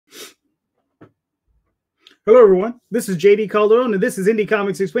Hello, everyone. This is JD Calderon, and this is Indy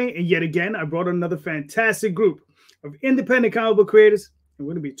Comics Explained. And yet again, I brought another fantastic group of independent comic book creators, and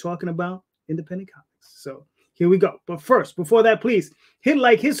we're going to be talking about independent comics. So here we go. But first, before that, please hit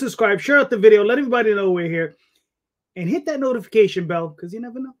like, hit subscribe, share out the video, let everybody know we're here, and hit that notification bell because you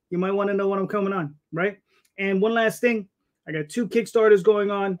never know. You might want to know when I'm coming on, right? And one last thing, I got 2 Kickstarters going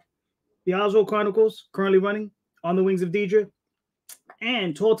on. The Oswald Chronicles, currently running, On the Wings of Deidre,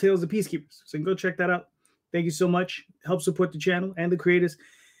 and Tall Tales of Peacekeepers. So you can go check that out. Thank you so much. Help support the channel and the creators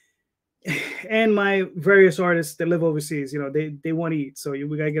and my various artists that live overseas. You know, they want to eat, so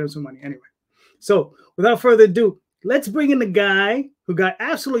we got to get them some money. Anyway, so without further ado, let's bring in the guy who got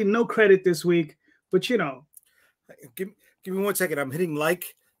absolutely no credit this week, but you know. Give me 1 second. I'm hitting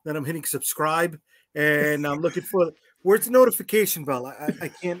like, then I'm hitting subscribe, and I'm looking for where's the notification bell? I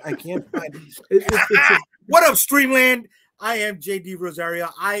can't find it. What up, Streamland? I am JD Rosario.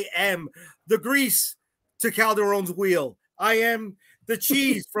 I am the grease to Calderon's wheel. I am the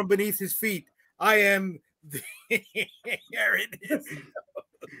cheese from beneath his feet. I am the there it is.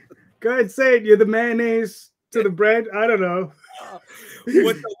 Go ahead, say it. You're the mayonnaise to the bread. I don't know.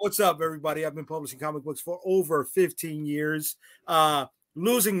 What's up, everybody? I've been publishing comic books for over 15 years,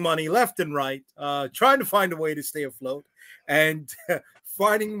 losing money left and right, trying to find a way to stay afloat, and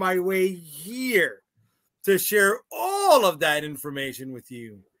finding my way here to share all of that information with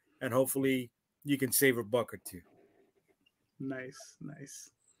you, and hopefully you can save a buck or two. Nice,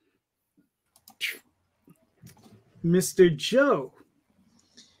 nice. Mr. Joe.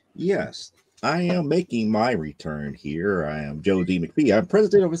 Yes, I am making my return here. I am Joe D. McFee. I'm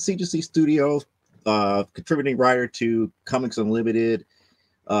president of a CGC Studio, contributing writer to Comics Unlimited,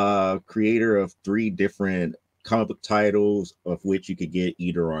 creator of 3 different comic book titles, of which you could get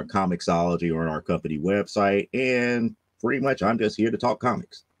either on Comixology or on our company website. And pretty much I'm just here to talk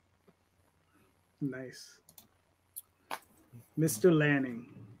comics. Nice. Mr. Lanning.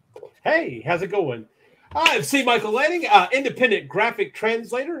 Hey, how's it going? I'm C. Michael Lanning, independent graphic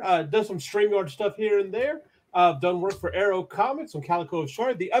translator. Done some StreamYard stuff here and there. I've done work for Arrow Comics on Calico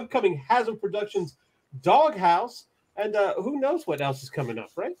Shore, the upcoming Hasm Productions Doghouse, and who knows what else is coming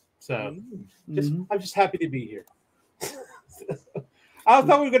up, right? So I'm just happy to be here. I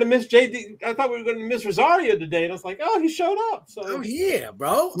thought we were going to miss JD. I thought we were going to miss Rosario today, and I was like, "Oh, he showed up." So, oh yeah,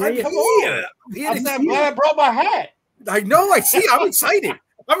 bro. I'm glad I brought my hat. I know. I see. I'm excited.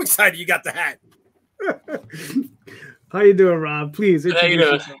 I'm excited. You got the hat. How you doing, Rob? Please. How you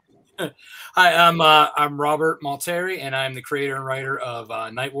doing? Hi, I'm Robert Multari, and I'm the creator and writer of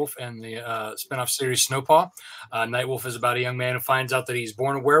Nightwolf and the spinoff series Snowpaw. Nightwolf is about a young man who finds out that he's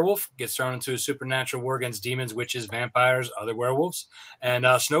born a werewolf, gets thrown into a supernatural war against demons, witches, vampires, other werewolves. And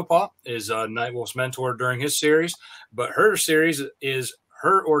Snowpaw is Nightwolf's mentor during his series, but her series is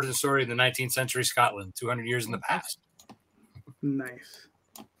her origin story in the 19th century Scotland, 200 years in the past. Nice.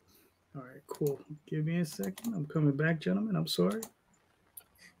 All right, cool. Give me a second. I'm coming back, gentlemen. I'm sorry.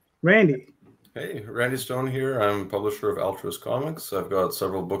 Randy. Hey, Randy Stone here. I'm publisher of Altruist Comics. I've got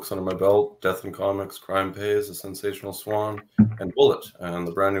several books under my belt: Death in Comics, Crime Pays, A Sensational Swan, and Bullet. And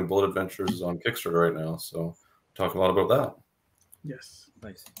the brand new Bullet Adventures is on Kickstarter right now, so talk a lot about that. Yes.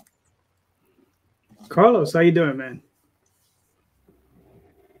 Nice. Carlos, how you doing, man?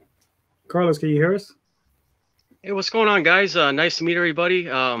 Carlos, can you hear us? Hey, what's going on, guys? Nice to meet everybody.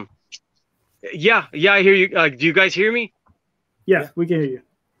 Yeah, I hear you. Do you guys hear me? Yeah, we can hear you.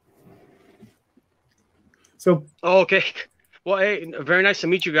 So, okay. Well, hey, very nice to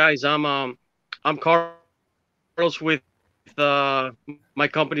meet you guys. I'm Carlos with my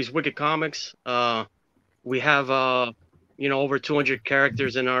company's Wicked Comics. We have over 200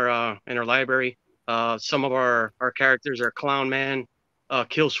 characters in our library. Some of our characters are Clown Man,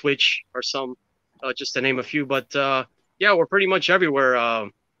 Kill Switch, or some, just to name a few. But yeah, we're pretty much everywhere.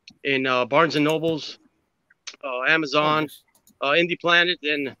 In Barnes and Nobles, Amazon, Indie Planet,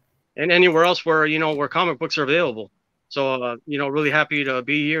 and anywhere else where where comic books are available. So really happy to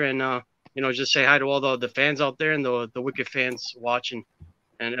be here and just say hi to all the fans out there and the Wicked fans watching.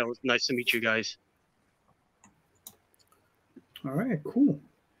 And it was nice to meet you guys. All right, cool.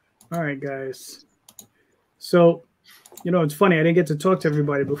 All right, guys. So, it's funny. I didn't get to talk to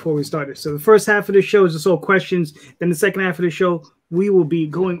everybody before we started. So the first half of the show is just all questions. Then the second half of the show, we will be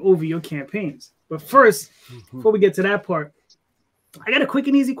going over your campaigns. But first, before we get to that part, I got a quick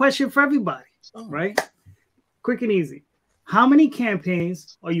and easy question for everybody, right? Quick and easy. How many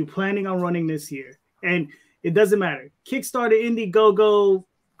campaigns are you planning on running this year? And it doesn't matter. Kickstarter, Indiegogo,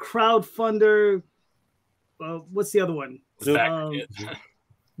 crowdfunder. What's the other one? There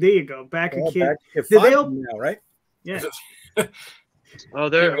you go. Back a kid. Did they open now, right? Yeah. Oh,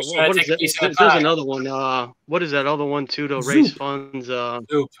 there. He was What trying to is take a that? piece of the There's pie. another one. What is that other one too? To Zoop. raise funds. Zoop.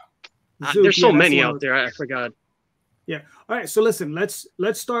 Zoop, There's so yeah, that's many the out one. there. I forgot. Yeah. All right. So listen, let's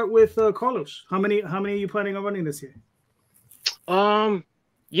start with Carlos. How many are you planning on running this year?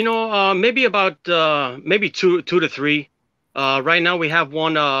 Maybe about maybe two to three. Right now we have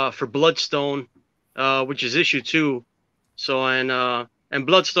one for Bloodstone, which is issue 2. So and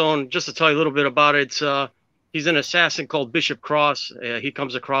Bloodstone, just to tell you a little bit about it, he's an assassin called Bishop Cross. He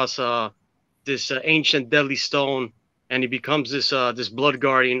comes across this ancient deadly stone, and he becomes this blood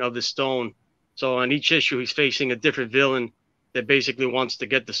guardian of the stone. So on each issue, he's facing a different villain that basically wants to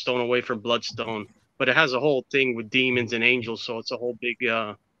get the stone away from Bloodstone. But it has a whole thing with demons and angels, so it's a whole big,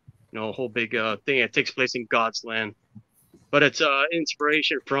 thing. It takes place in God's land. But it's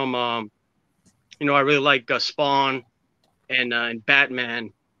inspiration from, I really like Spawn and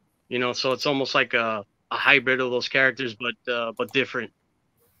Batman. So it's almost like a hybrid of those characters, but different.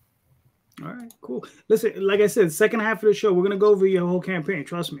 All right, cool. Listen, like I said, second half of the show, we're gonna go over your whole campaign.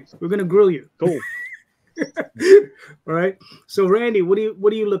 Trust me, we're gonna grill you. Cool. All right. So, Randy, what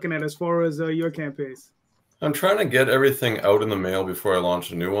are you looking at as far as your campaigns? I'm trying to get everything out in the mail before I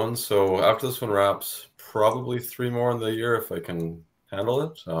launch a new one. So after this one wraps, probably 3 more in the year if I can handle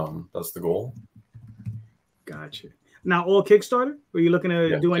it. That's the goal. Gotcha. Now, all Kickstarter? Or are you looking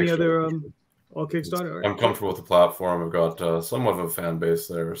to do any other all Kickstarter? Right. I'm comfortable with the platform. I've got somewhat of a fan base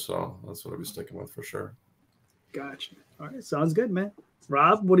there, so that's what I'll be sticking with for sure. Gotcha. All right, sounds good, man.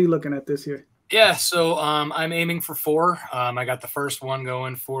 Rob, what are you looking at this year? Yeah, so I'm aiming for 4. I got the first one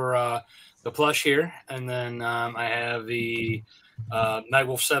going for the plush here, and then I have the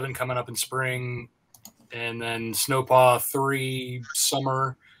Nightwolf 7 coming up in spring, and then Snowpaw 3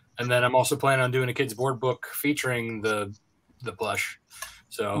 summer, and then I'm also planning on doing a kids board book featuring the plush.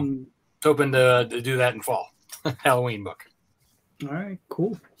 So hoping to do that in fall. Halloween book. All right,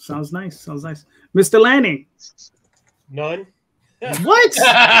 cool. Sounds nice. Mr. Lanning. None. What?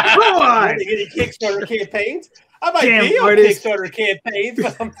 Come on. Any Kickstarter campaigns? I might Damn, be on artist. Kickstarter campaigns,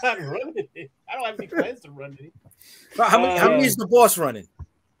 but I'm not running it. I don't have any plans to run it. How many is the boss running?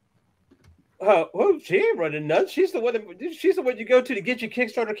 She ain't running none. She's the one. She's the one you go to get your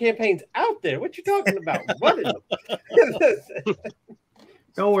Kickstarter campaigns out there. What you talking about? Running them.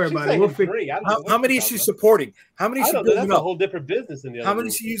 Don't worry about it. We'll figure. How many is she supporting? How many? I don't know. That's a whole different business in the other. How many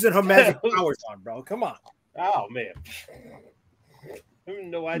is she using her magic powers on, bro? Come on. Oh man. I have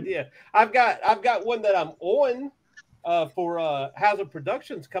no idea. I've got one that I'm on for Hazard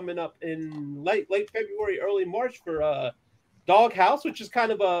Productions coming up in late February, early March for Doghouse, which is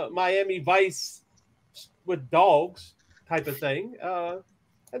kind of a Miami Vice with dogs type of thing. And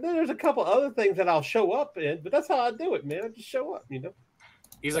then there's a couple other things that I'll show up in, but that's how I do it, man. I just show up,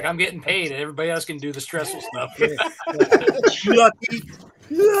 He's like, I'm getting paid. Everybody else can do the stressful stuff.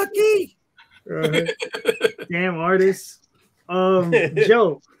 Lucky. Damn artists.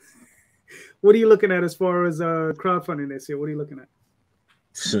 Joe, what are you looking at as far as crowdfunding this year? What are you looking at?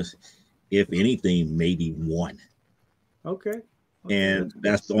 If anything, maybe 1. Okay. And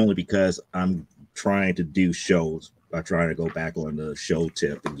that's only because I'm trying to do shows. I'm trying to go back on the show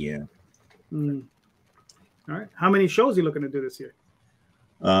tip again. All right. How many shows are you looking to do this year?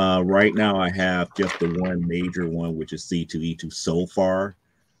 Right now, I have just the one major one, which is C2E2 so far,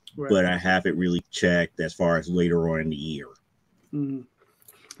 but I haven't really checked as far as later on in the year. When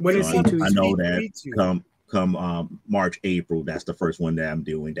is C2E2? I know that come March, April, that's the first one that I'm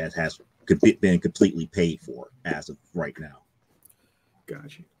doing that has been completely paid for as of right now.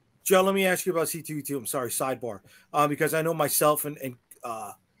 Gotcha. Joe, let me ask you about C2E2. I'm sorry, sidebar. Because I know myself and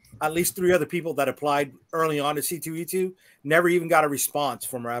at least 3 other people that applied early on to C2E2 never even got a response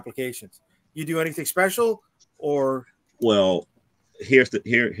from our applications. You do anything special, or? Well, here's the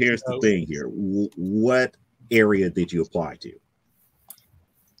thing here. What area did you apply to?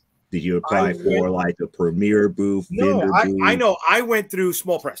 Did you apply for like a premiere booth? No, vendor booth? I know. I went through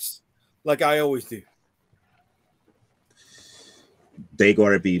small press, like I always do. They're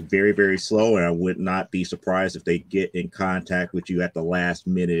going to be very, very slow, and I would not be surprised if they get in contact with you at the last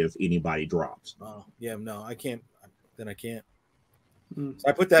minute if anybody drops. Oh, yeah, no, I can't. Then I can't. So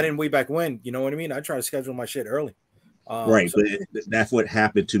I put that in way back when. You know what I mean? I try to schedule my shit early. Right, but that's what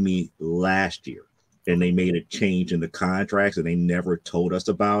happened to me last year. And they made a change in the contracts, and they never told us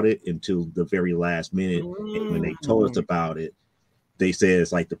about it until the very last minute. And when they told us about it, they said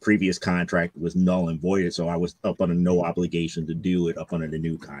it's like the previous contract was null and voided. So I was up under no obligation to do it up under the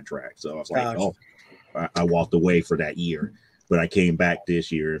new contract. So I was like, I walked away for that year. But I came back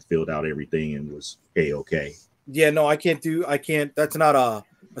this year and filled out everything and was okay. Yeah, no, I can't. That's not a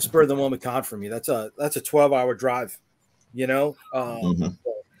spur of the moment con for me. That's a 12-hour drive. You know, Mm-hmm.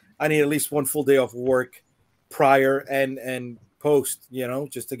 I need at least one full day off work prior and post. You know,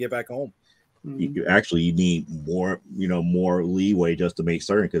 just to get back home. You actually you need more, you know, more leeway just to make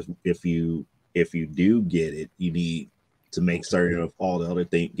certain, because if you do get it, you need to make certain of all the other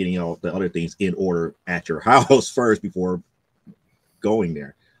things, getting all the other things in order at your house first before going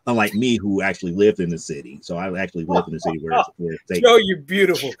there. Unlike me, who actually lived in the city, so I actually lived in the city where it's safe. Joe, you're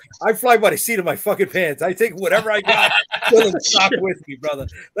beautiful. I fly by the seat of my fucking pants. I take whatever I got, fill in stock with me, brother.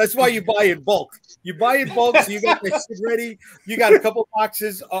 That's why you buy in bulk. You buy in bulk, so you got that shit ready. You got a couple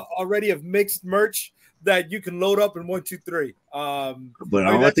boxes already of mixed merch that you can load up in 1, 2, 3. But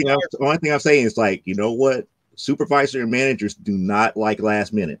the only thing I'm saying is, like, you know what? Supervisor and managers do not like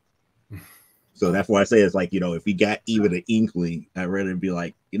last minute. So that's why I say it's like, you know, if you got even an inkling, I'd rather be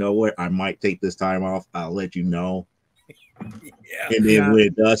like, you know what, I might take this time off. I'll let you know. Yeah. And then when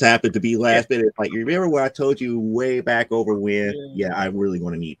it does happen to be last minute, it's like, you remember what I told you way back over when? Yeah, I really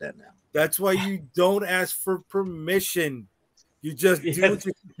want to need that now. That's why you don't ask for permission. You just do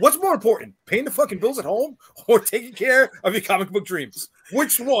what's more important, paying the fucking bills at home or taking care of your comic book dreams?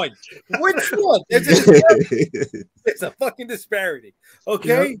 Which one? Which one? It's a fucking disparity.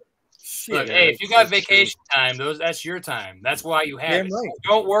 Okay. Yep. Shit. Look, hey, if you got vacation time, that's your time. That's why you have it. Right.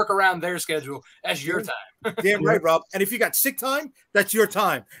 Don't work around their schedule. That's your time. Damn right, Rob. And if you got sick time, that's your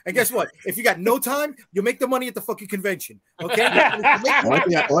time. And guess what? If you got no time, you'll make the money at the fucking convention. Okay.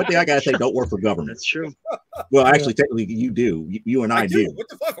 One thing I gotta say, don't work for government. That's true. Well, actually, technically, you do. You and I do. What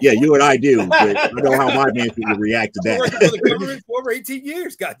the fuck? Yeah, you and I do. But I know how my management would react to that. Working for the government for over 18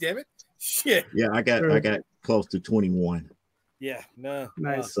 years. God damn it. Shit. Yeah, I got close to 21. Yeah, no.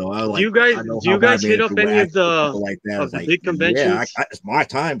 Nice. So I like. Do you guys hit up any of the big conventions? Yeah, it's my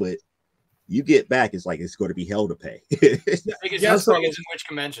time, but you get back, it's like it's going to be hell to pay. Biggest in which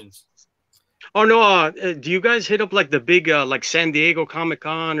conventions? Oh no! Do you guys hit up like the big like San Diego Comic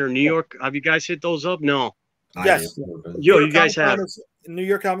Con or New York? Have you guys hit those up? No. Yes. You guys have. New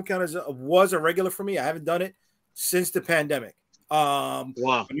York Comic Con was a regular for me. I haven't done it since the pandemic.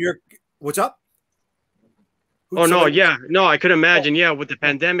 Wow. New York. What's up? Oh no, yeah, no, I could imagine. Yeah, with the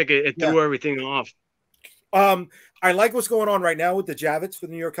pandemic, it threw everything off. I like what's going on right now with the Javits for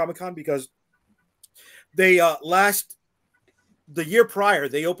the New York Comic Con, because they the year prior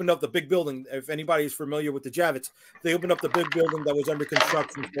they opened up the big building. If anybody's familiar with the Javits, they opened up the big building that was under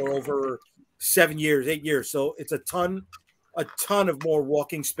construction for over 8 years. So it's a ton of more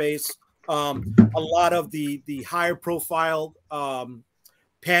walking space. A lot of the higher profile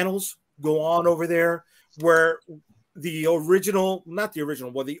panels go on over there, where the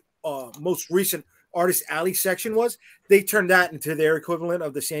most recent Artist Alley section was. They turned that into their equivalent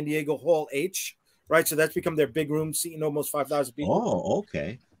of the San Diego Hall H, right? So that's become their big room, seating almost 5,000 people. Oh,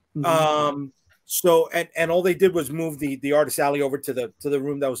 okay. So and all they did was move the Artist Alley over to the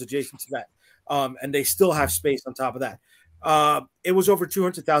room that was adjacent to that. And they still have space on top of that. It was over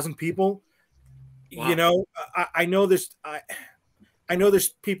 200,000 people. Wow. You know, I know there's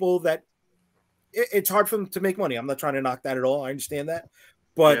people that it's hard for them to make money. I'm not trying to knock that at all. I understand that.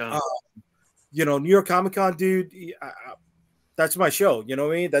 But, you know, New York Comic Con, dude, that's my show. You know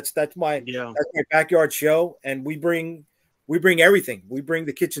what I mean? That's my backyard show. And we bring everything. We bring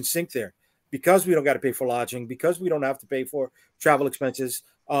the kitchen sink there because we don't got to pay for lodging, because we don't have to pay for travel expenses.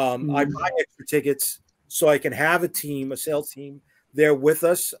 I buy extra tickets so I can have a sales team there with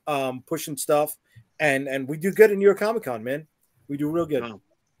us, pushing stuff. And we do good in New York Comic Con, man. We do real good. Wow.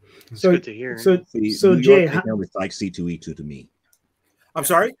 It's good to hear. So Jay, it's like C2E2 to me. I'm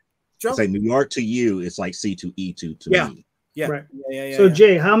sorry, Joe? I say New York to you, it's like C2E2 to me. Yeah. Right. Yeah. So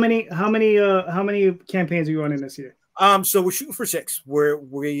Jay, how many campaigns are you running this year? So we're shooting for 6.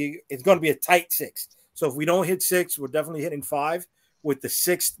 It's going to be a tight 6. So if we don't hit 6, we're definitely hitting 5, with the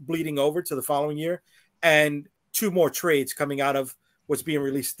 6th bleeding over to the following year, and 2 more trades coming out of what's being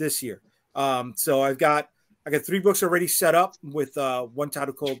released this year. So I got 3 books already set up, with one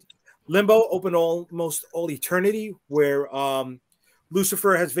title called Limbo, Open Almost All Eternity, where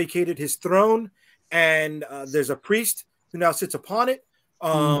Lucifer has vacated his throne, and there's a priest who now sits upon it,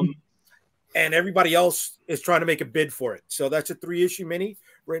 and everybody else is trying to make a bid for it. So that's a 3-issue mini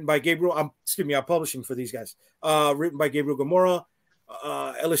written by Gabriel. I'm publishing for these guys. Written by Gabriel Gamora,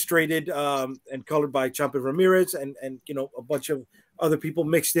 illustrated and colored by Champa Ramirez, and you know, a bunch of other people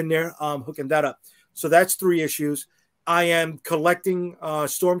mixed in there, hooking that up. So that's 3 issues. I am collecting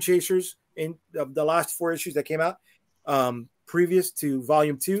Storm Chasers in the last 4 issues that came out previous to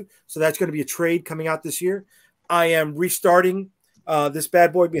volume 2. So that's going to be a trade coming out this year. I am restarting this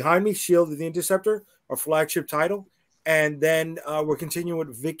bad boy behind me, Shield of the Interceptor, our flagship title. And then we're continuing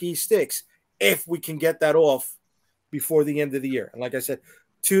with Vicky Styx, if we can get that off before the end of the year. And like I said,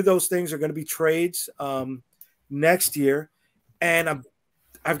 2 of those things are going to be trades next year. And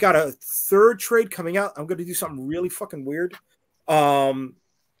I've got a 3rd trade coming out. I'm going to do something really fucking weird.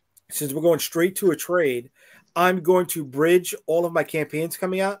 Since we're going straight to a trade, I'm going to bridge all of my campaigns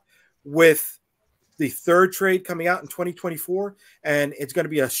coming out with the 3rd trade coming out in 2024. And it's going to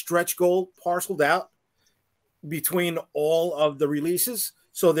be a stretch goal parceled out between all of the releases.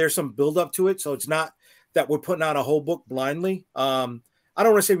 So there's some build up to it. So it's not that we're putting out a whole book blindly. I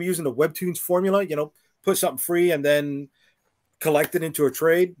don't want to say we're using the Webtoons formula, you know, put something free and then collect it into a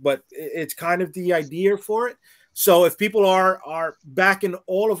trade, but it's kind of the idea for it. So if people are backing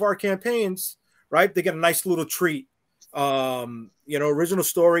all of our campaigns, right, they get a nice little treat. You know, original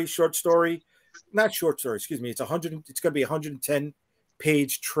story, short story, not short story, excuse me. It's going to be a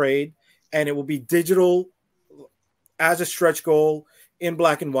 110-page trade, and it will be digital as a stretch goal in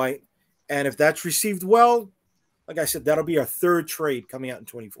black and white. And if that's received well, like I said, that'll be our 3rd trade coming out in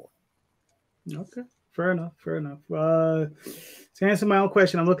 24. Okay. Fair enough. To answer my own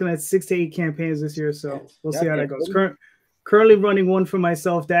question, I'm looking at 6 to 8 campaigns this year, so we'll see how that goes. Currently running one for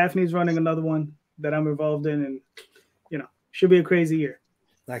myself. Daphne's running another one that I'm involved in, and you know, should be a crazy year.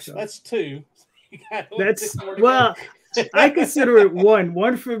 Nice. So, that's 2. That's well, I consider it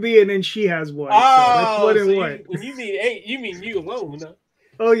one for me, and then she has one. Oh, so that's 1 and 1. When you mean 8, you mean you alone? Huh?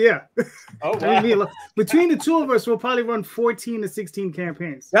 Oh yeah. Oh wow. Between the 2 of us, we'll probably run 14 to 16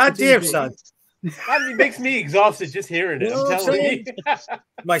 campaigns. God damn, son. I mean, it makes me exhausted just hearing it. You know I'm telling you.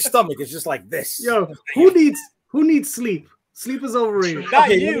 My stomach is just like this. Yo, who needs sleep? Sleep is overrated. Not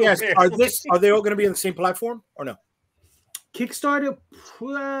Okay, you. let me ask, are they all going to be on the same platform or no? Kickstarter,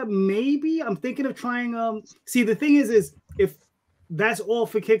 maybe. I'm thinking of trying. See, the thing is if that's all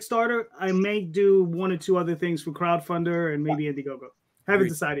for Kickstarter, I may do 1 or 2 other things for crowdfunder and maybe Indiegogo. Haven't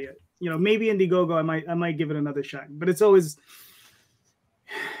decided yet. You know, maybe Indiegogo. I might give it another shot. But it's always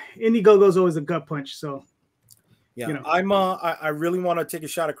Indiegogo is always a gut punch. So yeah, you know. I really want to take a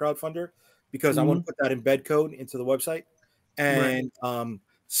shot at crowdfunder because I want to put that embed code into the website and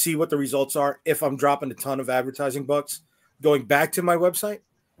see what the results are. If I'm dropping a ton of advertising bucks going back to my website,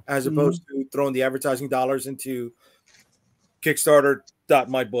 as opposed to throwing the advertising dollars into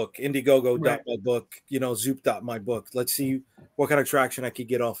Kickstarter.mybook, Indiegogo.mybook, you know, Zoop.mybook. Let's see what kind of traction I could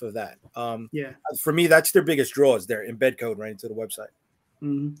get off of that. For me, that's their biggest draw is their embed code right into the website.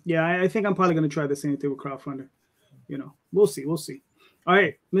 Yeah, I think I'm probably going to try the same thing with crowdfunder. You know, we'll see. All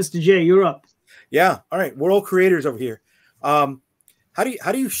right, Mr. J, you're up. Yeah. All right. We're all creators over here. How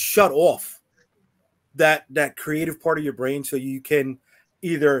do you shut off that creative part of your brain so you can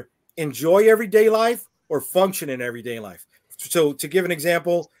either enjoy everyday life or function in everyday life? So to give an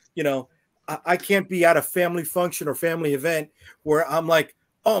example, you know, I can't be at a family function or family event where I'm like,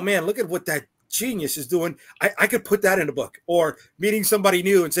 oh man, look at what that genius is doing. I could put that in a book, or meeting somebody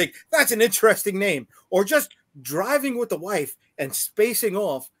new and saying, that's an interesting name, or just driving with the wife and spacing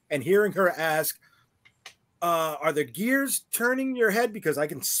off and hearing her ask, are the gears turning your head? Because I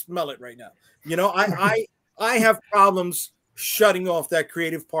can smell it right now. You know, I have problems shutting off that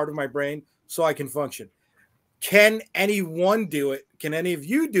creative part of my brain so I can function. Can anyone do it? Can any of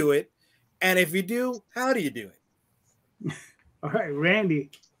you do it? And if you do, how do you do it? All right, Randy,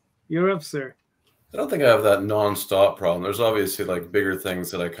 you're up, sir. I don't think I have that non-stop problem. There's obviously like bigger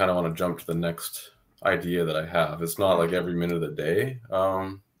things that I kind of want to jump to the next idea that I have. It's not like every minute of the day.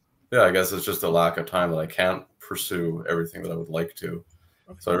 Yeah, I guess it's just a lack of time that I can't pursue everything that I would like to.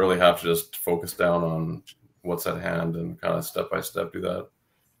 So I really have to just focus down on what's at hand and kind of step by step do that.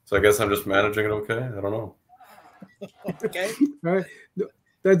 So I guess I'm just managing it okay. I don't know. Okay. All right.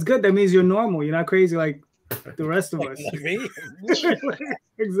 That's good. That means you're normal. You're not crazy like the rest of us. Like me?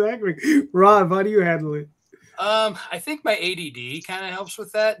 Exactly. Rob, how do you handle it? I think my ADD kind of helps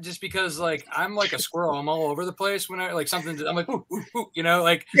with that, just because like I'm like a squirrel. I'm all over the place when I like something. I'm like, ooh, ooh, ooh, you know,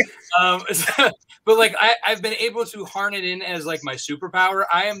 like, but like I've been able to harness it in as like my superpower.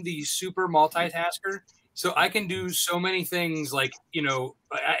 I am the super multitasker, so I can do so many things. Like, you know,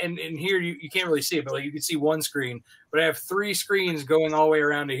 and here you can't really see it, but like you can see one screen, but I have 3 screens going all the way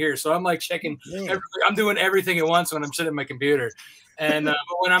around to here. So I'm like checking. I'm doing everything at once when I'm sitting at my computer, and but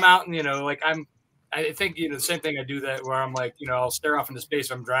when I'm out and you know, like I think, you know, the same thing I do that where I'm like, you know, I'll stare off into space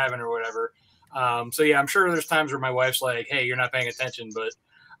if I'm driving or whatever. So yeah, I'm sure there's times where my wife's like, hey, you're not paying attention. But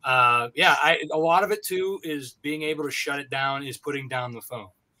yeah, a lot of it too is being able to shut it down, is putting down the phone.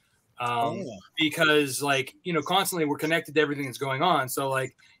 Because like, you know, constantly we're connected to everything that's going on. So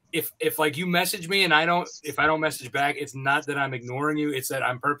like, if like you message me and if I don't message back, it's not that I'm ignoring you. It's that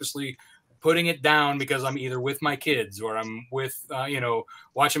I'm purposely putting it down because I'm either with my kids or I'm with,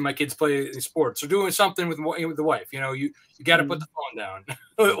 watching my kids play sports or doing something with the wife. You got to put the phone down,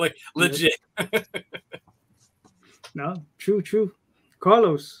 like legit. No, true.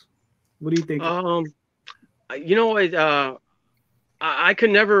 Carlos, what do you think? I could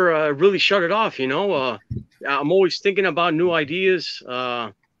never really shut it off. I'm always thinking about new ideas.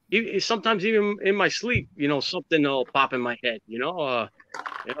 Sometimes even in my sleep, something will pop in my head.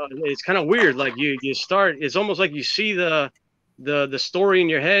 It's kind of weird. Like you start. It's almost like you see the story in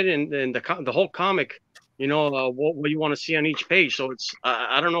your head and the whole comic. What you want to see on each page. So it's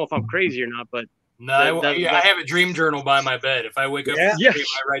I don't know if I'm crazy or not, but no, I have a dream journal by my bed. If I wake up, I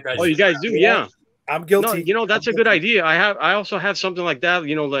write that. Oh, you guys do, yeah. I'm guilty. No, that's a good idea. I also have something like that.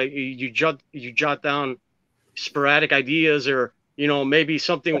 Like you jot down sporadic ideas, or maybe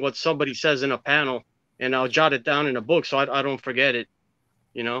something what somebody says in a panel, and I'll jot it down in a book so I don't forget it.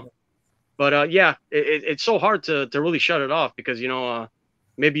 But it's so hard to really shut it off because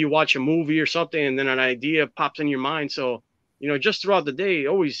maybe you watch a movie or something and then an idea pops in your mind. So just throughout the day,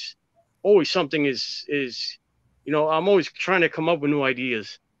 always something is I'm always trying to come up with new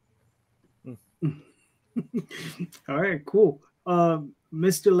ideas. All right, cool.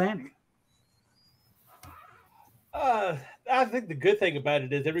 Mr. Lanning. I think the good thing about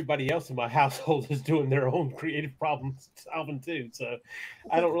it is everybody else in my household is doing their own creative problem solving too. So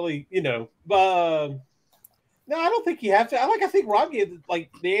I don't really, no, I don't think you have to. I think Rob gave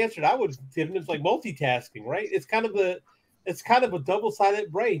the answer that I would give him is like multitasking, right? It's kind of a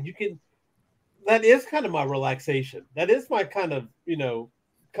double-sided brain. That is kind of my relaxation. That is my kind of,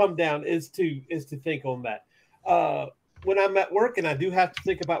 come down is to think on that. When I'm at work and I do have to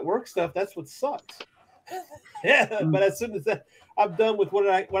think about work stuff, that's what sucks. Yeah, but as soon as I'm done with what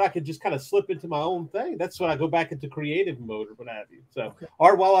I could just kind of slip into my own thing, that's when I go back into creative mode or what have you. So,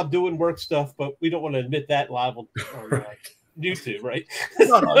 or while I'm doing work stuff, but we don't want to admit that live on YouTube, right?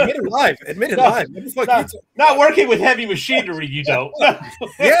 No, admit it live. Admit it live. Not working with heavy machinery, you don't.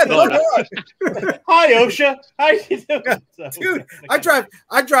 Yeah, no. Hi, OSHA. How you doing? So, dude, I drive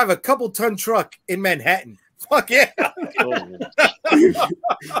a couple ton truck in Manhattan. Fuck yeah.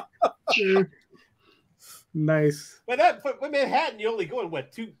 Nice. But with Manhattan, you're only going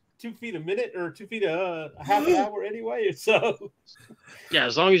what 2 feet a minute or 2 feet a half an hour anyway. So yeah,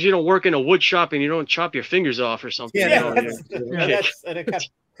 as long as you don't work in a wood shop and you don't chop your fingers off or something. Yeah, not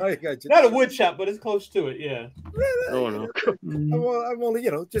a wood shop, but it's close to it. Yeah. Oh no. I'm only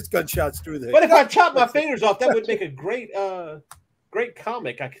just gunshots through there. But if I chop my fingers off, that would make a great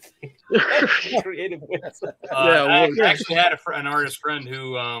comic. I could think. Creative with. I actually had an artist friend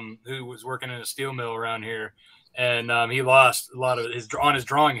who was working in a steel mill around here, and he lost a lot of his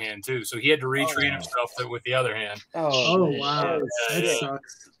drawing hand too. So he had to retrain himself with the other hand. Oh wow, that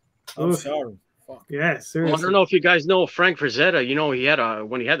sucks. I'm sorry. Fuck. Yeah, seriously. Well, I don't know if you guys know Frank Frazetta. He had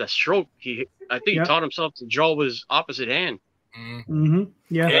when he had that stroke, he taught himself to draw with his opposite hand. Mm-hmm.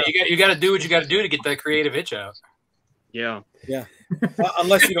 Yeah, you got to do what you got to do to get that creative itch out. Yeah.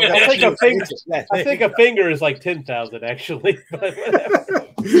 Unless you don't. I think a finger is like 10,000 actually. But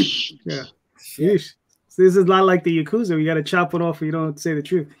yeah. Sheesh. So this is not like the Yakuza. You got to chop it off, or you don't say the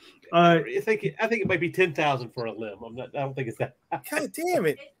truth. I think it might be 10,000 for a limb. I don't think it's that. God damn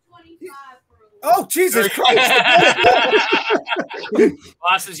it! It's 25 for a limb. Oh Jesus Christ!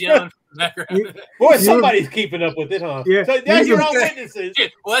 Boss is yelling from the background. Boy, somebody's keeping up with it, huh? Yeah. So that's your own witnesses.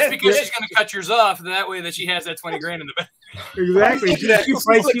 Well, that's because she's going to cut yours off, and that way that she has that 20 grand in the back. Exactly. She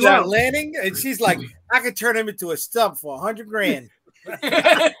priced you out, Lanning, and she's like, I could turn him into a stump for 100 grand. Here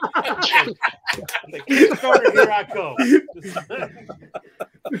I come.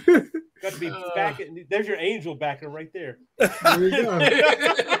 Got to be back. There's your angel backer right there. There you go.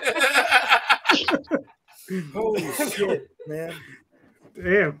 Holy shit, man.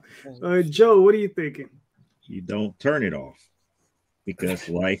 Damn. Joe, what are you thinking? You don't turn it off, because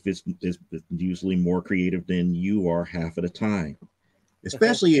life is usually more creative than you are half of the time.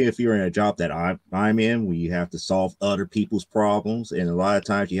 Especially if you're in a job that I'm in, where you have to solve other people's problems, and a lot of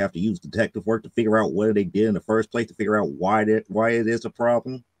times you have to use detective work to figure out what they did in the first place, to figure out why it is a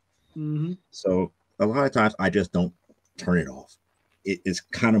problem. Mm-hmm. So a lot of times I just don't turn it off. It's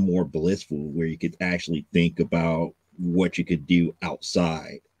kind of more blissful, where you could actually think about what you could do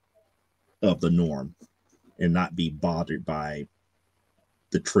outside of the norm and not be bothered by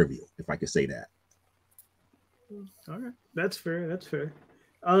the trivial, if I could say that. All right, that's fair. That's fair.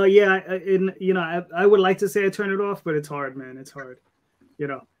 I would like to say I turn it off, but it's hard, man. It's hard.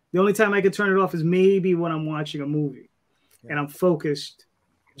 The only time I can turn it off is maybe when I'm watching a movie and I'm focused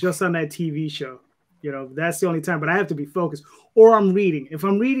just on that TV show, You know, that's the only time. But I have to be focused, or I'm reading. If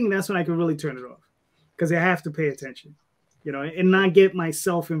I'm reading, that's when I can really turn it off, because I have to pay attention, you know, and not get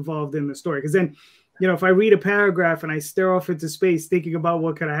myself involved in the story. Because then, you know, if I read a paragraph and I stare off into space thinking about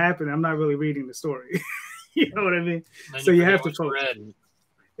what could have happened, I'm not really reading the story. You know what I mean? So you have to focus.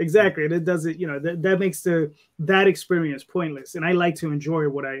 Exactly. And it doesn't, you know, that makes that experience pointless. And I like to enjoy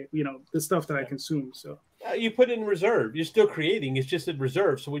what the stuff that I consume. So you put it in reserve. You're still creating. It's just in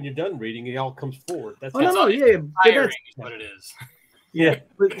reserve. So when you're done reading, it all comes forward. That's yeah. That's what it is. Yeah.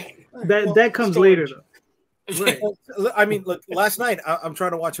 But that comes later, though. Right. I mean, look, last night I'm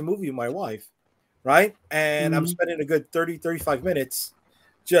trying to watch a movie with my wife, right? And I'm spending a good 30, 35 minutes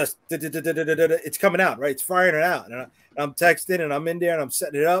just it's coming out, right? It's firing it out. And I'm texting and I'm in there and I'm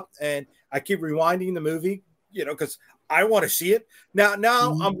setting it up and I keep rewinding the movie, you know, because I want to see it. Now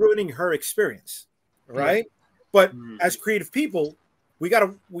I'm ruining her experience, right? But as creative people, we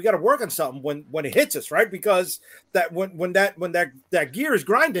gotta work on something when it hits us, right? Because that when that gear is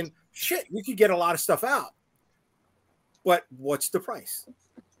grinding, shit, we could get a lot of stuff out. But what's the price,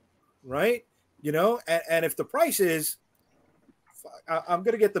 right? You know, and if the price is, I'm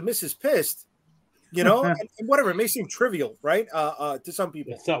gonna get the missus pissed, you know, and whatever, it may seem trivial, right? To some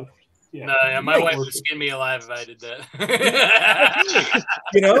people. So, my wife would skin me alive if I did that.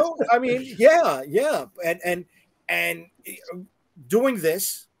 You know, I mean, yeah, and doing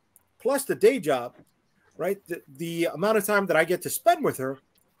this plus the day job, right? The amount of time that I get to spend with her,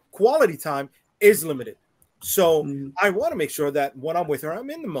 quality time, is limited. So I want to make sure that when I'm with her, I'm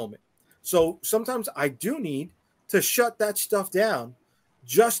in the moment. So sometimes I do need to shut that stuff down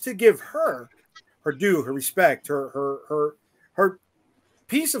just to give her due, her respect, her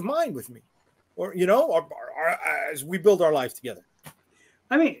peace of mind with me, or, you know, as we build our lives together.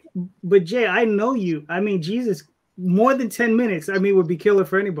 I mean, but Jay, I know you. I mean, Jesus, more than 10 minutes, I mean, would be killer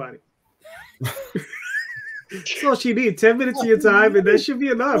for anybody. That's all she needs. 10 minutes of your time, and that should be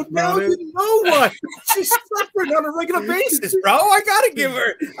enough. Well, now you know what? She's suffering on a regular basis, bro. I gotta give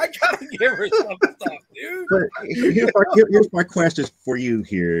her some stuff, dude. But here's my question for you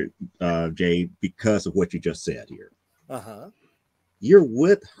here, Jay, because of what you just said here. You're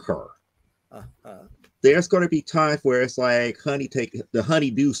with her. There's going to be times where it's like the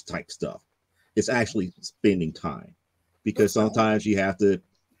honeydews type stuff. It's actually spending time, because sometimes you have to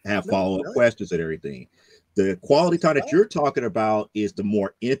have follow-up questions and everything. The quality time that you're talking about is the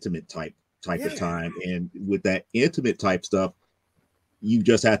more intimate type of time. And with that intimate type stuff, you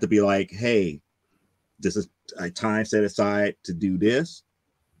just have to be like, hey, this is a time set aside to do this,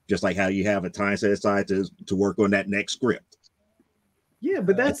 just like how you have a time set aside to work on that next script. Yeah,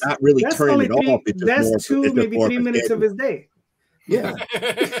 but that's not really turning it off. That's maybe 3 minutes of his day. Yeah,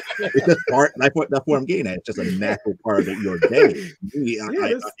 it's just part. That's what I'm getting at. It's just a natural part of your day.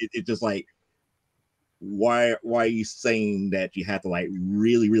 It's just like, why are you saying that you have to like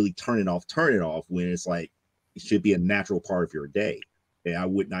really turn it off when it's like it should be a natural part of your day? And I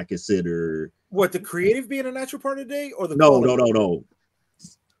would not consider what the creative being a natural part of the day, or the no.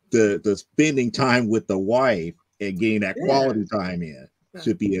 The spending time with the wife and getting that quality time in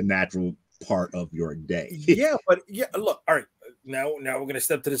should be a natural part of your day. Look, all right. Now we're gonna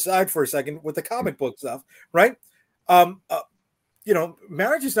step to the side for a second with the comic book stuff, right? You know,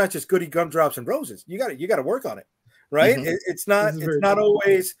 marriage is not just goody gumdrops and roses. You got to work on it, right? It's not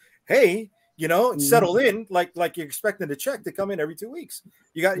always, hey, you know, settle in like you're expecting the check to come in every 2 weeks.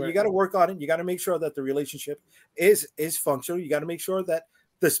 You got to work on it. You got to make sure that the relationship is functional. You got to make sure that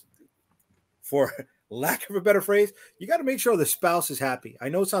this, for lack of a better phrase, you got to make sure the spouse is happy. I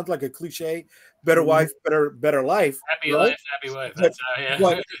know it sounds like a cliche, better wife, better life. Happy life, happy wife. That's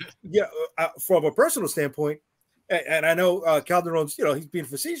from a personal standpoint, and I know Calderon's, you know, he's being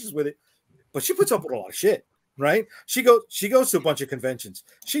facetious with it, but she puts up with a lot of shit, right? She goes to a bunch of conventions.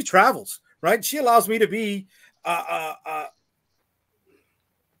 She travels, right? She allows me to be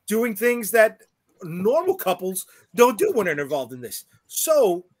doing things that normal couples don't do when they're involved in this.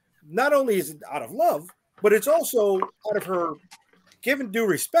 So not only is it out of love, but it's also out of her given due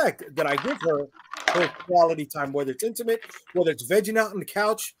respect that I give her quality time, whether it's intimate, whether it's vegging out on the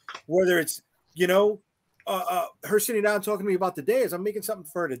couch, whether it's, you know, her sitting down talking to me about the day as I'm making something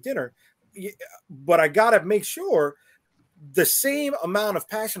for her to dinner. But I got to make sure the same amount of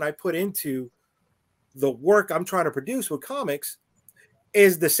passion I put into the work I'm trying to produce with comics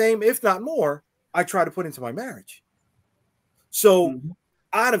is the same, if not more, I try to put into my marriage. So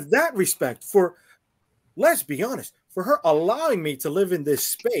out of that respect, let's be honest, for her allowing me to live in this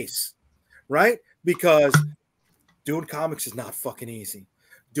space, right? Because doing comics is not fucking easy.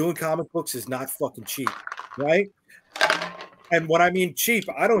 Doing comic books is not fucking cheap, right? And when I mean cheap,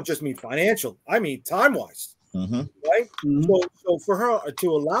 I don't just mean financial. I mean time-wise, Mm-hmm. right? So for her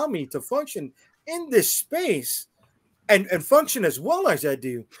to allow me to function in this space and function as well as I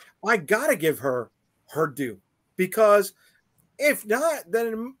do, I got to give her her due. Because if not,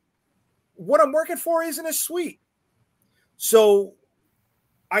 then what I'm working for isn't as sweet. So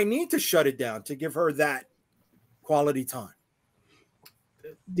I need to shut it down to give her that quality time.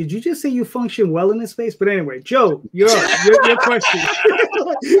 Did you just say you function well in this space? But anyway, Joe, you're up. Your question.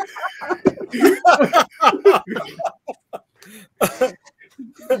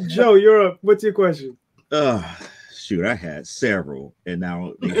 Joe, you're up. What's your question? Shoot, I had several, and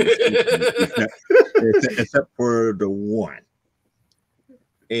now except for the one.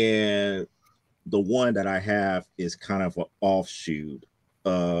 And the one that I have is kind of an offshoot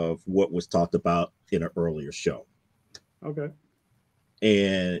of what was talked about in an earlier show. Okay.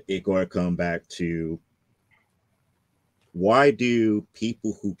 And it's going to come back to, why do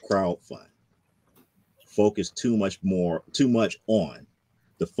people who crowdfund focus too much on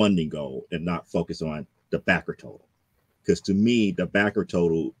the funding goal and not focus on the backer total? Because to me, the backer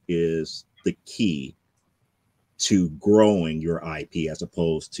total is the key to growing your IP as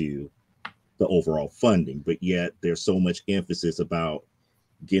opposed to the overall funding. But yet there's so much emphasis about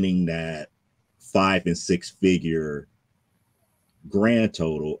getting that 5 and 6 figure grand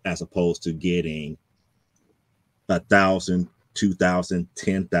total as opposed to getting 1,000, 2,000,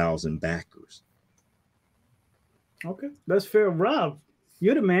 10,000 backers. Okay, that's fair. Rob,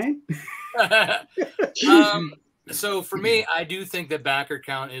 you're the man. So for me, I do think that backer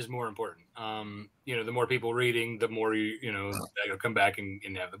count is more important. The more people reading, the more you'll come back and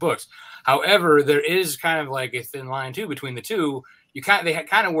have the books. However, there is kind of like a thin line too between the two. They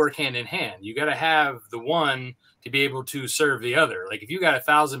kind of work hand in hand. You got to have the one to be able to serve the other. Like if you got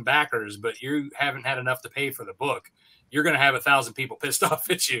 1,000 backers, but you haven't had enough to pay for the book, you're going to have 1,000 people pissed off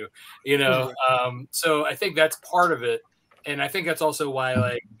at you. So I think that's part of it, and I think that's also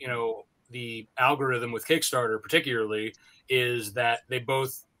why, the algorithm with Kickstarter particularly is that they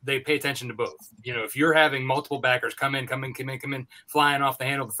pay attention to both. If you're having multiple backers come in, flying off the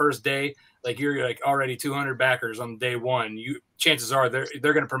handle the first day, like you're like already 200 backers on day one, chances are they're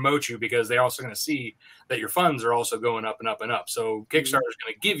going to promote you because they're also going to see that your funds are also going up and up and up. So Kickstarter is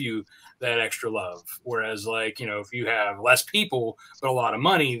going to give you that extra love. Whereas if you have less people, but a lot of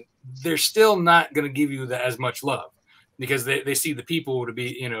money, they're still not going to give you as much love, because they see the people to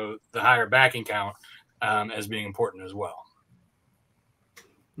be, the higher backing count as being important as well.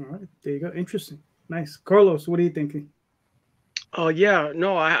 All right, there you go. Interesting. Nice. Carlos, what are you thinking? Oh, yeah.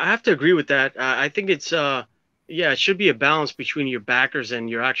 No, I have to agree with that. I think it's, it should be a balance between your backers and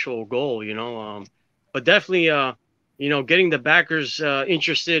your actual goal, but definitely, getting the backers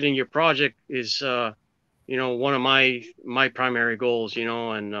interested in your project is, one of my primary goals,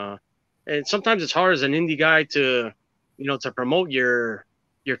 and sometimes it's hard as an indie guy to promote your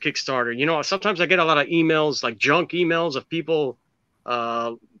Kickstarter. Sometimes I get a lot of emails, like junk emails of people,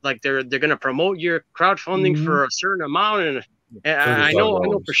 like they're going to promote your crowdfunding for a certain amount, and I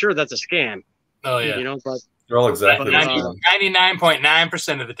know for sure that's a scam. Oh yeah, but they're all exactly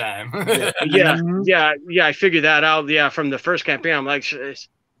 99.9% of the time. yeah, I figured that out. Yeah, from the first campaign, I'm like,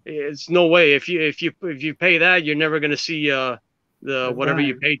 it's no way. If you pay that, you're never going to see the whatever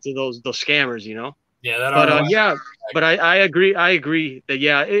you paid to those scammers. Yeah, but I agree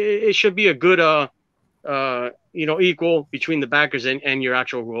that it should be a good equal between the backers and your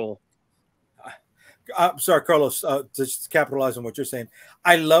actual goal. I'm sorry, Carlos, just to capitalize on what you're saying.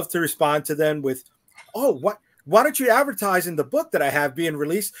 I love to respond to them with, why don't you advertise in the book that I have being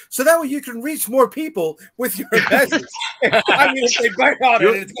released, so that way you can reach more people with your message? I mean, if they bite on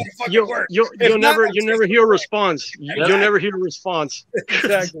it, it's gonna fucking work. You'll never hear a response. You'll never hear a response.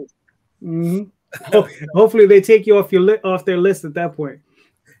 Exactly. Hopefully they take you off their list at that point.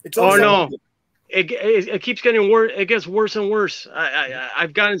 No. It keeps getting worse. It gets worse and worse.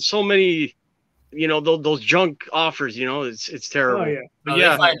 I've gotten so many, those junk offers. It's terrible. Oh,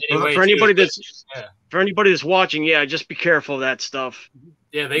 yeah. But for anybody that's watching, just be careful of that stuff.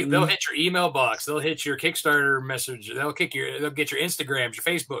 Yeah, they'll hit your email box. They'll hit your Kickstarter message. They'll get your Instagrams, your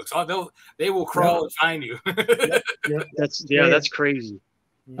Facebooks. They will crawl and find you. That's crazy.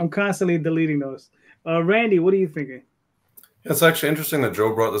 I'm constantly deleting those. Randy, what are you thinking? It's actually interesting that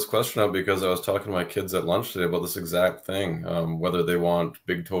Joe brought this question up, because I was talking to my kids at lunch today about this exact thing, whether they want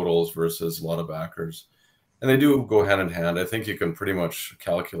big totals versus a lot of backers. And they do go hand in hand. I think you can pretty much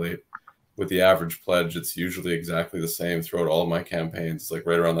calculate with the average pledge. It's usually exactly the same throughout all of my campaigns, like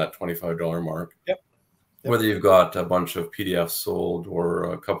right around that $25 mark. Yep. Whether you've got a bunch of PDFs sold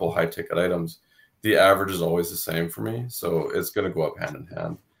or a couple high-ticket items, the average is always the same for me, so it's going to go up hand in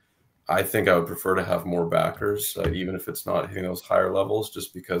hand. I think I would prefer to have more backers, even if it's not hitting those higher levels,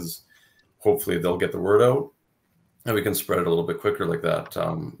 just because hopefully they'll get the word out and we can spread it a little bit quicker like that,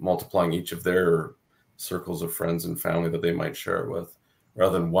 multiplying each of their circles of friends and family that they might share it with,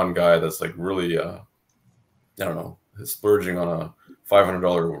 rather than one guy that's like really, I don't know, splurging on a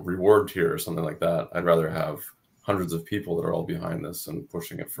 $500 reward tier or something like that. I'd rather have hundreds of people that are all behind this and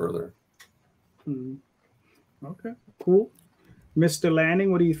pushing it further. Okay, cool. Mr.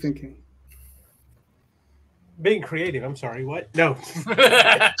 Lanning, what are you thinking? Being creative. I'm sorry. What? No.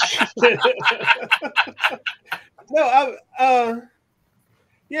 No.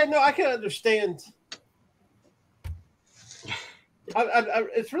 Yeah. No. I can understand.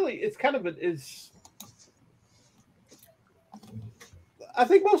 It's kind of is. I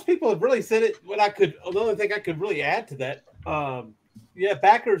think most people have really said it. The only thing I could really add to that, yeah,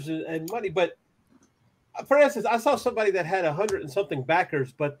 backers and money. But for instance, I saw somebody that had 100 and something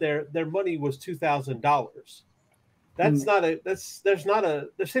backers, but their money was $2,000. That's not a.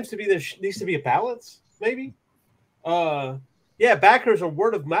 There needs to be a balance, maybe. Yeah, backers are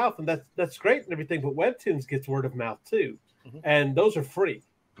word of mouth, and that's great and everything. But Webtoons gets word of mouth too, and those are free.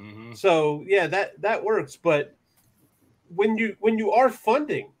 So yeah, that works. But when you are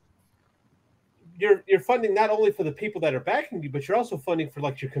funding, you're funding not only for the people that are backing you, but you're also funding for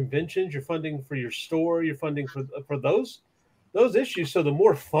like your conventions, you're funding for your store, you're funding for those issues. So the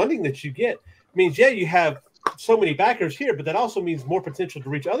more funding that you get means, yeah, you have so many backers here, but that also means more potential to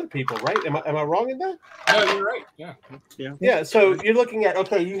reach other people, right? Am I wrong in that? No, you're right. Yeah. So you're looking at,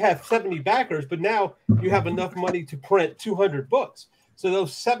 okay, you have 70 backers, but now you have enough money to print 200 books. So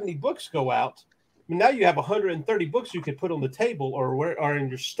those 70 books go out. And now you have 130 books you could put on the table or in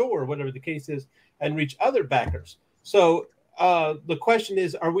your store, whatever the case is, and reach other backers. So the question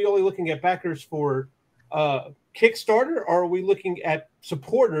is, are we only looking at backers for Kickstarter, or are we looking at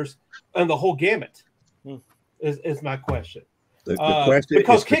supporters and the whole gamut? Is my question. The question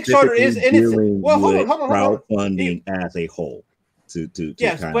because Kickstarter is in its hold on. Crowdfunding as a whole.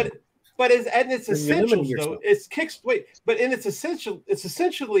 Yes, but in its essentials though, it's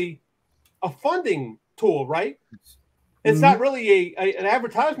essentially a funding tool, right? It's not really an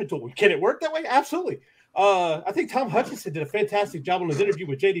advertisement tool. Can it work that way? Absolutely. I think Tom Hutchinson did a fantastic job on his interview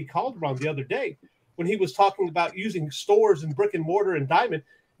with JD Calderon the other day when he was talking about using stores and brick and mortar and diamond,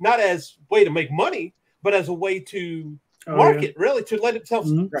 not as a way to make money, but as a way to market, really, to let itself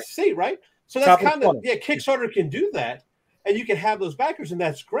see, right? So that's kind of, Kickstarter can do that, and you can have those backers, and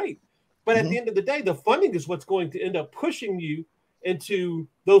that's great. But at the end of the day, the funding is what's going to end up pushing you into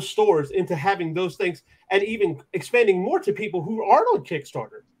those stores, into having those things, and even expanding more to people who aren't on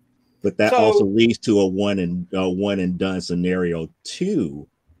Kickstarter. But that also leads to a one and done scenario too,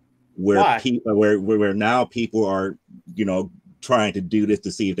 where people where now people are, trying to do this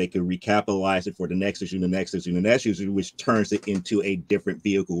to see if they can recapitalize it for the next issue, the next issue, the next issue, which turns it into a different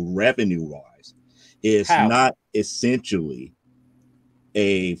vehicle revenue-wise. It's not essentially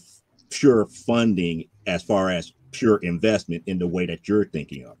a pure funding as far as pure investment in the way that you're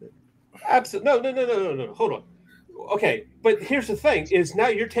thinking of it. Absolutely. No. Hold on. Okay, but here's the thing: is now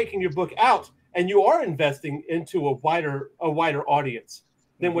you're taking your book out and you are investing into a wider audience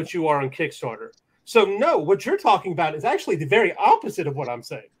than what you are on Kickstarter. So no, what you're talking about is actually the very opposite of what I'm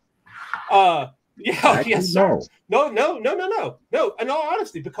saying. Yes, sir. No. In all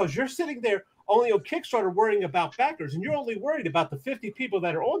honesty, because you're sitting there only on Kickstarter worrying about backers, and you're only worried about the 50 people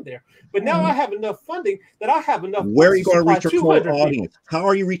that are on there. But now I have enough funding that I have enough. Where are you going to reach your cold audience? How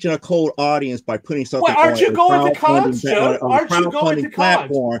are you reaching a cold audience by putting something? Well, aren't you going to cons, Joe? Aren't you going to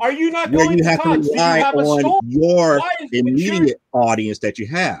cons? Are you not going to cons? Do you have to rely on your immediate audience that you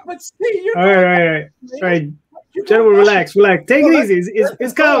have? But see, you're all right. Gentlemen, relax. Take it easy.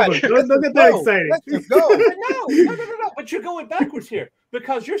 It's comic book. Don't get that excited. Let's go. No. But you're going backwards here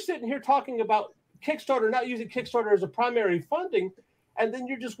because you're sitting here talking about Kickstarter, not using Kickstarter as a primary funding, and then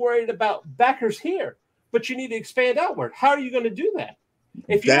you're just worried about backers here. But you need to expand outward. How are you going to do that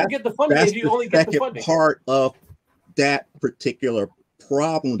if you don't get the funding? If you only get the funding, part of that particular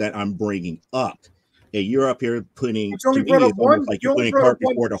problem that I'm bringing up. And you're up here putting, to me, it's almost like you're putting cart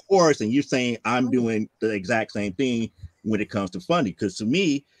before the horse, and you're saying I'm doing the exact same thing when it comes to funding. Because to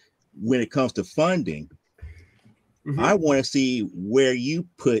me, when it comes to funding, I want to see where you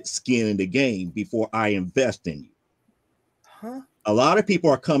put skin in the game before I invest in you. A lot of people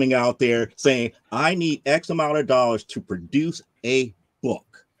are coming out there saying, I need X amount of dollars to produce a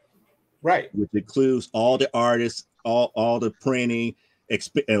book. Right. Which includes all the artists, all the printing,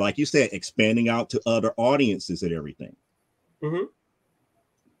 and like you said, expanding out to other audiences and everything.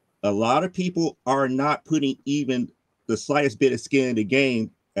 a lot of people are not putting even the slightest bit of skin in the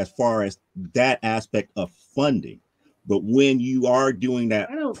game as far as that aspect of funding. But when you are doing that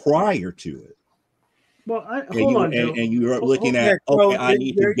prior to it, well, hold on, Joe. And you're looking at, okay, I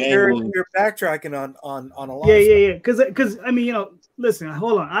need to gain. You're backtracking on a lot. Yeah. Because I mean, listen,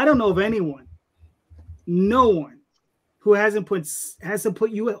 hold on. I don't know of anyone, no one, who has to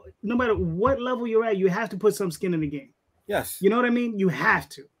put you, no matter what level you're at, you have to put some skin in the game. Yes. You know what I mean? You have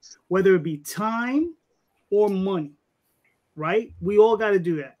to, whether it be time or money, right? We all got to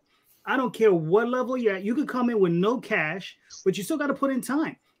do that. I don't care what level you're at. You could come in with no cash, but you still got to put in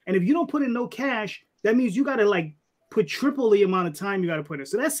time. And if you don't put in no cash, that means you got to like put triple the amount of time you got to put in.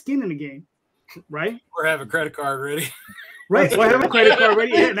 So that's skin in the game, right? Or have a credit card ready. Right. Or have a credit card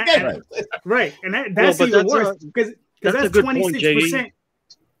ready. Yeah, right. And that's even worse because that's 26%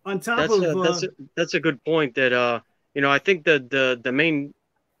 on top of. That's a good point. That I think the main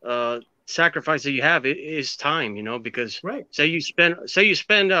sacrifice that you have is time. Because say you spend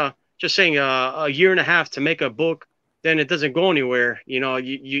just saying a year and a half to make a book, then it doesn't go anywhere.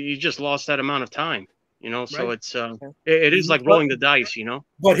 You just lost that amount of time. So it's it is like rolling the dice.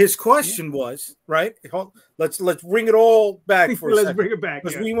 But his question was right. Let's bring it all back for a second. Let's bring it back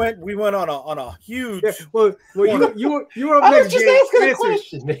because we went on a huge. Yeah, well, you were up next. Just asking a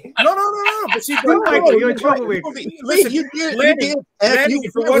question, man. No. But see, Michael, you're in trouble. Listen, you did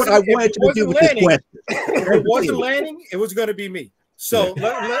what I wanted you to do with this question. If it wasn't Lanning, it was going to be me. So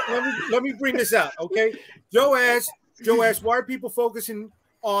let me bring this out, okay? Joe asked, why are people focusing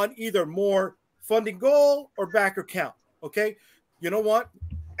on either more funding goal or backer count? Okay, you know what?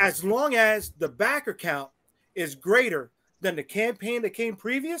 As long as the backer count is greater than the campaign that came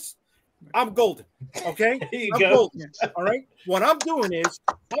previous, I'm golden. Okay, I'm golden. All right. What I'm doing is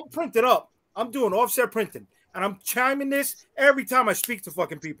I'm printing up. I'm doing offset printing, and I'm chiming this every time I speak to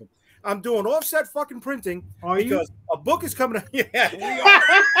fucking people. I'm doing offset fucking printing because a book is coming out. Yeah, we are.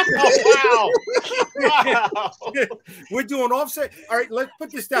 Oh, wow. We're doing offset. All right, let's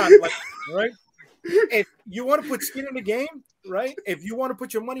put this down. All right. If you want to put skin in the game, right? If you want to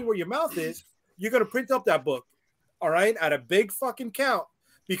put your money where your mouth is, you're going to print up that book, all right, at a big fucking count,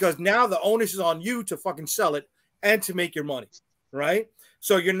 because now the onus is on you to fucking sell it and to make your money, right?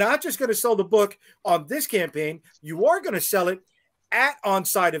 So you're not just going to sell the book on this campaign. You are going to sell it at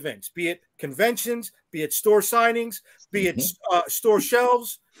on-site events, be it conventions, be it store signings, be it store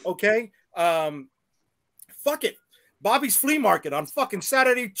shelves, okay? Fuck it. Bobby's Flea Market on fucking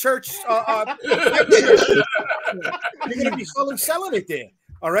Saturday church. You're going to be selling it there,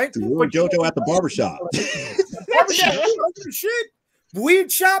 all right? JoJo at the barbershop. Shit.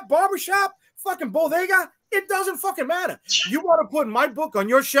 Weed shop, barbershop, fucking bodega. It doesn't fucking matter. You want to put my book on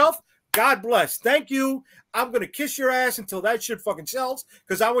your shelf? God bless. Thank you. I'm going to kiss your ass until that shit fucking sells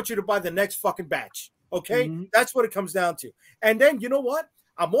because I want you to buy the next fucking batch. Okay? That's what it comes down to. And then, you know what?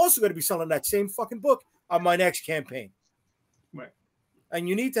 I'm also going to be selling that same fucking book on my next campaign. Right. And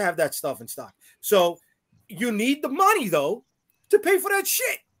you need to have that stuff in stock. So you need the money, though, to pay for that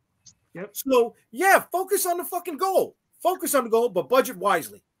shit. Yep. So, yeah, focus on the fucking goal. Focus on the goal, but budget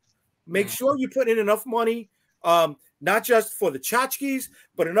wisely. Make sure you put in enough money, not just for the tchotchkes,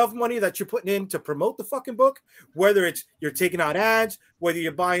 but enough money that you're putting in to promote the fucking book, whether it's you're taking out ads, whether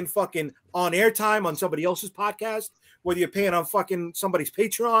you're buying fucking on-air time on somebody else's podcast, whether you're paying on fucking somebody's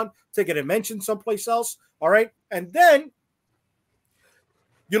Patreon to get a mention someplace else, all right? And then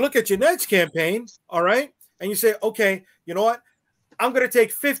you look at your next campaign, all right? And you say, okay, you know what? I'm going to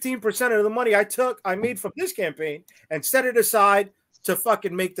take 15% of the money I made from this campaign and set it aside to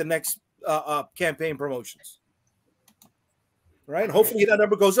fucking make the next campaign promotions. Right? And hopefully that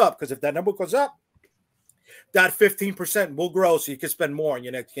number goes up, because if that number goes up, that 15% will grow so you can spend more on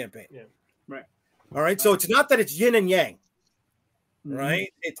your next campaign. Yeah. Right. All right. So it's not that it's yin and yang.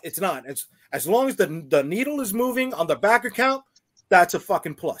 Right? It's not. It's as long as the needle is moving on the back account, that's a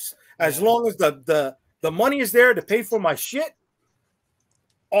fucking plus. As long as the money is there to pay for my shit,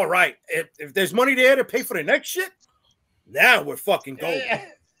 all right. If there's money there to pay for the next shit, now we're fucking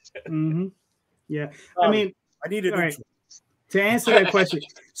golden. Yeah. I mean, I need to answer that question.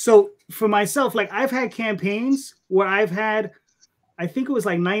 So for myself, like I've had campaigns where I've had, I think it was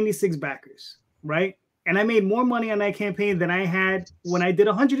like 96 backers, right? And I made more money on that campaign than I had when I did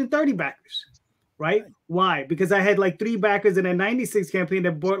 130 backers, right? Why? Because I had like 3 backers in a 96 campaign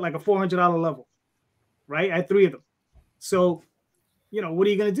that bought like a $400 level, right? I had 3 of them. So, you know, what are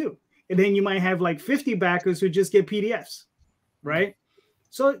you going to do? And then you might have like 50 backers who just get PDFs, right?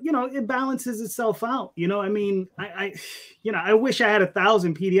 So, you know, it balances itself out. You know, I mean, I wish I had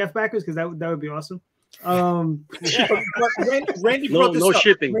 1,000 PDF backers because that would be awesome. Randy no, brought this no up.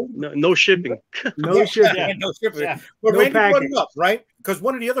 shipping. No shipping. No shipping. Yeah, no shipping. Yeah. But No Randy brought package. it up, right? Because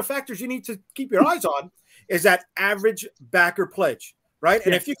one of the other factors you need to keep your eyes on is that average backer pledge, right?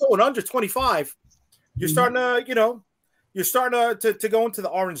 And if you're going under 25, you're starting to, you know, you're starting to go into the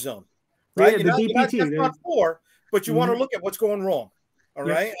orange zone, right? Yeah, the DPT. That's not 4, but you want to look at what's going wrong, all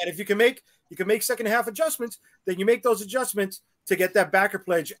right? And if you can make second half adjustments, then you make those adjustments to get that backer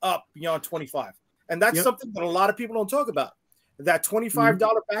pledge up beyond 25. And that's something that a lot of people don't talk about. That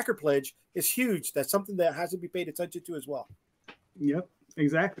 $25 backer pledge is huge. That's something that has to be paid attention to as well. Yep,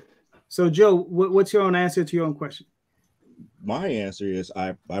 exactly. So, Joe, what's your own answer to your own question? My answer is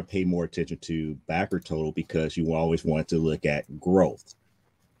I pay more attention to backer total because you always want to look at growth.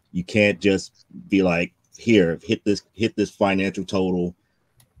 You can't just be like, here, hit this financial total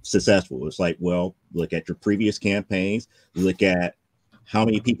successful. It's like, well, look at your previous campaigns, look at how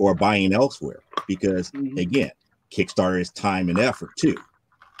many people are buying elsewhere, because again, Kickstarter is time and effort too.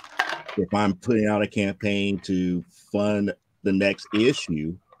 If I'm putting out a campaign to fund the next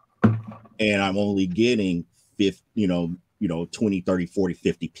issue and I'm only getting 20, 30, 40,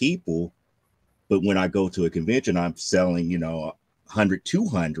 50 people, but when I go to a convention, I'm selling, 100,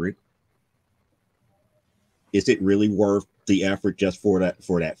 200. Is it really worth the effort just for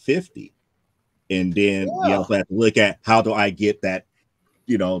that 50? And then you also have to look at how do I get that,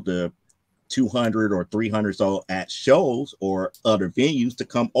 the 200 or 300 so at shows or other venues to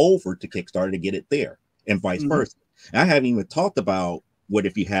come over to Kickstarter to get it there, and vice versa. And I haven't even talked about what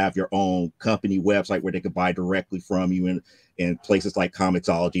if you have your own company website where they could buy directly from you in places like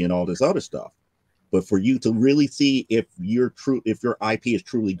Comixology and all this other stuff. But for you to really see if your IP is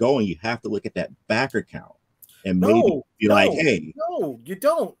truly going, you have to look at that backer count and maybe be like, hey, no, you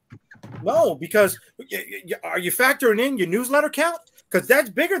don't. No, because are you factoring in your newsletter count? Because that's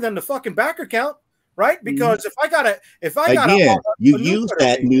bigger than the fucking backer count, right? Because if I got you use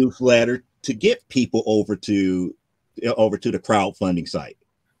that newsletter to get people over to the crowdfunding site.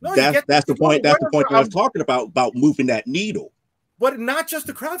 No, that's the point. That's the point that I was talking about moving that needle. But not just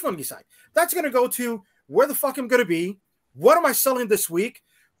the crowdfunding site. That's going to go to where the fuck I'm going to be. What am I selling this week?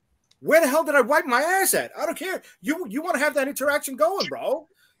 Where the hell did I wipe my ass at? I don't care. You want to have that interaction going, bro.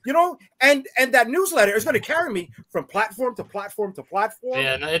 And that newsletter is going to carry me from platform to platform to platform.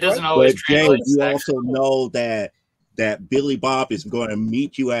 Yeah, no, it doesn't always translate. You also know that Billy Bob is going to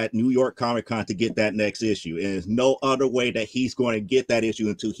meet you at New York Comic Con to get that next issue. And there's no other way that he's going to get that issue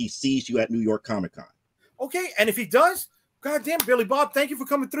until he sees you at New York Comic Con. Okay, and if he does, goddamn, Billy Bob, thank you for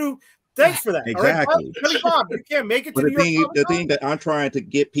coming through. Thanks for that. Exactly. All right? Billy Bob, you can't make it to But New York. the thing that I'm trying to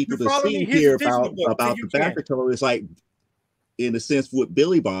get people to see here about the backer total is like, in a sense, with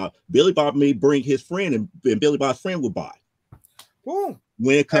Billy Bob may bring his friend and Billy Bob's friend will buy. Ooh.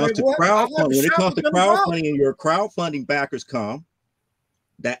 When it comes to crowdfunding, and your crowdfunding backers come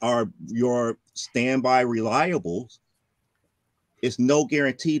that are your standby reliables, it's no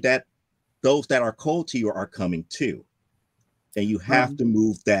guarantee that those that are cold to you are coming too. And you have to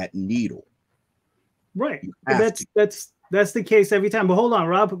move that needle. Right. That's the case every time. But hold on,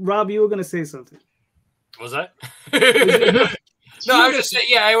 Rob, you were going to say something. Was that? No, I was just saying,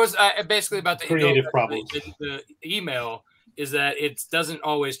 it was basically about the creative problems. The email is that it doesn't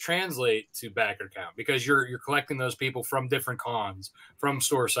always translate to backer count because you're collecting those people from different cons, from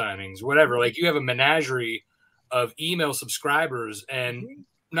store signings, whatever. Like you have a menagerie of email subscribers and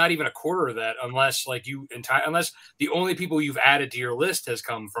not even a quarter of that unless unless the only people you've added to your list has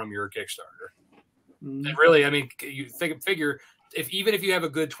come from your Kickstarter. And really, I mean, you figure even if you have a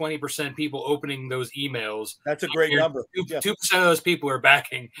good 20% people opening those emails, that's a great number. 2% of those people are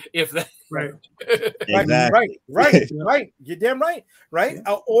backing. If that right, exactly. right. You're damn right. Right.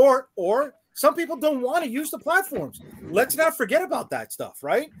 Or some people don't want to use the platforms. Let's not forget about that stuff.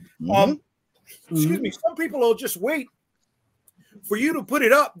 Right. Excuse me. Some people will just wait for you to put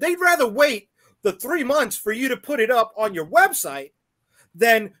it up. They'd rather wait the 3 months for you to put it up on your website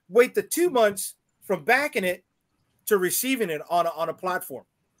than wait the 2 months from backing it to receiving it on a platform,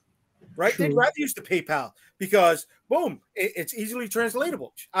 right? True. They'd rather use the PayPal because, boom, it's easily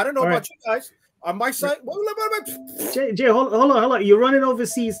translatable. I don't know about you guys. On my site, Jay, hold on. You're running over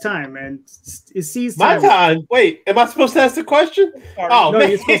C's time, man. It's C's time. My time. Wait, am I supposed to ask the question? Oh, no, man.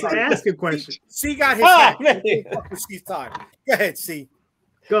 You're supposed to ask a question. C got his time. C's time. Go ahead, C.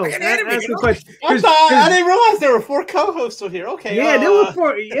 Go. Ask the question. I didn't realize there were 4 co-hosts here. Okay. Yeah, there were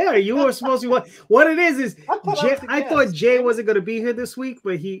 4. Yeah, you were supposed to. What it is I thought Jay wasn't going to be here this week,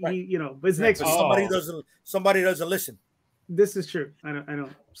 but he but it's next week. Somebody doesn't listen. This is true. I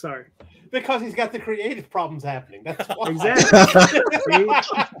don't. Sorry. Because he's got the creative problems happening. That's why. Exactly.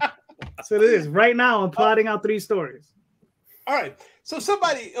 So it is. Right now, I'm plotting out 3 stories. All right. So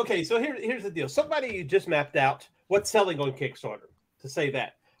somebody, okay, so here's the deal. Somebody just mapped out what's selling on Kickstarter, to say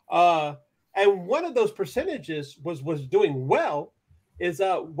that. And one of those percentages was doing well is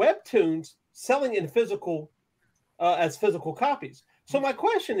webtoons selling in physical as physical copies. So my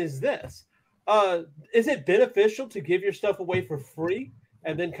question is this. Is it beneficial to give your stuff away for free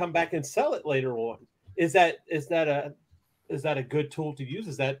and then come back and sell it later on? Is that a good tool to use?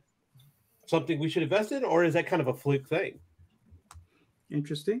 Is that something we should invest in, or is that kind of a fluke thing?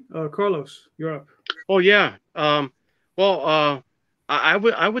 Interesting. Carlos, you're up. Oh yeah. Well,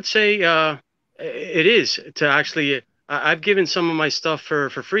 I would say it is to actually. I've given some of my stuff for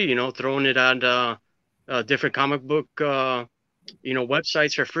free. You know, throwing it on different comic book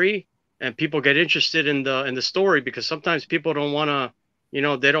websites for free, and people get interested in the story, because sometimes people don't want to. You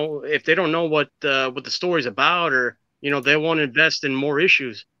know, if they don't know what the story's about, or they won't invest in more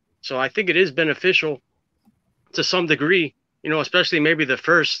issues. So I think it is beneficial to some degree. Especially maybe the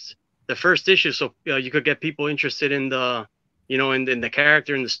first issue, so you could get people interested in the in the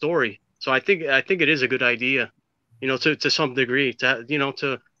character and the story. So I think it is a good idea, to some degree,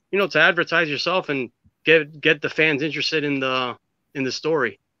 to advertise yourself and get the fans interested in the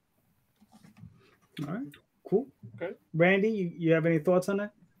story. All right, cool. Okay, Randy, you have any thoughts on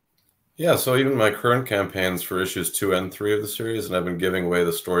that? Yeah, so even my current campaigns for issues 2 and 3 of the series, and I've been giving away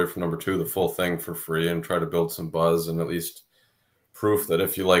the story for number 2, the full thing, for free, and try to build some buzz and at least proof that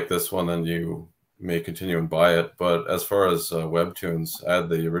if you like this one, then you may continue and buy it. But as far as webtoons, I had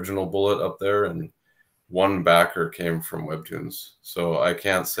the original Bullet up there, and 1 backer came from webtoons. So I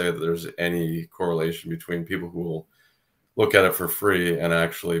can't say that there's any correlation between people who will look at it for free and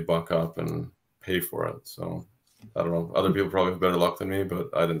actually buck up and pay for it. So I don't know. Other people probably have better luck than me, but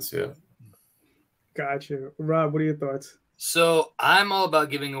I didn't see it. Gotcha. Rob, what are your thoughts? So I'm all about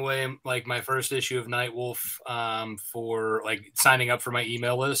giving away like my first issue of Nightwolf for like signing up for my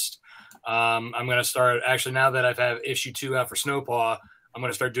email list. I'm going to start, actually, now that I've had issue 2 out for Snowpaw, I'm going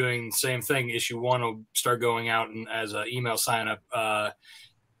to start doing the same thing. Issue 1 will start going out and as an email sign up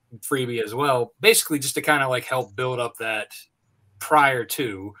freebie as well. Basically just to kind of like help build up that prior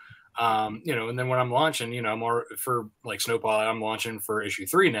to, and then when I'm launching, more for like Snowpaw, I'm launching for issue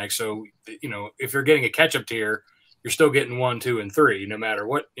 3 next. So, if you're getting a catch-up tier, you're still getting 1, 2, and 3, no matter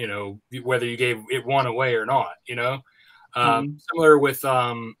what, whether you gave it 1 away or not, Similar with,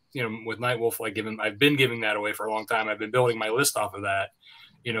 with Nightwolf, like I've been giving that away for a long time. I've been building my list off of that,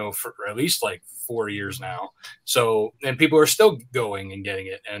 for at least like 4 years now. So, and people are still going and getting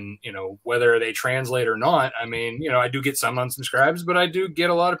it. And, whether they translate or not, I mean, I do get some unsubscribes, but I do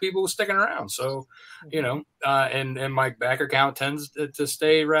get a lot of people sticking around. So, and my backer count tends to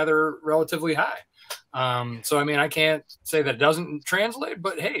stay relatively high. So, I mean, I can't say that it doesn't translate,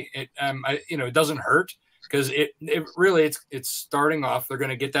 but hey, it doesn't hurt, because it really, it's starting off. They're going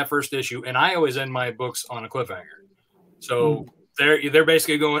to get that first issue, and I always end my books on a cliffhanger. So they're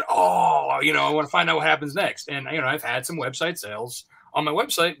basically going, oh, I want to find out what happens next. And, I've had some website sales on my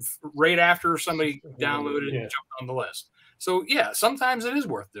website right after somebody downloaded and jumped on the list. So yeah, sometimes it is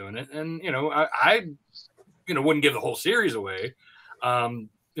worth doing it. And, I wouldn't give the whole series away.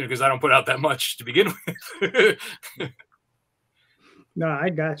 Because I don't put out that much to begin with. No, I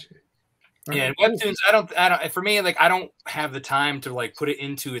got you. Yeah, and webtoons, I don't. For me, like, I don't have the time to like put it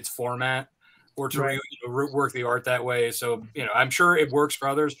into its format or to work the art that way. So, I'm sure it works for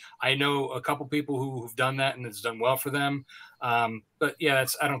others. I know a couple people who've done that, and it's done well for them. But yeah,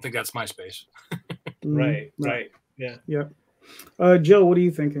 I don't think that's my space. Right. Yeah. Joe, what are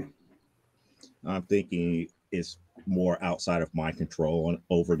you thinking? I'm thinking it's more outside of my control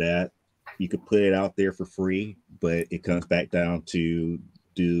over that. You could put it out there for free, but it comes back down to,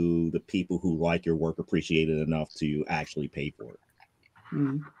 do the people who like your work appreciate it enough to actually pay for it?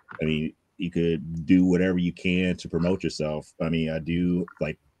 I mean, you could do whatever you can to promote yourself. I mean, I do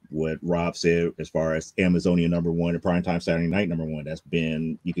like what Rob said as far as Amazonia #1 and Primetime Saturday Night #1. That's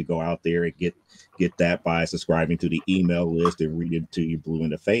been, you could go out there and get that by subscribing to the email list and read it till you're blue in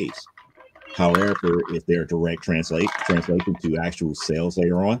the face. However, if they're direct translation to actual sales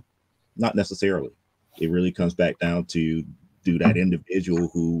later on, not necessarily. It really comes back down to, do that individual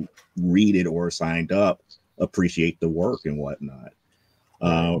who read it or signed up appreciate the work and whatnot.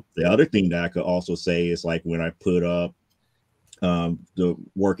 The other thing that I could also say is, like, when I put up the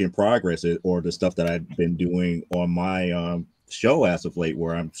work in progress or the stuff that I've been doing on my show as of late,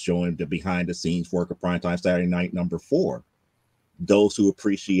 where I'm showing the behind the scenes work of Primetime Saturday Night #4, those who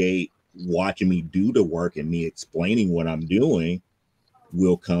appreciate watching me do the work and me explaining what I'm doing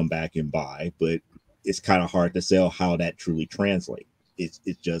will come back and buy. But it's kind of hard to sell how that truly translates. It's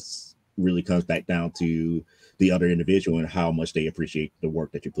just really comes back down to the other individual and how much they appreciate the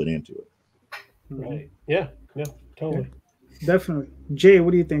work that you put into it. Right. Yeah. Yeah. Totally. Yeah, definitely. Jay,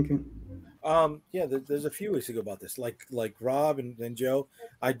 what are you thinking? Yeah, there's a few ways to go about this. Like Rob and Joe,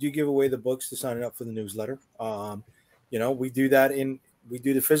 I do give away the books to sign up for the newsletter. You know, we do that we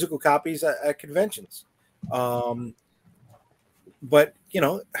do the physical copies at conventions. But you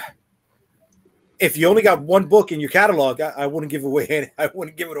know, if you only got one book in your catalog, I wouldn't give away. I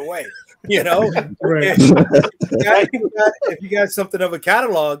wouldn't give it away. You know, Right. if you got something of a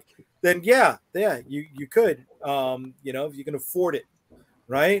catalog, then yeah, you could. You know, if you can afford it,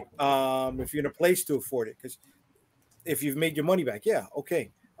 right? If you're in a place to afford it, because if you've made your money back, yeah,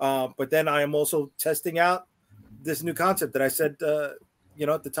 okay. But then I am also testing out this new concept that I said, you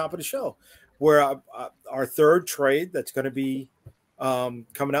know, at the top of the show, where our third trade that's going to be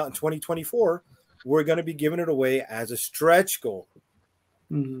coming out in 2024, we're going to be giving it away as a stretch goal.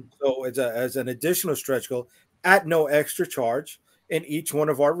 Mm-hmm. So it's as an additional stretch goal at no extra charge in each one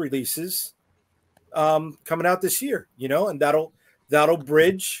of our releases coming out this year, you know, and that'll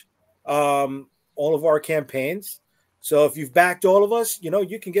bridge all of our campaigns. So if you've backed all of us, you know,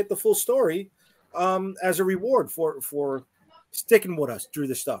 you can get the full story as a reward for sticking with us through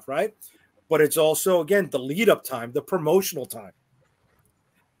the stuff, right? But it's also, again, the lead up time, the promotional time,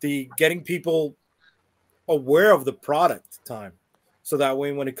 the getting people aware of the product time. So that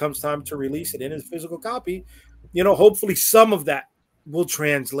way, when it comes time to release it in a physical copy, you know, hopefully some of that will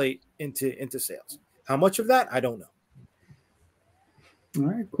translate into sales. How much of that? I don't know. All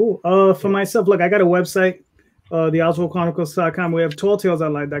right, cool. For myself, look, I got a website, the OswaldChronicles.com. We have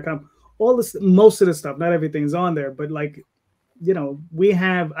TallTalesOnline.com. All this, most of the stuff, not everything's on there, but like, you know,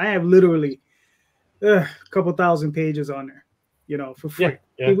 I have literally a couple thousand pages on there, you know, for free.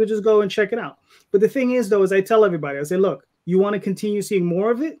 Yeah. People just go and check it out. But the thing is, though, is I tell everybody, I say, look, you want to continue seeing more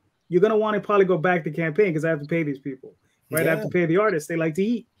of it, you're going to want to probably go back to campaign because I have to pay these people, right? Yeah. I have to pay the artists. They like to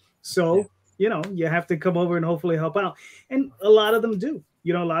eat. So, you know, you have to come over and hopefully help out. And a lot of them do.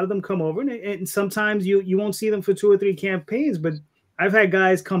 You know, a lot of them come over and sometimes you won't see them for 2 or 3 campaigns. But I've had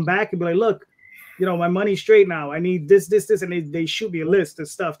guys come back and be like, look, you know, my money's straight now. I need this. And they shoot me a list of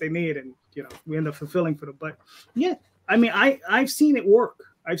stuff they need. And, you know, we end up fulfilling for them. But yeah, I mean, I've seen it work.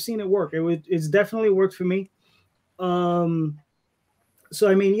 It's definitely worked for me. So,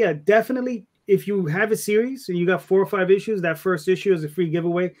 I mean, yeah, definitely. If you have a series and you got 4 or 5 issues, that first issue is a free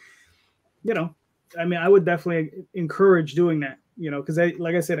giveaway. You know, I mean, I would definitely encourage doing that, you know, because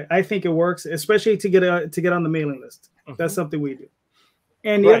like I said, I think it works, especially to get on the mailing list. That's something we do.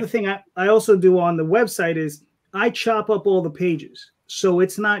 And the other thing I also do on the website is I chop up all the pages. So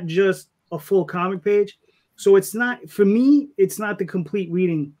it's not just a full comic page. So it's not, for me, it's not the complete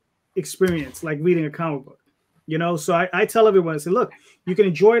reading experience, like reading a comic book, you know? So I tell everyone, I say, look, you can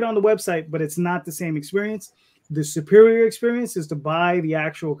enjoy it on the website, but it's not the same experience. The superior experience is to buy the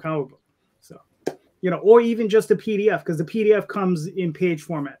actual comic book. So, you know, or even just a PDF, because the PDF comes in page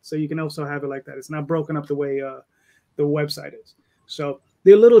format. So you can also have it like that. It's not broken up the way the website is. So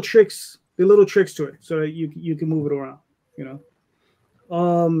there are little tricks to it so that you can move it around, you know.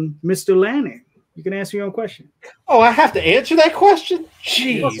 Mr. Lanning, you can answer your own question. Oh, I have to answer that question?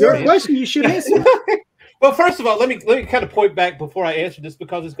 Jeez. Well, your question, you should answer. Well, first of all, let me kind of point back before I answer this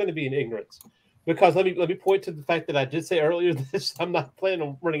because it's going to be in ignorance. Because let me point to the fact that I did say earlier this, I'm not planning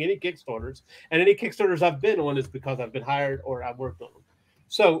on running any Kickstarters, and any Kickstarters I've been on is because I've been hired or I've worked on them.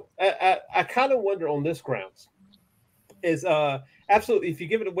 So I kind of wonder on this grounds is absolutely, if you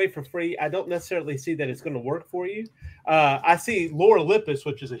give it away for free, I don't necessarily see that it's going to work for you. I see Laura Lippis,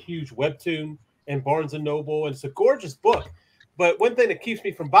 which is a huge webtoon and Barnes & Noble, and it's a gorgeous book. But one thing that keeps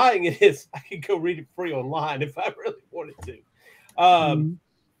me from buying it is I could go read it free online if I really wanted to.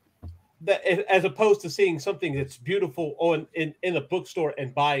 That as opposed to seeing something that's beautiful in a bookstore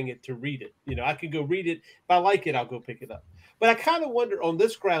and buying it to read it. You know, I could go read it. If I like it, I'll go pick it up. But I kind of wonder on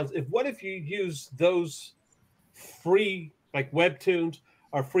this grounds, what if you use those free like webtoons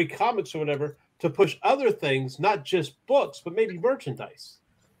or free comics or whatever to push other things, not just books, but maybe merchandise?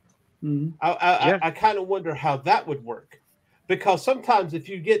 I kind of wonder how that would work. Because sometimes if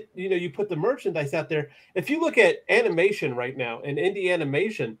you get, you know, you put the merchandise out there, if you look at animation right now and indie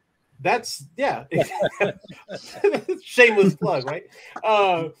animation, that's, shameless plug, right?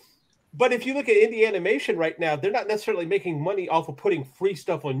 But if you look at indie animation right now, they're not necessarily making money off of putting free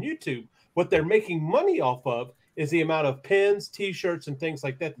stuff on YouTube. What they're making money off of is the amount of pins, T-shirts, and things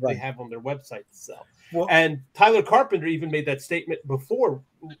like that they have on their website to sell. Well, and Tyler Carpenter even made that statement before,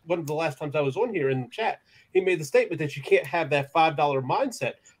 one of the last times I was on here in the chat. He made the statement that you can't have that $5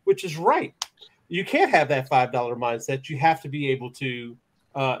 mindset, which is right. You can't have that $5 mindset. You have to be able to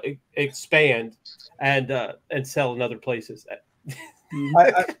expand and sell in other places.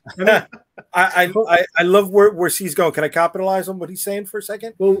 I love where he's going. Can I capitalize on what he's saying for a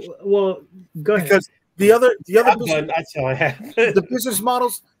second? Well, go ahead. Because the other that's all I have. the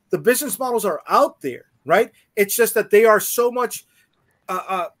business models are out there, right? It's just that they are so much,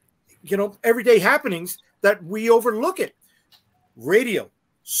 everyday happenings that we overlook it. Radio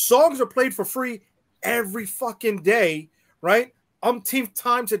songs are played for free every fucking day, right? Umpteenth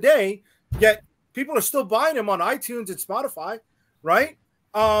times a day, yet people are still buying them on iTunes and Spotify, right?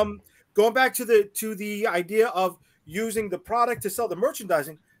 Going back to the idea of using the product to sell the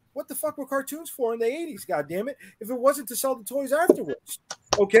merchandising. What the fuck were cartoons for in the 80s? God damn it! If it wasn't to sell the toys afterwards,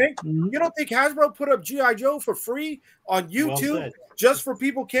 okay? You don't think Hasbro put up G.I. Joe for free on YouTube just for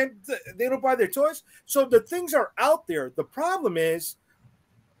people they don't buy their toys? So the things are out there. The problem is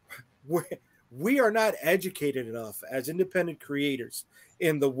we are not educated enough as independent creators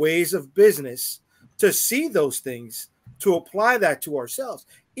in the ways of business to see those things, to apply that to ourselves,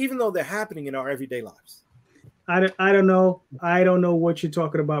 even though they're happening in our everyday lives. I don't know. I don't know what you're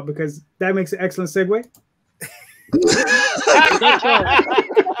talking about, because that makes an excellent segue.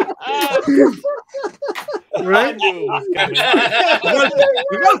 Right?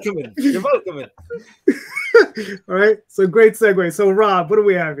 You're welcome. All right. So great segue. So Rob, what do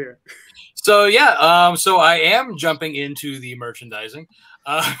we have here? So yeah, so I am jumping into the merchandising.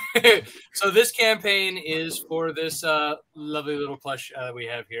 So this campaign is for this lovely little plush we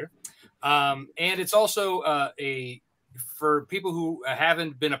have here. And it's also for people who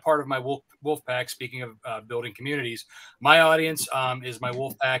haven't been a part of my wolf pack. Speaking of building communities, my audience is my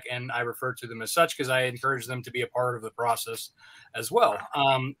wolf pack, and I refer to them as such because I encourage them to be a part of the process as well.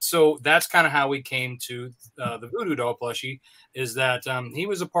 So that's kind of how we came to the Voodoo Doll plushie, is that he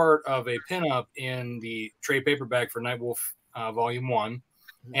was a part of a pinup in the trade paperback for Nightwolf Volume 1.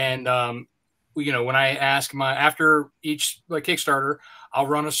 And when I ask after each Kickstarter, I'll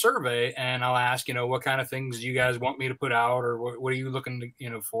run a survey and I'll ask, what kind of things do you guys want me to put out, or what are you looking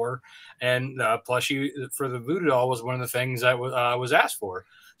to, for? And plushie for the Voodoo Doll was one of the things that was asked for.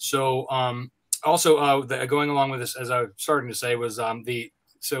 So also going along with this, as I was starting to say, was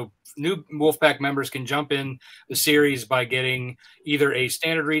so new Wolfpack members can jump in the series by getting either a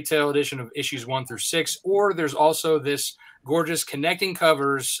standard retail edition of issues 1 through 6, or there's also this gorgeous connecting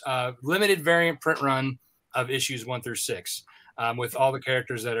covers, limited variant print run of issues 1 through 6. With all the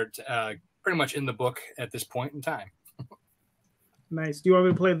characters that are pretty much in the book at this point in time. Nice. Do you want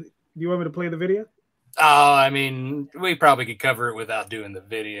me to play the video? Oh, I mean, we probably could cover it without doing the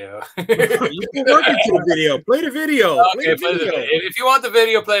video. You can work into the video. Play the video. Okay, play the video. If you want the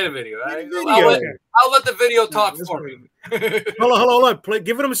video, play the video. I'll let the video talk for me. Hold on.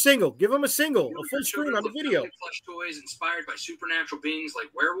 Give them a single. Give them a single. A full screen on the video. Plush toys inspired by supernatural beings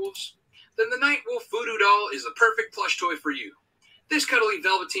like werewolves? Then the Nightwolf Voodoo Doll is the perfect plush toy for you. This cuddly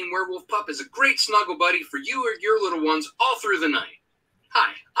velveteen werewolf pup is a great snuggle buddy for you or your little ones all through the night.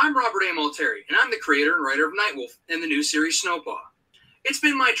 Hi, I'm Robert A. Multari, and I'm the creator and writer of Nightwolf and the new series Snowpaw. It's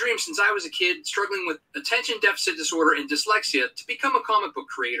been my dream since I was a kid struggling with attention deficit disorder and dyslexia to become a comic book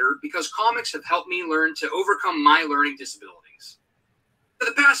creator, because comics have helped me learn to overcome my learning disabilities. For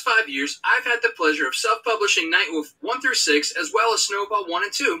the past 5 years, I've had the pleasure of self-publishing Nightwolf 1 through 6, as well as Snowpaw 1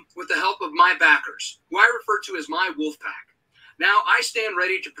 and 2, with the help of my backers, who I refer to as my wolf pack. Now I stand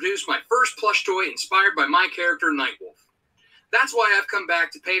ready to produce my first plush toy inspired by my character Nightwolf. That's why I've come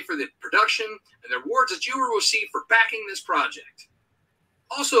back to pay for the production and the rewards that you will receive for backing this project.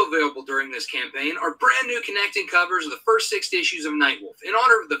 Also available during this campaign are brand new connecting covers of the first 6 issues of Nightwolf in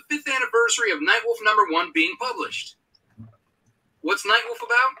honor of the 5th anniversary of Nightwolf #1 being published. What's Nightwolf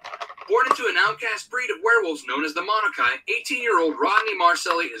about? Born into an outcast breed of werewolves known as the Monokai, 18-year-old Rodney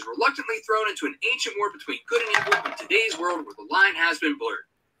Marcelli is reluctantly thrown into an ancient war between good and evil in today's world where the line has been blurred.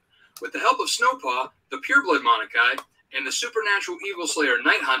 With the help of Snowpaw, the pureblood Monokai, and the supernatural evil slayer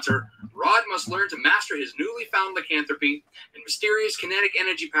Night Hunter, Rod must learn to master his newly found lycanthropy and mysterious kinetic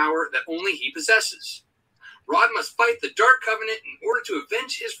energy power that only he possesses. Rod must fight the Dark Covenant in order to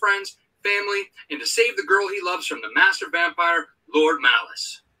avenge his friends, family, and to save the girl he loves from the master vampire, Lord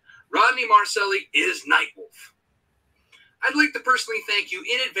Malice. Rodney Marcelli is Nightwolf. I'd like to personally thank you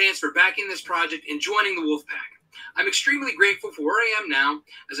in advance for backing this project and joining the Wolfpack. I'm extremely grateful for where I am now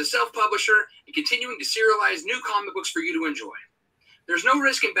as a self-publisher and continuing to serialize new comic books for you to enjoy. There's no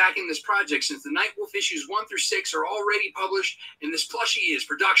risk in backing this project since the Nightwolf issues 1 through 6 are already published and this plushie is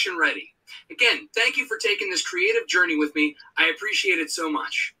production ready. Again, thank you for taking this creative journey with me. I appreciate it so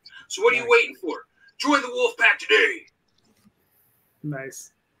much. So what are you waiting for? Join the Wolfpack today.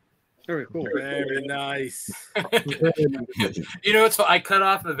 Nice. Very cool. Very nice. You know, I cut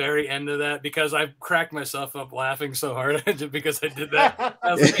off the very end of that because I cracked myself up laughing so hard because I did that.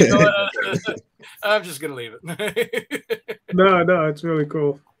 I was like, you know what? I'm just gonna leave it. No, it's really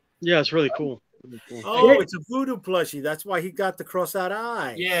cool. Yeah, it's really cool. Oh, it's a voodoo plushie. That's why he got the cross-eyed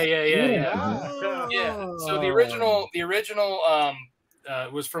eye. Yeah. Yeah. So the original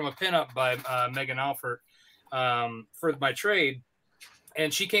was from a pinup by Megan Alford for my trade,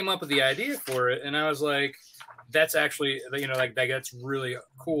 and she came up with the idea for it, and I was like, "That's actually, you know, like that's really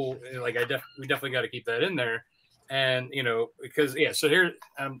cool. Like we definitely got to keep that in there." And you know, because so here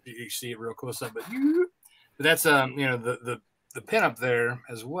you see it real close up, but that's you know the pinup there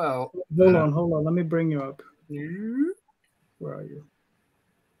as well. Hold on. Let me bring you up. Where are you?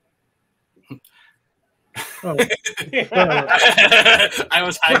 Oh, I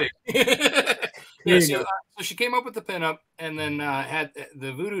was hiding. So she came up with the pinup and then had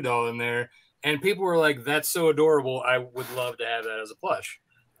the voodoo doll in there, and people were like, "That's so adorable! I would love to have that as a plush."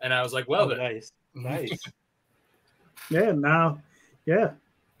 And I was like, "Well, nice. Yeah. Now, yeah.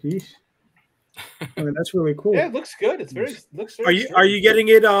 Jeez. I mean, that's really cool. Yeah, it looks good. Looks very. Are you getting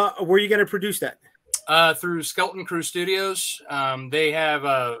it? Where are you going to produce that? Through Skeleton Crew Studios. They have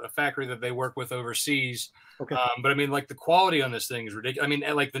a factory that they work with overseas. Okay. But I mean, like the quality on this thing is ridiculous. I mean,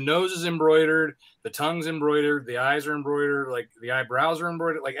 like the nose is embroidered, the tongue's embroidered, the eyes are embroidered, like the eyebrows are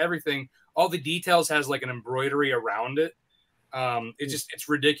embroidered, like everything. All the details has like an embroidery around it. It's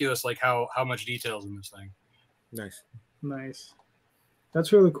ridiculous, like how much details in this thing. Nice.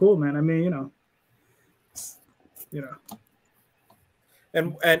 That's really cool, man. I mean, you know.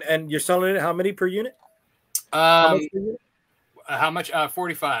 And you're selling it how many per unit? How much?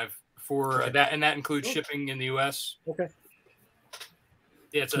 45 for that, and that includes shipping in the US. Okay.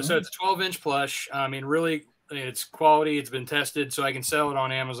 Yeah, so it's a 12-inch plush. I mean, really, it's quality. It's been tested, so I can sell it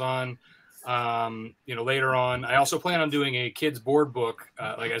on Amazon. Later on, I also plan on doing a kids board book,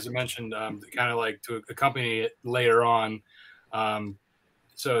 like as I mentioned, kind of like to accompany it later on.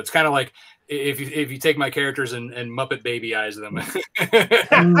 So it's kind of like if you take my characters and Muppet Baby eyes them. Hey,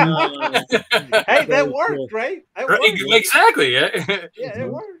 that worked, right? That worked. Exactly. Yeah. Yeah,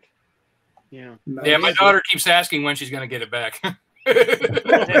 it worked. Yeah. Yeah, my daughter keeps asking when she's going to get it back.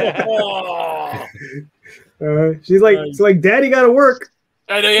 She's like, it's like, Daddy got to work.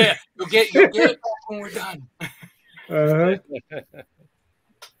 I know, yeah. You'll get it back when we're done. Oh,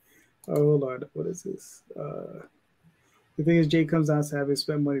 hold on. What is this? The thing is, Jay comes down to having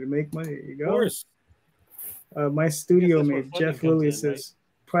spent money to make money. There you go. Of course. My studio mate, Jeff Lilly, says,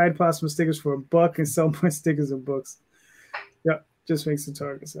 Pride Possum stickers for $1 and sell my stickers and books. Yep, just make some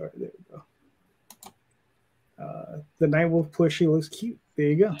targets. All right, there you go. The Nightwolf plushie looks cute. There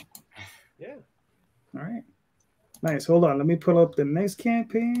you go. Yeah. All right. Nice. Hold on. Let me pull up the next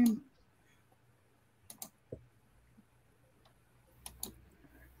campaign.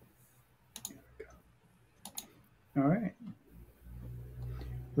 All right.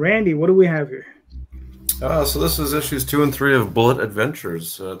 Randy, what do we have here? So this is issues 2 and 3 of Bullet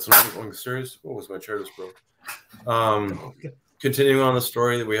Adventures. It's an ongoing series. What was my chair just broke? Continuing on the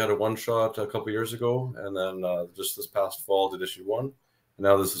story that we had a one-shot a couple years ago, and then just this past fall did issue 1. And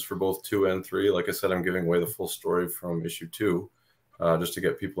now this is for both 2 and 3. Like I said, I'm giving away the full story from issue 2 just to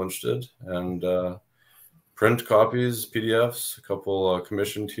get people interested. And print copies, PDFs, a couple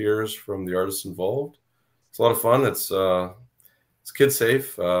commission tiers from the artists involved. It's a lot of fun. It's kid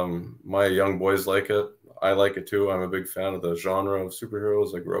safe. My young boys like it. I like it too. I'm a big fan of the genre of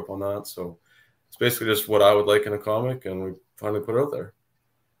superheroes. I grew up on that. So it's basically just what I would like in a comic, and we finally put it out there.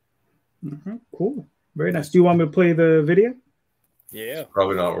 Mm-hmm. Cool. Very nice. Do you want me to play the video? Yeah.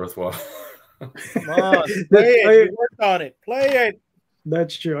 Probably not worthwhile. Come on. Play it. You worked on it. Play it.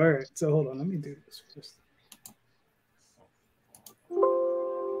 That's true. All right. So hold on. Let me do this first.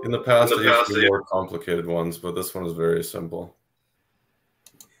 In the past, I used to do more complicated ones, but this one is very simple.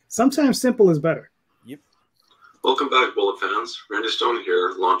 Sometimes simple is better. Yep. Welcome back, Bullet fans. Randy Stone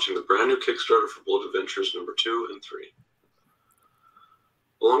here, launching the brand new Kickstarter for Bullet Adventures number 2 and 3.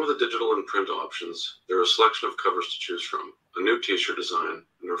 Along with the digital and print options, there are a selection of covers to choose from, a new t-shirt design,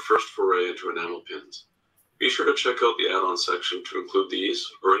 and our first foray into enamel pins. Be sure to check out the add-on section to include these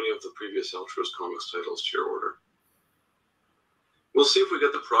or any of the previous Altruist Comics titles to your order. We'll see if we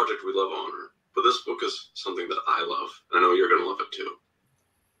get the project we love on her, but this book is something that I love, and I know you're going to love it too.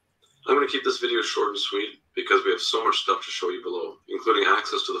 I'm going to keep this video short and sweet because we have so much stuff to show you below, including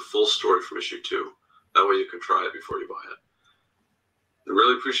access to the full story from issue 2. That way you can try it before you buy it. I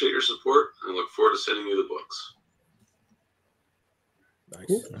really appreciate your support, and I look forward to sending you the books. Nice.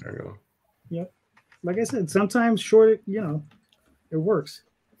 Cool. There you go. Yep. Like I said, sometimes short, it works.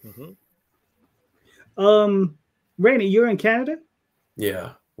 Rainey, you're in Canada?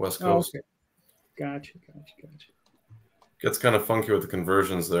 Yeah, West Coast. Oh, okay. Gotcha. Gets kind of funky with the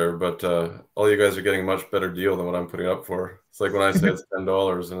conversions there, but all you guys are getting a much better deal than what I'm putting up for. It's like when I say it's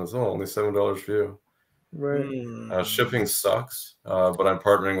 $10 and it's only $7 for you. Right. Shipping sucks, but I'm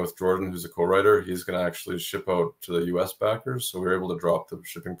partnering with Jordan, who's a co-writer. He's going to actually ship out to the U.S. backers, so we're able to drop the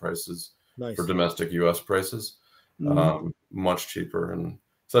shipping prices for domestic U.S. prices much cheaper, and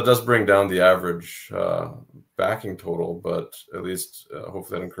so that does bring down the average backing total. But at least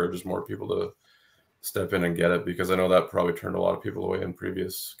hopefully that encourages more people to step in and get it, because I know that probably turned a lot of people away in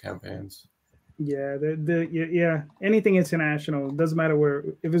previous campaigns. Yeah, yeah. Anything international, doesn't matter where,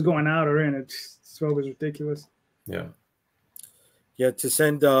 if it's going out or in, it's always ridiculous. Yeah. To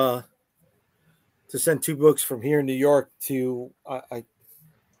send 2 books from here in New York to I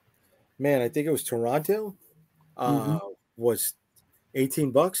think it was Toronto, was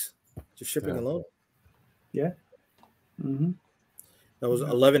 $18 just shipping alone. Yeah. That was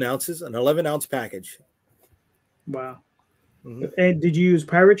 11 ounces, an 11-ounce package. Wow. And did you use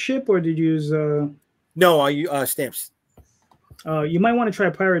pirate ship or did you use No, I use stamps. You might want to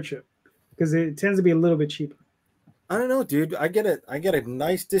try pirate ship because it tends to be a little bit cheaper. I don't know, dude. I get a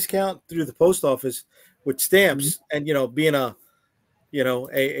nice discount through the post office with stamps, and being a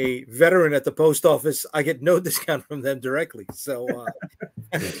veteran at the post office, I get no discount from them directly. So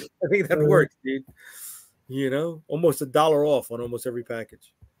I think that works, dude. Almost $1 off on almost every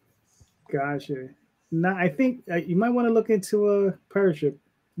package. Gotcha. Now I think you might want to look into a pirate ship.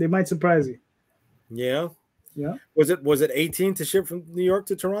 They might surprise you. Yeah. Yeah. Was it 18 to ship from New York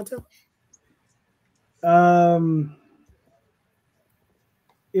to Toronto?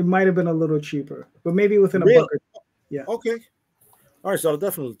 It might have been a little cheaper, but maybe within a buck. Yeah. Okay. All right, so I'll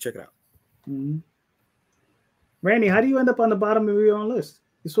definitely check it out. Randy, how do you end up on the bottom of your own list?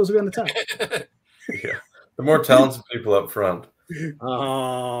 You're supposed to be on the top. Yeah, the more talented people up front.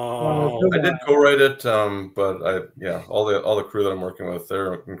 Oh, I did co-write it, but all the crew that I'm working with,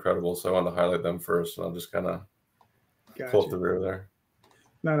 they're incredible. So I wanted to highlight them first, and I'll just kind of pull up the rear there.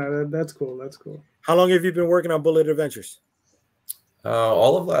 No, that's cool. That's cool. How long have you been working on Bullet Adventures?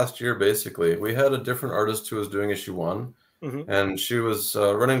 All of last year, basically. We had a different artist who was doing issue 1, and she was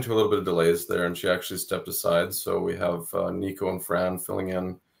running into a little bit of delays there, and she actually stepped aside. So we have Nico and Fran filling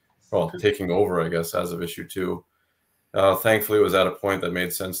in, taking over, I guess, as of issue 2. Thankfully, it was at a point that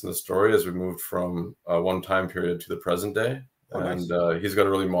made sense in the story as we moved from one time period to the present day. He's got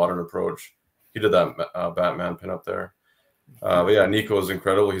a really modern approach. He did that Batman pin up there. But yeah, Nico is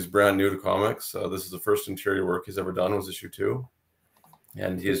incredible. He's brand new to comics. This is the first interior work he's ever done, was issue 2.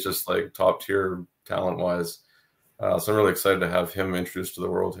 And he's just like top tier talent wise. So I'm really excited to have him introduced to the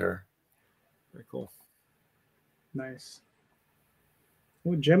world here. Very cool. Nice.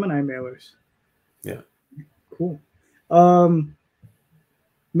 Oh, Gemini mailers. Yeah. Cool.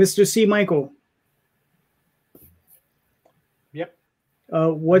 Mr. C. Michael. Yep.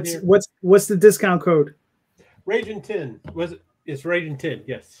 What's the discount code? Raging 10. It's Raging 10,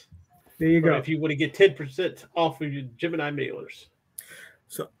 yes. There you go. If you want to get 10% off of your Gemini mailers.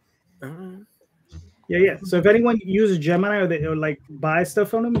 So yeah. So if anyone uses Gemini or like buy stuff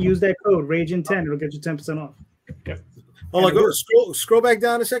from them, use that code Raging 10. It'll get you 10% off. Okay. Hold on, go scroll back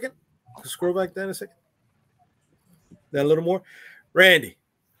down a second. Scroll back down a second. Then a little more. Randy,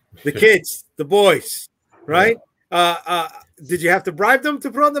 the kids, the boys, right? Did you have to bribe them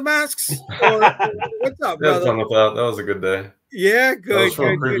to put on the masks? Or, what's up, brother? Fun with that. That was a good day. Yeah, good. That was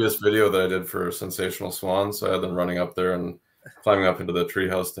from a previous video that I did for Sensational Swan. So I had them running up there and climbing up into the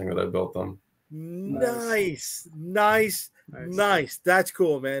treehouse thing that I built them. Nice. That's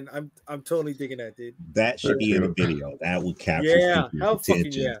cool, man. I'm totally digging that, dude. That should be in a video. That will capture. Yeah,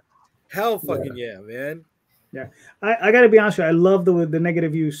 hell fucking yeah, man. Yeah, I got to be honest with you. I love the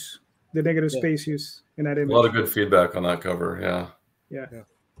negative use, the negative space use in that image. A lot of good feedback on that cover. Yeah.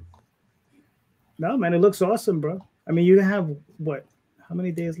 No, man, it looks awesome, bro. I mean, you have what? How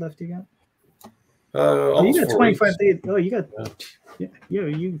many days left you got? You got 25 days. Oh, you got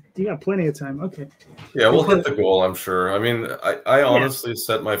you got plenty of time. Okay. Yeah, we'll hit the goal, I'm sure. I mean, I honestly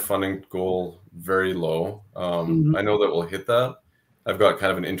set my funding goal very low. I know that we'll hit that. I've got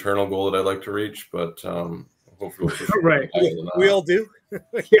kind of an internal goal that I'd like to reach, but hopefully right. We all do.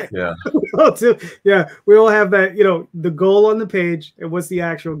 Yeah. We all do. Yeah, we all have that, the goal on the page and what's the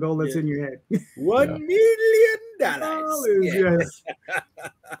actual goal that's in your head. $1 million. Yes.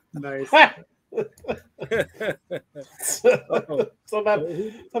 Nice. Somehow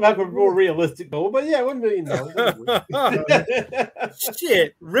a more realistic goal, but yeah, $1 million.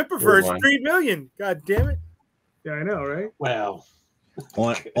 Shit, Ripper first $3 million. God damn it. Yeah, I know, right? Well,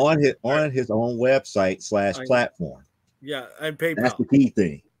 on his own website / platform. Yeah, and PayPal. That's the key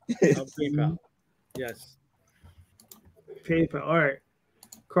thing. PayPal. Yes. PayPal. All right.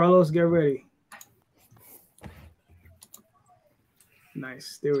 Carlos, get ready.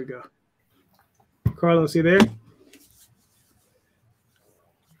 Nice. There we go. Carlos, you there?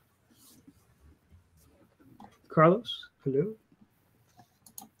 Carlos? Hello?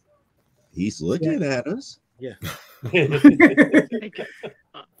 He's looking at us. Yeah. Can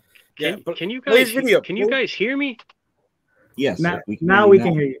you guys hear me? Yes. Now we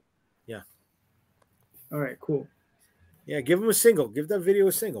can hear you. Yeah. All right, cool. Yeah, give him a single. Give that video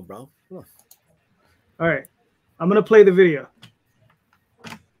a single, bro. Come on. All right. I'm gonna play the video.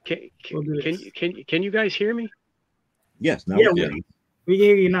 Can you guys hear me? Yes, now we can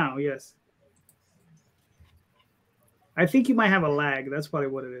hear you now, yes. I think you might have a lag. That's probably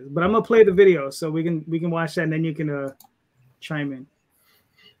what it is. But I'm gonna play the video so we can watch that and then you can chime in.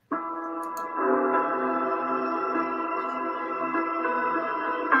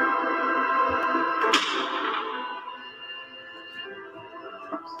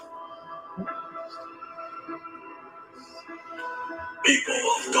 People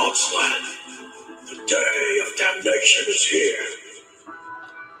of God's land, the day of damnation is here.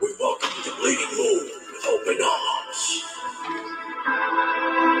 We welcome the Bleeding Moon with open arms.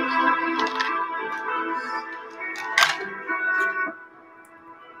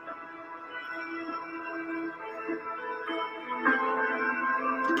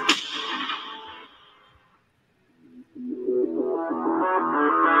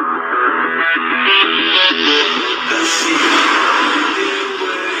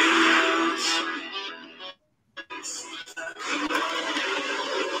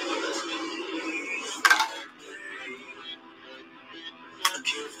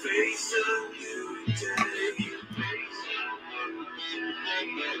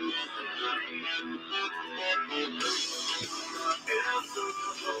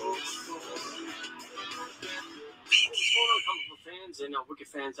 Fans and Wicked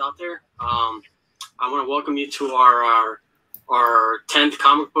fans out there, I want to welcome you to our 10th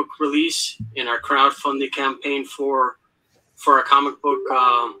comic book release in our crowdfunding campaign for our comic book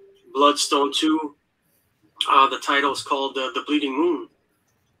Bloodstone 2. The title is called The Bleeding Moon.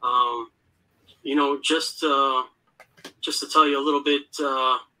 Just to tell you a little bit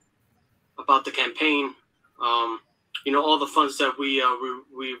about the campaign, all the funds that we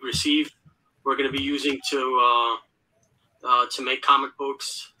received, we're going to be using to make comic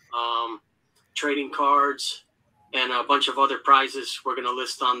books, trading cards, and a bunch of other prizes we're going to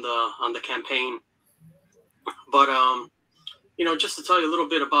list on the campaign. But just to tell you a little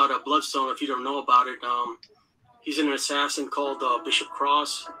bit about Bloodstone, if you don't know about it, he's an assassin called Bishop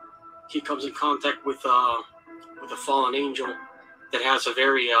Cross. He comes in contact with a fallen angel that has a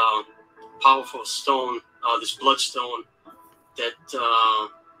very powerful stone, this bloodstone that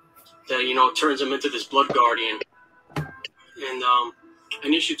turns him into this blood guardian. And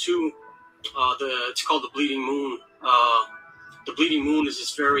in issue 2, it's called the Bleeding Moon. The Bleeding Moon is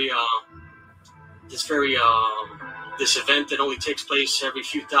this event that only takes place every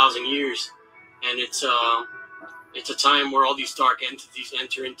few thousand years, and it's a time where all these dark entities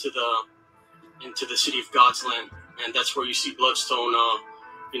enter into the city of God's land, and that's where you see Bloodstone,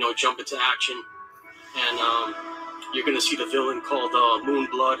 jump into action. And you're going to see the villain called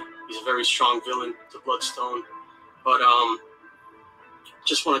Moonblood. He's a very strong villain to Bloodstone. But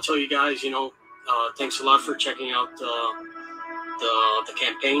just want to tell you guys, thanks a lot for checking out the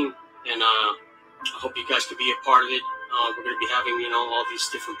campaign, and I hope you guys could be a part of it. We're going to be having, all these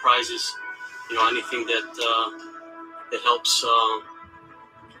different prizes, anything that helps,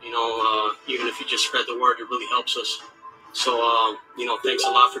 even if you just spread the word, it really helps us. So, thanks a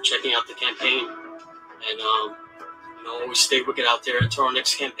lot for checking out the campaign, and, always stay wicked out there until our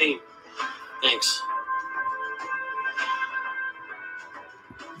next campaign. Thanks.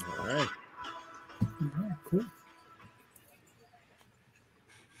 All right. Cool.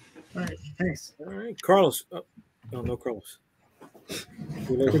 All right, thanks. All right, Carlos. Oh, no, Carlos. I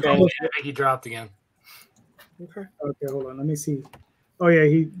think he dropped again. Okay, hold on. Let me see. Oh yeah,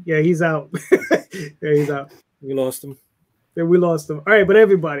 he's out. Yeah, he's out. We lost him. Yeah, we lost him. All right, but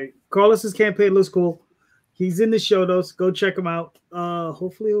everybody, Carlos's campaign looks cool. He's in the show notes. Go check him out.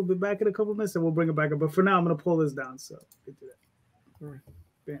 Hopefully he'll be back in a couple minutes and we'll bring it back up. But for now, I'm gonna pull this down. So get to that. All right.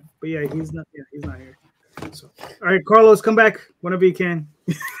 Bam. But yeah, he's not here. So all right, Carlos, come back whenever you can.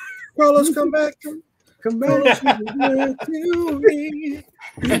 Carlos, come back. Come back. to me.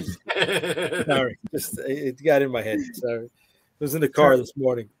 Sorry, just it got in my head. Sorry, I was in the car this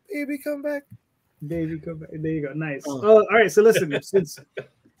morning. Baby, come back. Baby, come back. There you go. Nice. All right. So listen, since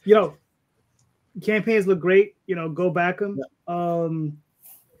campaigns look great, go back them.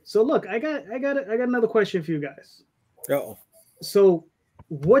 So look, I got another question for you guys. Uh-oh. So,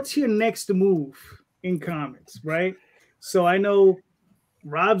 what's your next move in comics, right? So I know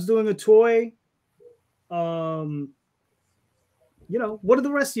Rob's doing a toy. What are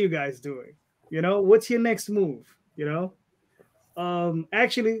the rest of you guys doing? What's your next move?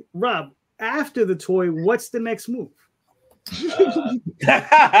 Actually, Rob, after the toy, what's the next move? Go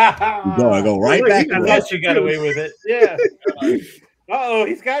right back. I guess you got away with it. Yeah. Uh-oh,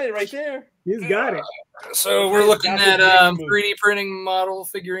 he's got it right there. He's got it. So we're looking at 3D printing model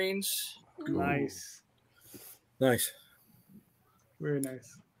figurines. Nice. Very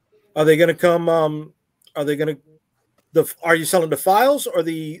nice. Are they going to come? Are they going to? Are you selling the files or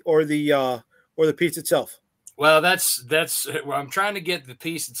the piece itself? Well, that's I'm trying to get the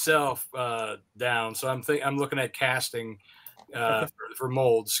piece itself down. So I'm looking at casting for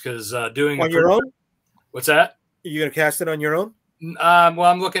molds because doing on your own. What's that? Are you going to cast it on your own? Well,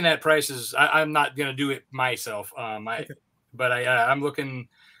 I'm looking at prices. I'm not going to do it myself. But I'm looking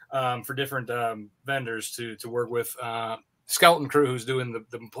for different vendors to work with. Skeleton Crew, who's doing the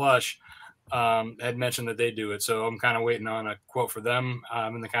plush, had mentioned that they do it. So I'm kind of waiting on a quote for them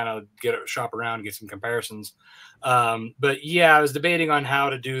and to kind of shop around and get some comparisons. But yeah, I was debating on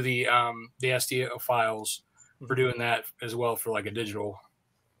how to do the STO files for doing that as well for like a digital.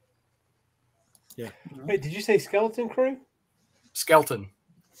 Yeah. Wait, did you say Skeleton Crew? Skeleton.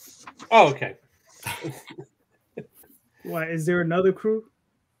 Oh, okay. Why is there another crew?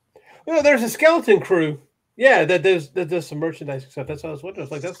 Well, there's a Skeleton Crew. Yeah, that does some merchandise stuff. That's what I was wondering.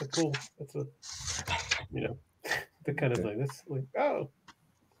 It's like that's the kind of thing. That's like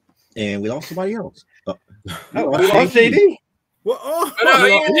And we lost somebody else. We lost JD. Well,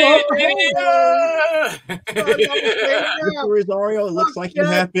 Rosario, it looks like you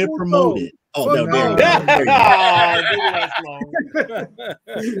have been promoted. Oh, no, there you go.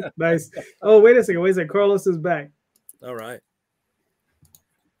 Nice. Oh, wait a second. Carlos is back. All right.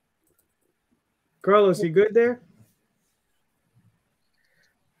 Carlos, you good there?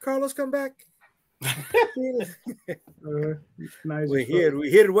 Carlos, come back. Nice. We're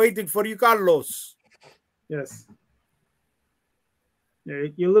here waiting for you, Carlos. Yes. Yeah,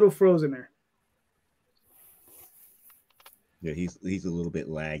 you're a little frozen there. Yeah, he's a little bit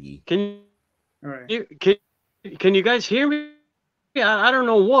laggy. All right. Can you guys hear me? I don't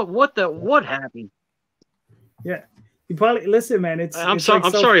know what happened. Yeah. You probably listen, man. I'm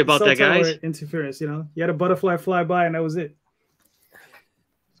sorry about that, guys. Interference, you had a butterfly fly by, and that was it.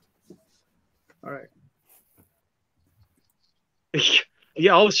 All right.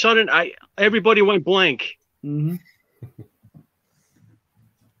 Yeah, all of a sudden, everybody went blank. Mm-hmm.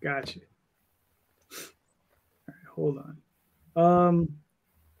 Gotcha. All right, hold on.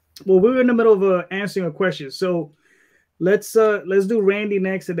 Well, we were in the middle of answering a question, so let's do Randy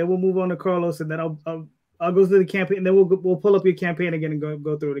next, and then we'll move on to Carlos, and then I'll go through the campaign, and then we'll pull up your campaign again and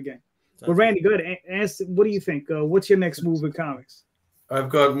go through it again. But Randy, go ahead. Answer, what do you think? What's your next move in comics? I've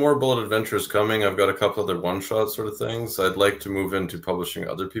got more Bullet Adventures coming. I've got a couple other one-shot sort of things. I'd like to move into publishing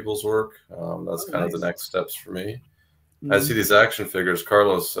other people's work. That's kind of the next steps for me. I see these action figures.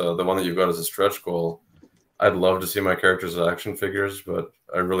 Carlos, the one that you've got as a stretch goal, I'd love to see my characters as action figures, but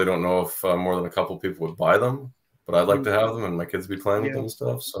I really don't know if more than a couple people would buy them. But I'd like to have them and my kids be playing with them and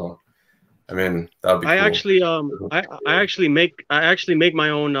stuff. So, I mean, that'd be cool. I actually make my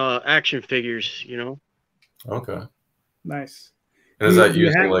own action figures. Okay. Nice. And is that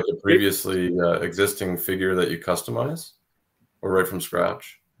using like a previously existing figure that you customize, or right from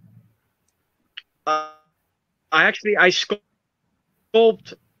scratch? I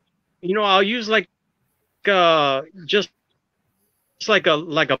sculpt. I'll use just like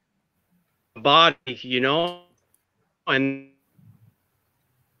a body, and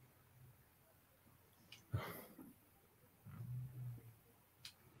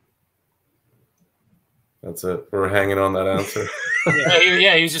that's it. We're hanging on that answer.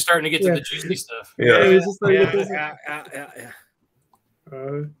 Yeah, he was just starting to get to the juicy stuff. Yeah, he was just like, Yeah.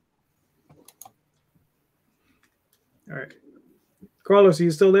 All right, Carlos, are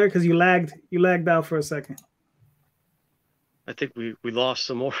you still there? Because you lagged out for a second. I think we lost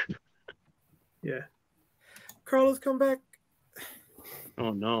some more. Yeah. Carlos, come back.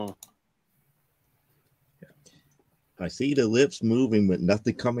 Oh no. I see the lips moving, but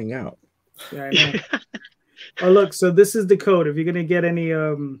nothing coming out. Yeah, I know. Oh, look, so this is the code. If you're gonna get any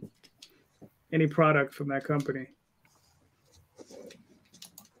product from that company.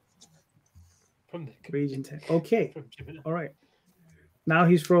 Region 10. Okay. All right. Now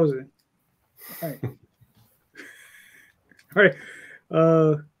he's frozen. All right. All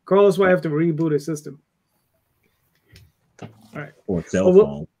right. Carlos might have to reboot his system. All right. Or cell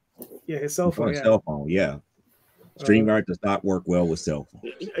phone. Yeah, his cell phone. Cell phone, yeah. StreamYard does not work well with cell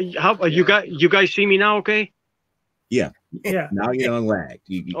phones. How you guys see me now? Okay. Yeah. Yeah. Now you're unlagged.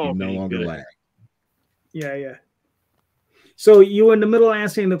 You no longer lag. Yeah, yeah. So you were in the middle of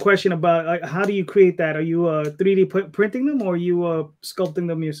answering the question about how do you create that? Are you 3D printing them, or are you sculpting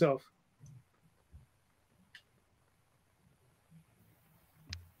them yourself?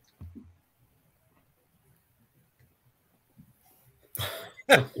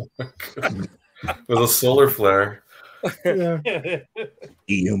 With a solar flare. Yeah.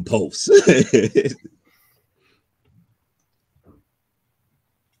 EM pulse.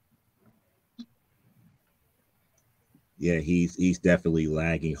 Yeah, he's definitely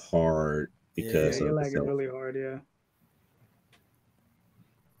lagging hard because you're of lagging really hard. Yeah.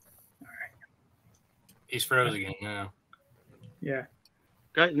 All right. He's froze again now. Yeah.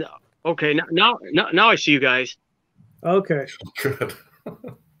 Okay. Now I see you guys. Okay. Good.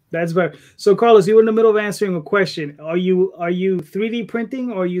 That's better. So, Carlos, you were in the middle of answering a question. Are you 3D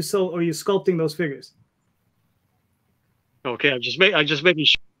printing, or are you sculpting those figures? Okay, I'm just making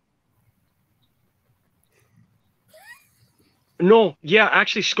sure. No, yeah,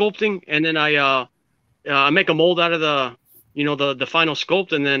 actually sculpting, and then I make a mold out of the the final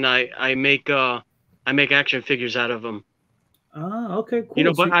sculpt, and then I make action figures out of them. Ah, okay,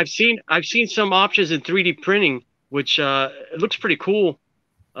 cool. But I've seen some options in 3D printing, which it looks pretty cool.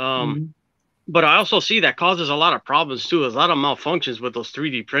 But I also see that causes a lot of problems too. There's a lot of malfunctions with those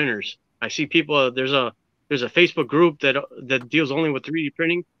 3D printers. I see people. There's a Facebook group that deals only with 3D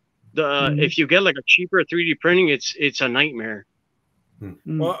printing. If you get like a cheaper 3D printing, it's a nightmare.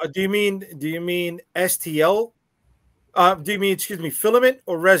 Well, do you mean STL? Do you mean, excuse me, filament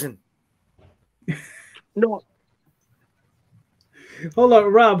or resin? No. Hold on,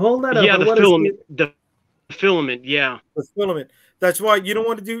 Rob. Hold that up. Yeah, the filament. The filament. Yeah, the filament. That's why you don't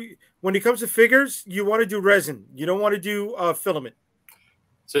want to do, when it comes to figures, you want to do resin. You don't want to do filament.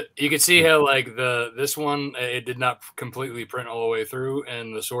 So you can see how like this one, it did not completely print all the way through,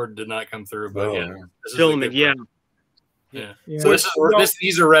 and the sword did not come through. But this filament. Yeah. So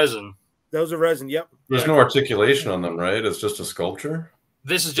these are resin. Those are resin. Yep. There's no articulation on them, right? It's just a sculpture.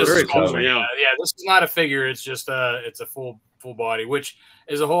 This is just a sculpture. Yeah. This is not a figure. It's just it's a full body, which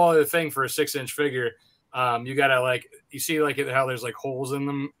is a whole other thing for a 6-inch figure. You gotta you see how there's like holes in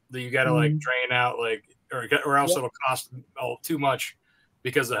them that you gotta like drain out, or else it'll cost too much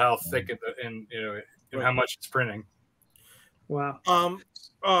because of how thick and how much it's printing. Wow.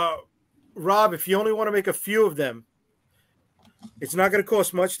 Rob, if you only want to make a few of them, it's not going to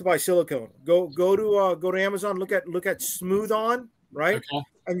cost much to buy silicone. Go to Amazon. Look at Smooth On, right? Okay.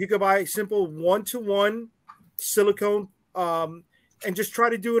 And you can buy simple 1-to-1 silicone, and just try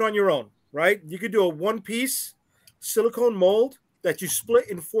to do it on your own, right? You could do a 1-piece silicone mold that you split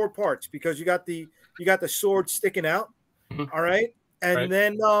in 4 parts because you got the sword sticking out. All right, and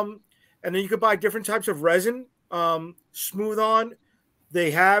then you could buy different types of resin. Smooth On,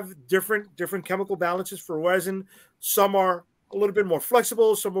 they have different chemical balances for resin. Some are a little bit more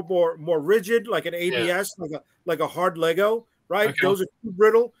flexible, some are more rigid, like an ABS, like a hard Lego, right? Okay. Those are too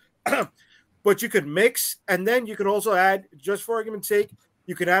brittle. But you could mix, and then you could also add, just for argument's sake,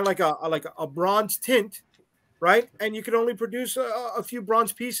 you could add like a bronze tint, right? And you can only produce a few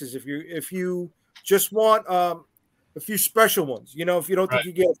bronze pieces if you just want a few special ones. If you don't think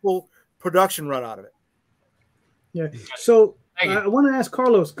you get a full production run out of it. Yeah. So I want to ask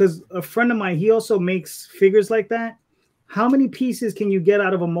Carlos, because a friend of mine, he also makes figures like that. How many pieces can you get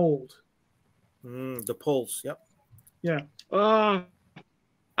out of a mold? The pulse. Yep. Yeah.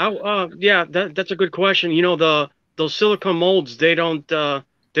 That's a good question. Those silicone molds, they don't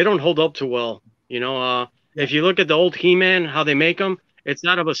hold up too well. If you look at the old He-Man, how they make them, it's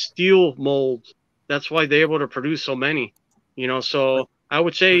out of a steel mold. That's why they're able to produce so many. So I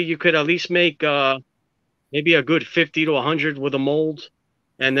would say you could at least make maybe a good 50 to 100 with a mold,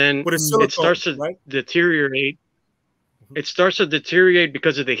 and then it starts to deteriorate. It starts to deteriorate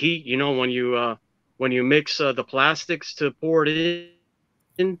because of the heat. When you mix the plastics to pour it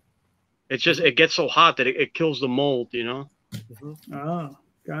in, it gets so hot that it kills the mold. Oh,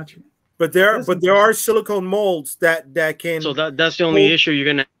 gotcha. But there are silicone molds that can. So that's the only issue you're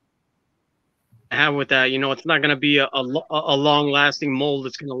gonna have with that. It's not gonna be a long lasting mold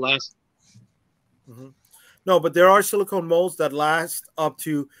that's gonna last. No, but there are silicone molds that last up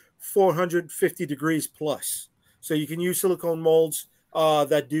to 450 degrees plus. So you can use silicone molds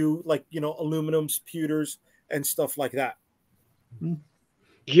that do aluminums, pewters, and stuff like that.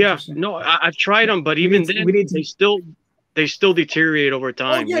 Yeah, no, I've tried them, but even then, they still deteriorate over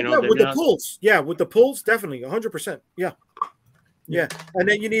time. Yeah, with the pulls. Yeah, with the pulls, definitely 100%. Yeah. Yeah, and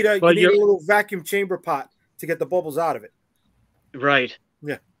then you need a little vacuum chamber pot to get the bubbles out of it. Right.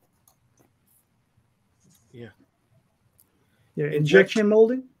 Yeah. Yeah. Injection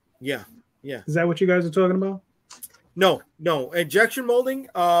molding. Yeah. Yeah. Is that what you guys are talking about? No. Injection molding.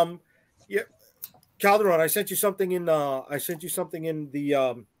 Yeah. Calderon, I sent you something in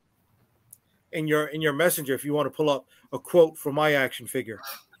the in your messenger if you want to pull up a quote from my action figure,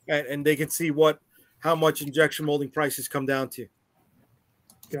 and they can see how much injection molding prices come down to.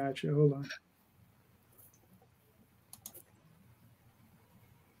 Gotcha. Hold on.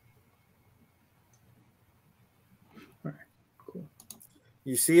 All right. Cool.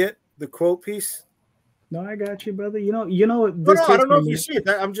 You see it? The quote piece? No, I got you, brother. You know. No, I don't know if you see it.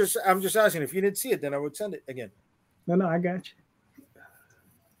 I'm just asking. If you didn't see it, then I would send it again. No, I got you.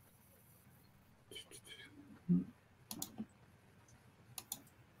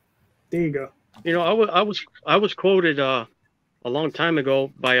 There you go. You know, I was quoted a long time ago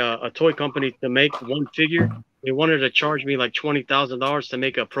by a toy company to make one figure. They wanted to charge me like $20,000 to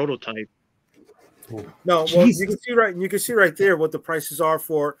make a prototype. No, well, you can see right there what the prices are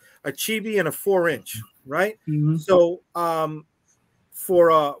for a chibi and a 4-inch, right? Mm-hmm. So,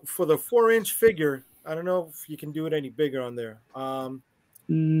 for the 4-inch figure, I don't know if you can do it any bigger on there. No,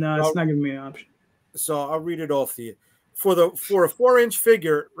 it's not giving me an option. So I'll read it off to you. For a 4-inch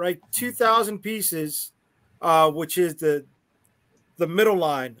figure, right? 2,000 pieces, which is the middle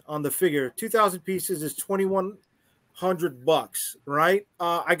line on the figure. 2,000 pieces is $2,100, right?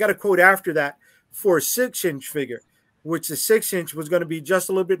 I got a quote after that for a 6-inch figure, which the 6-inch was going to be just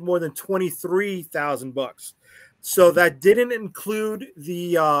a little bit more than $23,000. So that didn't include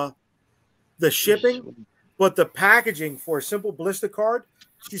the shipping, but the packaging for a simple blister card,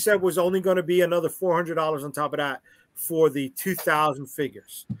 she said, was only going to be another $400 on top of that for the 2,000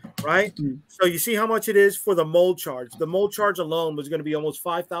 figures, right? Mm-hmm. So you see how much it is for the mold charge. The mold charge alone was going to be almost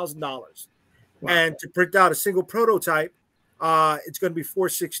 $5,000. Wow. And to print out a single prototype, it's going to be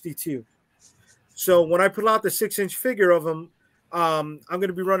 $462. So when I put out the 6-inch figure of them, I'm going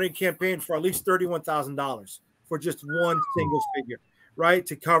to be running a campaign for at least $31,000 for just one single figure, right?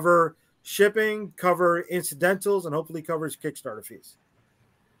 To cover shipping, cover incidentals, and hopefully covers Kickstarter fees.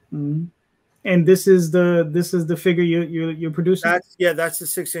 Mm-hmm. And this is the figure you're producing? That's the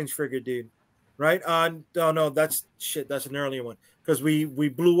 6-inch figure, dude. Right? No, that's an earlier one because we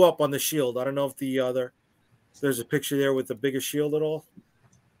blew up on the shield. I don't know if there's a picture there with the bigger shield at all.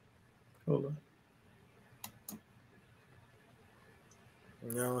 Hold on.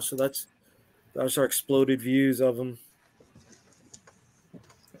 No, so that's our exploded views of them.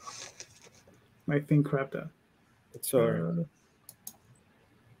 My thing crapped out. It's all right.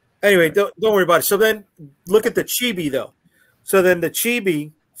 Anyway, don't worry about it. So then look at the chibi though. So then the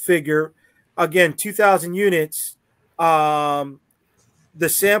chibi figure, again, 2,000 units. The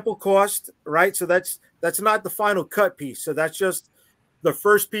sample cost, right? So that's not the final cut piece. So that's just the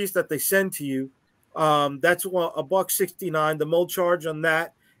first piece that they send to you. That's $169. The mold charge on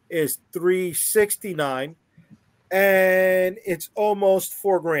that is $369, and it's almost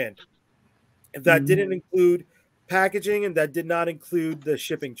 $4,000. If that didn't include packaging, and that did not include the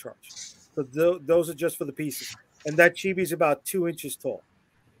shipping charge. So those are just for the pieces. And that chibi is about 2 inches tall.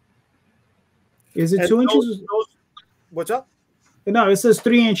 Is it 2 inches? What's up? No, it says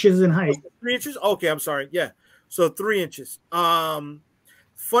 3 inches in height. 3 inches? Okay, I'm sorry. Yeah. So 3 inches.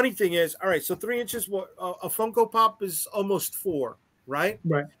 Funny thing is, all right, so 3 inches, a Funko Pop is almost 4, right?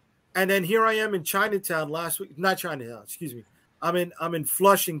 Right. And then here I am in Chinatown last week. Not Chinatown, excuse me. I'm in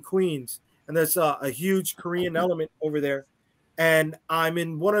Flushing, Queens. And there's a huge Korean element over there. And I'm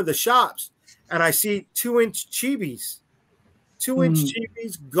in one of the shops, and I see 2-inch chibis. 2-inch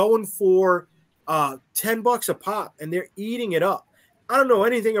chibis going for $10 a pop, and they're eating it up. I don't know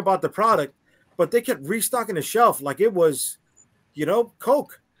anything about the product, but they kept restocking the shelf like it was,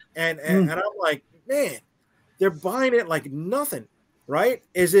 Coke. And I'm like, man, they're buying it like nothing, right?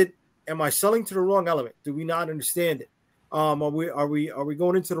 Am I selling to the wrong element? Do we not understand it? Are we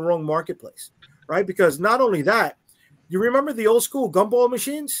going into the wrong marketplace, right? Because not only that, you remember the old school gumball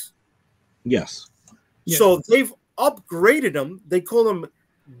machines? Yes. So they've upgraded them. They call them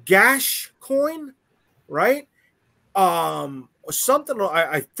Gash Coin, right? Something.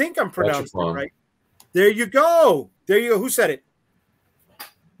 I think I'm pronouncing it right. There you go. Who said it?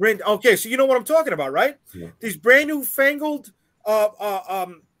 Okay, so you know what I'm talking about, right? Yeah. These brand new fangled,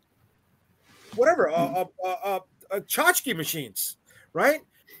 tchotchke machines, right?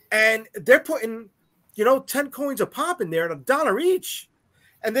 And they're putting, 10 coins a pop in there at $1 each.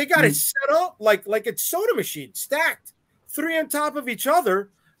 and they got it set up like it's soda machine, stacked 3 on top of each other,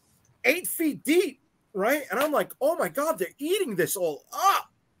 8 feet deep, right? And I'm like, oh my God, they're eating this all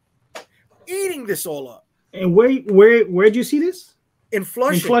up. And where'd you see this? In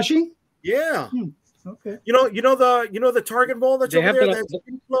Flushing. In Flushing? Yeah. Okay. You know the Target Mall that's over there. That's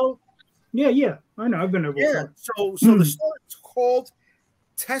inflow. Yeah. I know. I've been there before. Yeah. So the store is called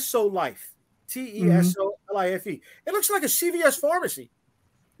Teso Life. TESOLIFE. It looks like a CVS pharmacy,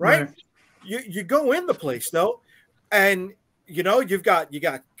 right? You go in the place though, and you've got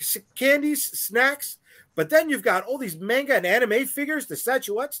candies, snacks, but then you've got all these manga and anime figures, the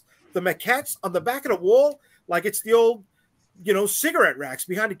statuettes, the maquettes on the back of the wall, like it's the old, cigarette racks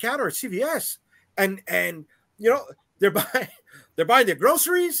behind the counter at CVS, and they're buying their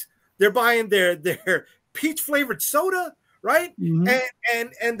groceries, they're buying their peach flavored soda, right?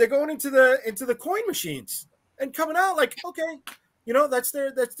 And they're going into the coin machines and coming out like, okay, that's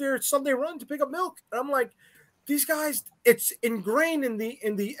their Sunday run to pick up milk. And I'm like, these guys, it's ingrained in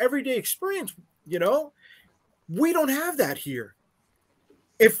the everyday experience. We don't have that here.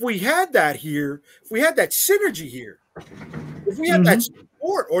 If we had that here, if we had that synergy here, if we had that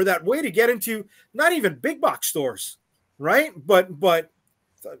support or that way to get into not even big box stores, right? But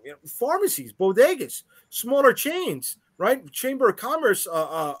pharmacies, bodegas, smaller chains, right? Chamber of Commerce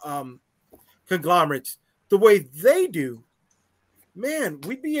conglomerates, the way they do, man,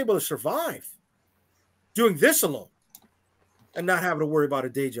 we'd be able to survive doing this alone and not having to worry about a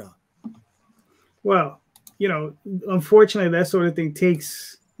day job. Well, unfortunately, that sort of thing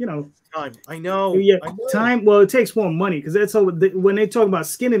takes, time. I know. Yeah, I know. time. Well, it takes more money because that's all. When they talk about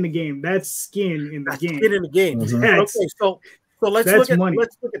skin in the game, that's skin in the game. Skin in the game. Okay, so let's look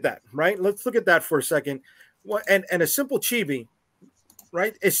at that, right? Let's look at that for a second. Well, and a simple chibi,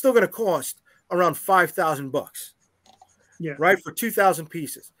 right? It's still going to cost around $5,000. Yeah. Right, for 2,000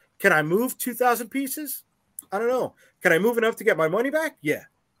 pieces. Can I move 2,000 pieces? I don't know. Can I move enough to get my money back? Yeah.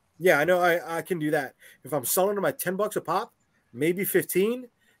 I know I can do that. If I'm selling them at $10 a pop, maybe 15,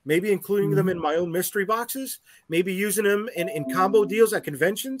 maybe including them in my own mystery boxes, maybe using them in combo deals at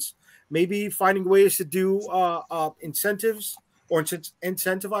conventions, maybe finding ways to do incentives or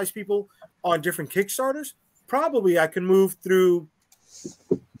incentivize people on different Kickstarters. Probably I can move through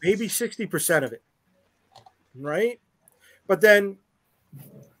maybe 60% of it, right? But then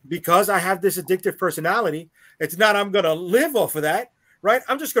because I have this addictive personality, it's not I'm going to live off of that, right?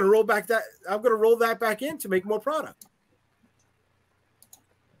 I'm just going to roll that back in to make more product.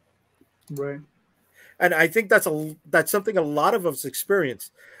 Right. And I think that's something a lot of us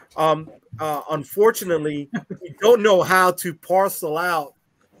experience. Unfortunately, we don't know how to parcel out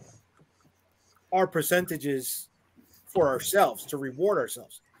our percentages for ourselves to reward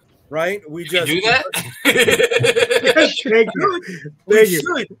ourselves. Right? We just do that. Thank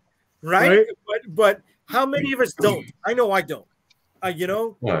you. Right? But how many of us don't? I know I don't. I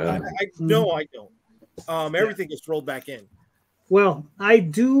know I don't. Everything gets rolled back in. Well, I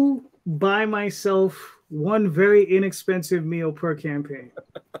do buy myself one very inexpensive meal per campaign.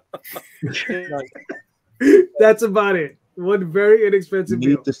 That's about it. One very inexpensive meal.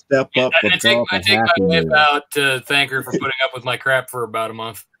 You need to step up. I take my wife out to thank her for putting up with my crap for about a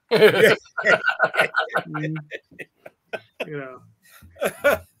month. I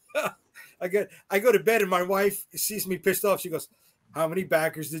go to bed and my wife sees me pissed off. She goes, "How many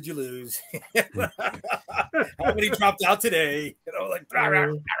backers did you lose? How many dropped out today?" Like.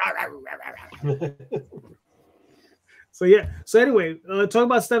 So anyway, talk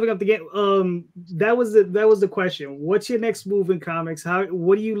about stepping up the game. That was the question. What's your next move in comics?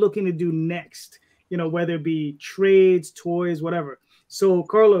 What are you looking to do next? Whether it be trades, toys, whatever. So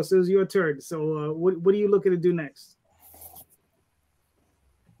Carlos, it was your turn. So what are you looking to do next?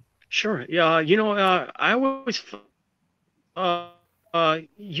 Sure. Yeah. I always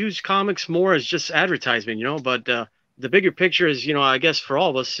use comics more as just advertisement, but the bigger picture is, I guess for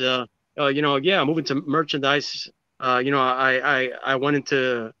all of us, moving to merchandise. I went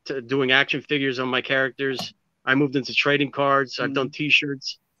into doing action figures on my characters. I moved into trading cards. I've done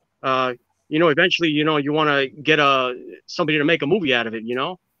T-shirts. Eventually, you want to get somebody to make a movie out of it.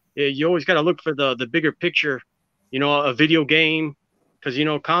 You always got to look for the bigger picture. A video game, because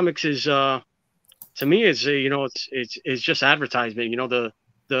comics is to me is it's just advertisement.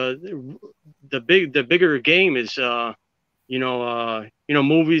 The bigger game is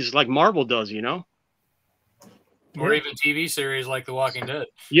movies like Marvel does. Or even TV series like The Walking Dead.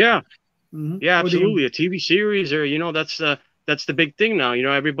 Yeah. Mm-hmm. Yeah, absolutely. A TV series, or that's the big thing now.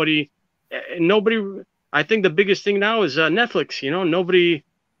 Nobody. I think the biggest thing now is Netflix. Nobody.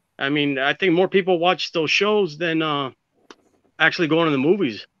 I think more people watch those shows than actually going to the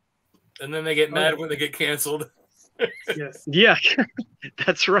movies. And then they get mad when they get canceled. Yes. Yeah,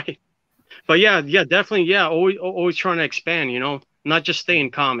 that's right. But yeah, definitely. Yeah, always trying to expand, not just stay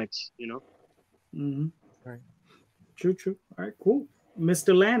in comics, Mm-hmm. Right. True. All right, cool.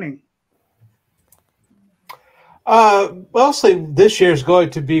 Mr. Lanning. Mostly this year is going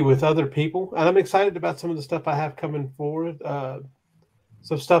to be with other people, and I'm excited about some of the stuff I have coming forward.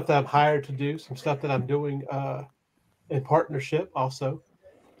 Some stuff that I'm hired to do, some stuff that I'm doing in partnership also.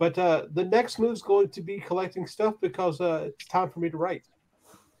 But the next move is going to be collecting stuff because it's time for me to write,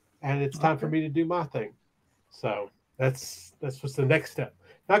 and it's time for me to do my thing. So that's what's the next step.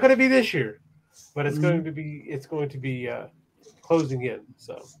 Not going to be this year, but it's going to be closing in.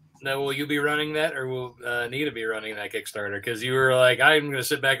 So. Now, will you be running that, or will Nita be running that Kickstarter? Because you were like, I'm going to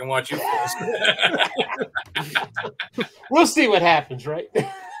sit back and watch you first. We'll see what happens, right?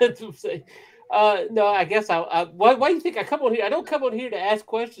 No, I guess why do you think I come on here? I don't come on here to ask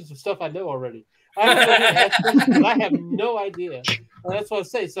questions of stuff I know already. I come on here to ask questions I have no idea. And that's what I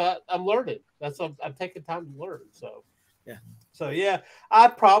say. So I'm learning. I'm taking time to learn. So yeah, I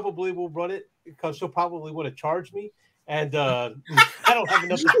probably will run it because she'll probably want to charge me. And I don't have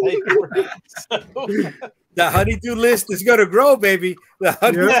enough to pay for it. So. The honeydew list is going to grow, baby. The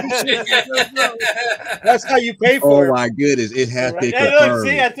honeydew list is gonna grow. That's how you pay for it. Oh my goodness, it has been Hey, confirmed. look,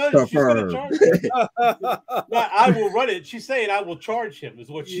 see, I told you she's going to charge him. No, I will run it. She's saying I will charge him, is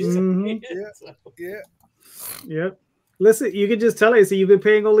what she's saying. Yeah. Listen, you can just tell her, so you've been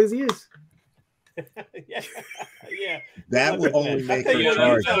paying all these years. Yeah. That would only make her You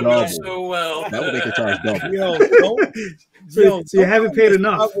charge know double. so well. That would make her charge double. So you haven't paid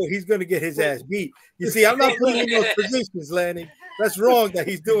enough. He's going to get his ass beat. You see, I'm not putting him in those positions, Lanning. That's wrong that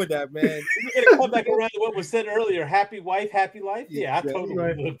he's doing that, man. You're going to come back around to what was said earlier. Happy wife, happy life. Yeah, I totally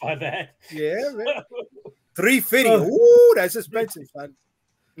live by that. Yeah, man. $350. Ooh, that's expensive, son.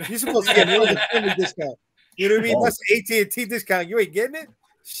 You're supposed to get more than a discount. You know what I mean? That's an AT&T discount. You ain't getting it?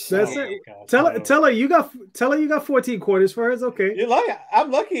 That's it. Tell her you got 14 quarters for her. It's okay. You're lucky. I'm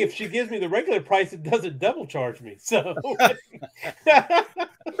lucky if she gives me the regular price, it doesn't double charge me. So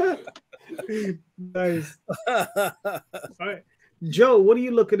nice. All right, Joe, what are you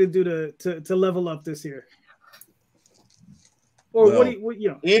looking to do to level up this year? Or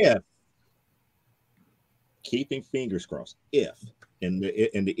Yeah. Keeping fingers crossed. If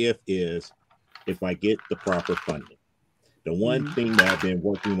the if is if I get the proper funding. The one thing that I've been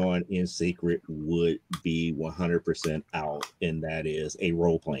working on in secret would be 100% out, and that is a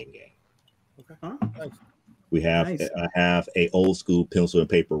role-playing game. Okay. I have a old school pencil and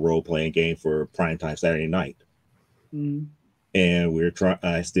paper role-playing game for primetime Saturday night. And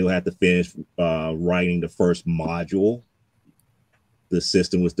I still have to finish writing the first module. The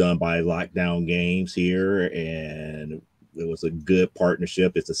system was done by Lockdown Games here, and it was a good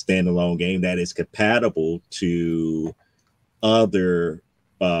partnership. It's a standalone game that is compatible to other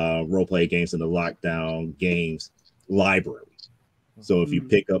role-play games in the Lockdown Games library. So if you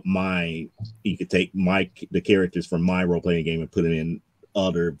pick up mine, you could take the characters from my role-playing game and put them in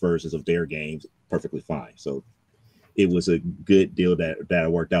other versions of their games perfectly fine. So it was a good deal that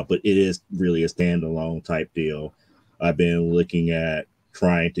worked out, but it is really a standalone type deal. I've been looking at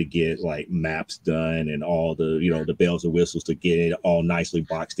trying to get like maps done and all the the bells and whistles to get it all nicely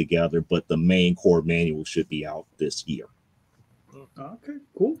boxed together, but the main core manual should be out this year. Okay,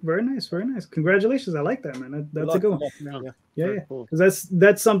 cool. Very nice. Congratulations. I like that, man. That's a good one. Yeah. Because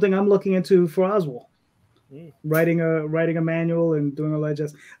that's something I'm looking into for Oswald. Writing a manual and doing all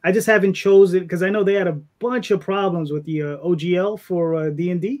that. I just haven't chosen because I know they had a bunch of problems with the OGL for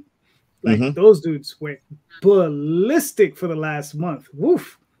D&D. Like those dudes went ballistic for the last month.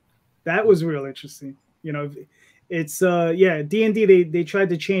 Woof. That was real interesting. It's D&D, they tried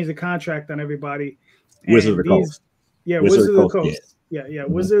to change the contract on everybody. Wizard of the Coast. Yeah, Wizard of the Coast. Yeah.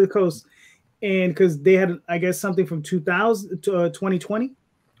 Wizard of the Coast. And because they had, I guess, something from 2000 to 2020.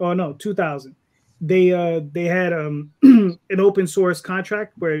 Oh no, 2000. They had an open source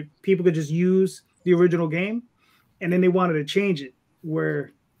contract where people could just use the original game, and then they wanted to change it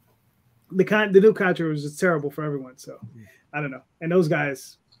where the new contract was just terrible for everyone. So I don't know. And those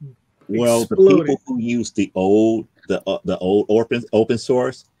guys, the people who used the old open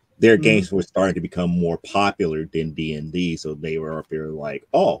source, their games were starting to become more popular than D&D. So they were up there like,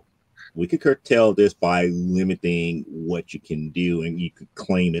 oh, we could curtail this by limiting what you can do, and you could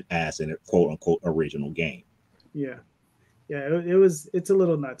claim it as a quote unquote original game. Yeah. It's a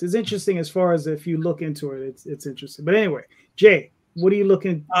little nuts. It's interesting as far as if you look into it, it's interesting. But anyway, Jay, what are you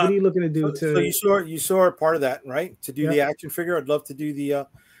looking to do? So you saw part of that, right? To do the action figure, I'd love to do the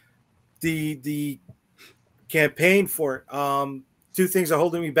campaign for it. Two things are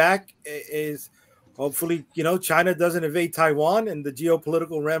holding me back is hopefully, China doesn't invade Taiwan and the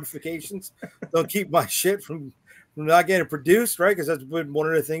geopolitical ramifications don't keep my shit from not getting produced, right? Because that's been one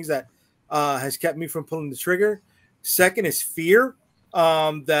of the things that has kept me from pulling the trigger. Second is fear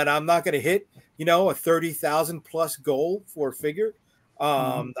that I'm not going to hit, a 30,000 plus goal for a figure.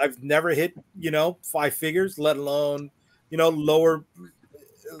 I've never hit, 5 figures, let alone, lower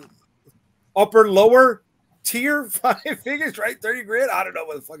tier 5 figures, right? 30 grand. I don't know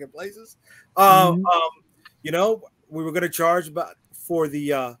what the fucking place is. We were going to charge about for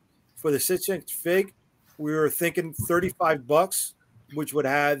the 6-inch fig. We were thinking $35, which would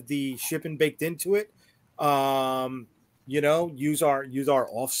have the shipping baked into it. Use our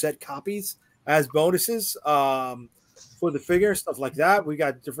offset copies as bonuses for the figure, stuff like that. We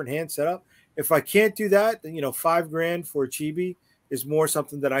got different hands set up. If I can't do that, then $5,000 for a chibi is more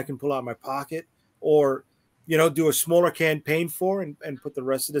something that I can pull out of my pocket, or do a smaller campaign for and put the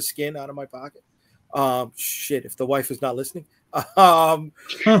rest of the skin out of my pocket. Shit, if the wife is not listening. But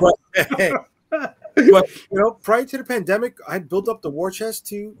prior to the pandemic, I had built up the war chest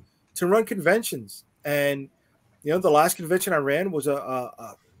to run conventions, and the last convention I ran was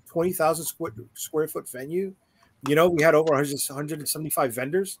a 20,000 square foot venue. We had over 175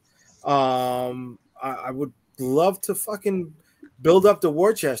 vendors. I would love to fucking build up the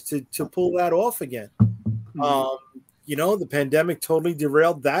war chest to pull that off again. The pandemic totally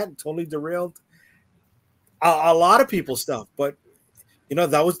derailed that, totally derailed a lot of people's stuff. But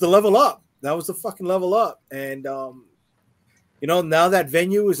that was the level up. That was the fucking level up. And now that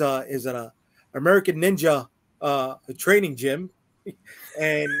venue is an American Ninja training gym.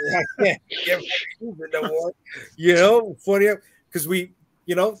 And I can't get no more. Funny because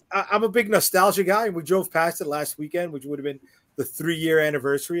I'm a big nostalgia guy, and we drove past it last weekend, which would have been the 3-year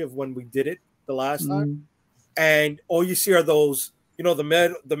anniversary of when we did it the last time. And all you see are those,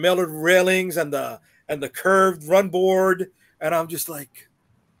 the metal railings and the curved run board, and I'm just like,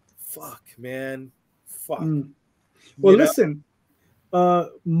 fuck, man, fuck. Well, listen,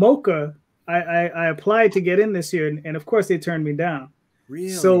 Mocha, I applied to get in this year, and of course they turned me down.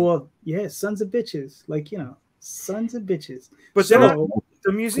 Really? So yeah, sons of bitches, sons of bitches. But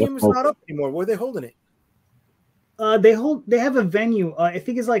the museum is not up anymore. Where are they holding it? They have a venue. I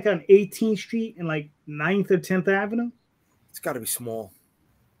think it's like on 18th Street and like 9th or 10th Avenue. It's got to be small.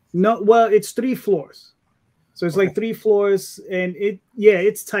 No, well, it's 3 floors. So it's like 3 floors, and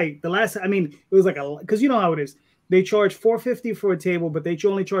it's tight. The last, it was like because you know how it is. They charge $4.50 for a table, but they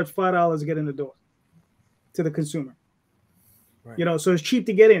only charge $5 to get in the door to the consumer. Right. So it's cheap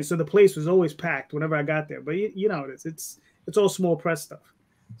to get in. So the place was always packed whenever I got there. But you know how it is. It's all small press stuff.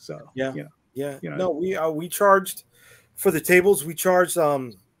 So yeah. No, we charged for the tables. We charged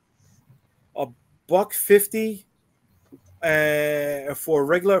 $150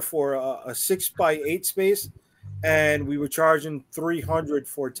 for a 6x8 space, and we were charging $300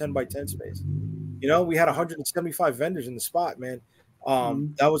 for a 10x10 space. We had 175 vendors in the spot, man.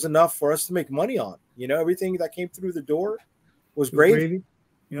 That was enough for us to make money on. Everything that came through the door was gravy.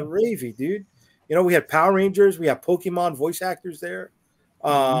 Gravy, dude. We had Power Rangers, we had Pokemon voice actors there.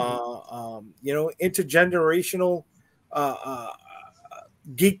 Intergenerational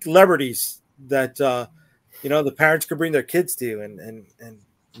geek celebrities that the parents could bring their kids to and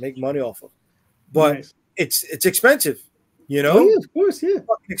make money off of. But nice. It's expensive, Oh, yeah, of course, yeah.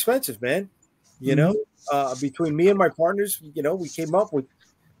 Fucking expensive, man. Between me and my partners, we came up with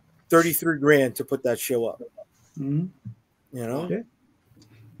 $33,000 to put that show up. Yeah.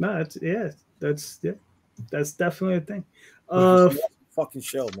 No, that's definitely a thing. Fucking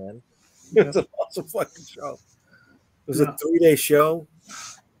show, man. It was an awesome fucking show. It was a 3-day show.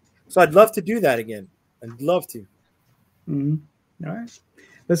 So I'd love to do that again. I'd love to. All right.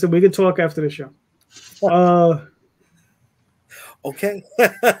 Listen, we can talk after the show. Okay.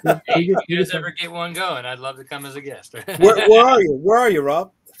 Hey, if you guys ever get one going, I'd love to come as a guest. Where are you? Where are you,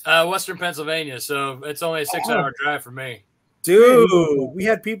 Rob? Western Pennsylvania. So it's only a 6-hour drive for me. Dude, we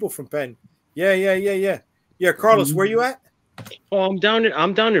had people from Penn. Yeah. Yeah, Carlos, where you at? Oh, I'm down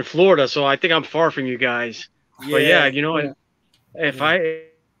in Florida, so I think I'm far from you guys. Yeah, but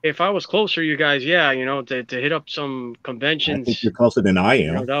if I was closer, you guys, to hit up some conventions. I think you're closer than I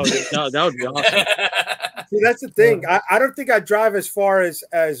am. That would be awesome. See, that's the thing. I don't think I drive as far as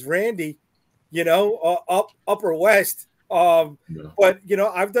Randy, up or west. But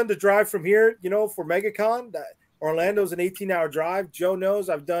I've done the drive from here, for MegaCon. Orlando's an 18-hour drive. Joe knows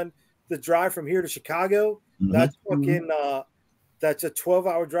I've done the drive from here to Chicago. That's fucking that's a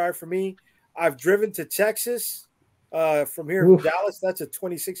 12-hour drive for me. I've driven to Texas from here from Dallas. That's a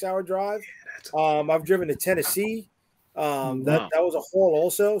 26-hour drive. I've driven to Tennessee. That was a haul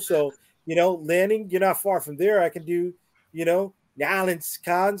also. So, you know, Lanning, you're not far from there. I can do, you know, Nolans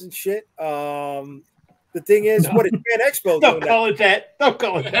cons and shit. The thing is, what is Fan Expo? Don't call it that. Don't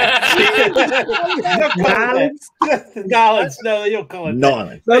call it that. Nolans. No, you don't call it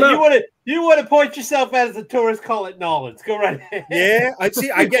Nolans. that. You want to point yourself out as a tourist, call it Nolans. Go right ahead. Yeah, I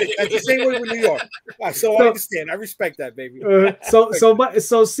see. I get it. That's the same way with New York. So I understand. I respect that, baby.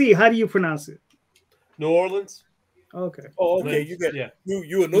 So C, how do you pronounce it? New Orleans. Okay. Oh, okay. You get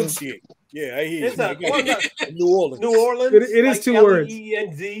you enunciate. Yeah, I hear you. New Orleans. New Orleans. It is 2 words.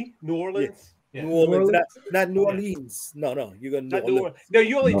 L-E-N-Z. New Orleans. Yeah. New Orleans, not New Orleans. No, you got New Orleans. No,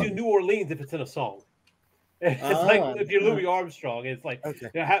 you only do New Orleans if it's in a song. It's like if you're Louis Armstrong, it's like, you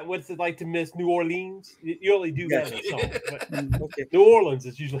know, what's it like to miss New Orleans? You only do that in a song. But New Orleans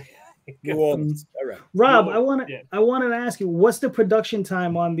is usually New Orleans. All right, Rob, I wanted to ask you, what's the production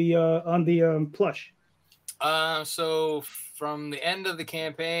time on the plush? So from the end of the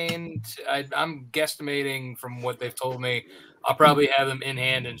campaign, I'm guesstimating from what they've told me, I'll probably have them in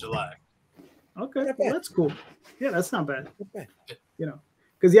hand in July. Okay, well, that's cool. Yeah, that's not bad. You know,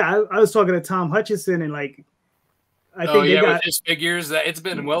 because I was talking to Tom Hutchison and like, I think they got with his figures that it's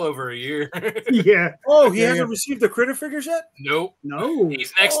been well over a year. Yeah. Oh, he hasn't received the critter figures yet? Nope. No.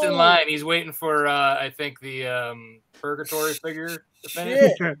 He's next in line. He's waiting for I think the Purgatory figure to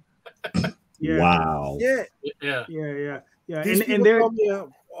finish. Yeah. Wow. Yeah. And they're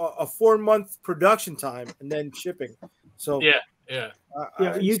a 4-month production time and then shipping. So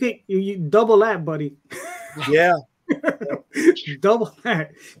you think you double that, buddy? Yeah. Double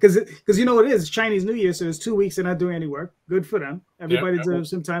that, because you know what it is. It's Chinese New Year, so it's 2 weeks they're not doing any work. Good for them. Everybody deserves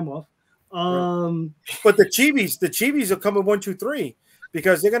some time off. But the chibis will come in 1, 2, 3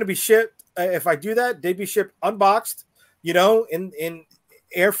 because they're going to be shipped. If I do that, they'd be shipped unboxed, you know, in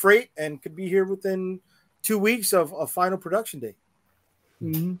air freight, and could be here within 2 weeks of a final production date.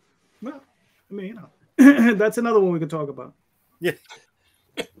 Mm-hmm. Well, I mean, you know, that's another one we could talk about. Yeah.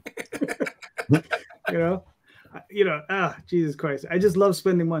 You know, Jesus Christ. I just love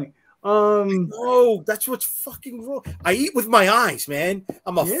spending money. No, that's what's fucking wrong. I eat with my eyes, man.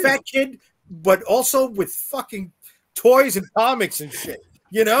 I'm a fat kid, but also with fucking toys and comics and shit.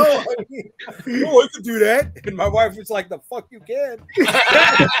 You know, I could do that. And my wife was like, the fuck you can.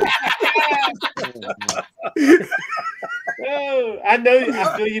 Oh, I know.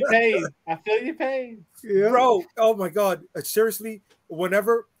 I feel your pain. I feel your pain. Yeah. Bro, oh my God. Seriously,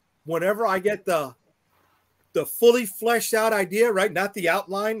 whenever I get the fully fleshed out idea, right? Not the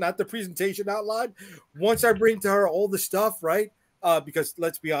outline, not the presentation outline. Once I bring to her all the stuff, right? Because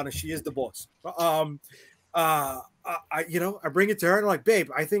let's be honest, she is the boss. I bring it to her and I'm like, babe,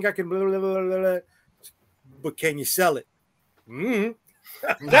 I think I can, blah, blah, blah, blah, blah. But can you sell it? I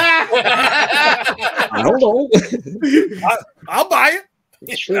don't know. I'll buy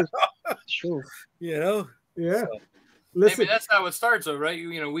it. Sure. Sure. You know? Yeah. So. Listen, I mean, that's how it starts, though, right?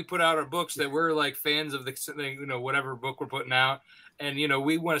 You know, we put out our books that we're like fans of the, you know, whatever book we're putting out, and you know,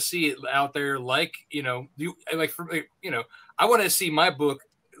 we want to see it out there. Like, you know, I want to see my book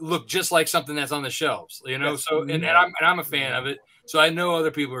look just like something that's on the shelves, you know. So, and I'm a fan of it, so I know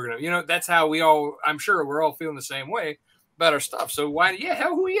other people are gonna, you know, that's how we all. I'm sure we're all feeling the same way about our stuff. So why? Yeah,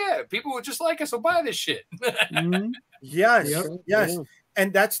 hell, people would just like us will buy this shit. Yes. Yeah.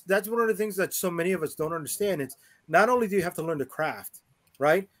 And that's one of the things that so many of us don't understand. It's not only do you have to learn the craft,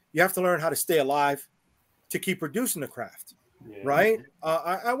 right? You have to learn how to stay alive to keep producing the craft, right?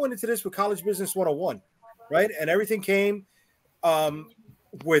 I went into this with College Business 101, right? And everything came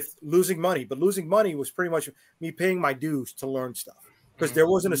with losing money, but losing money was pretty much me paying my dues to learn stuff because there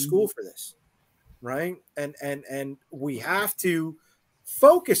wasn't a school for this, right? And we have to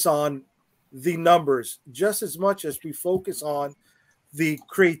focus on the numbers just as much as we focus on the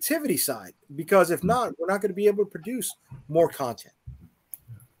creativity side, because if not, we're not going to be able to produce more content.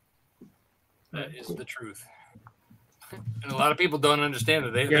 That is the truth. And a lot of people don't understand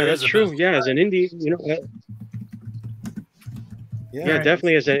that. That's true. Yeah, as an indie, you know.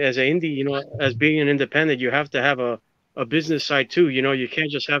 Definitely as an indie, you know, as being an independent, you have to have a business side too. You know, you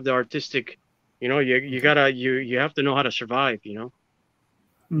can't just have the artistic. You know, you have to know how to survive. You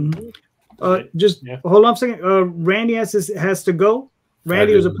know. Hold on a second. Randy has to go.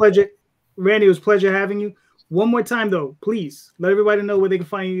 Randy, it was a pleasure. Randy, it was a pleasure having you. One more time, though, please let everybody know where they can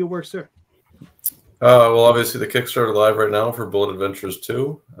find your work, sir. Well, obviously the Kickstarter live right now for Bullet Adventures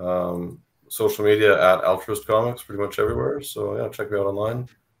 2. Social media at Altruist Comics, pretty much everywhere. So yeah, check me out online,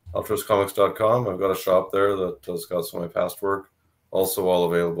 altruistcomics.com. I've got a shop there that has got some of my past work, also all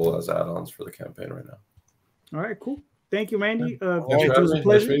available as add-ons for the campaign right now. All right, cool. Thank you, Randy. Thanks for it was having a me.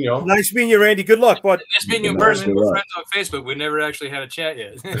 pleasure. Nice meeting you all. Nice meeting you, Randy. Good luck, bud. Nice meeting you in person. We're friends on Facebook. We never actually had a chat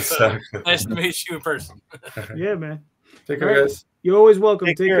yet. So, Exactly. nice to meet you in person. Yeah, man. Take care, guys. You're always welcome.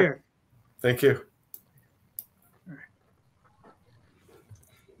 Take care. Thank you.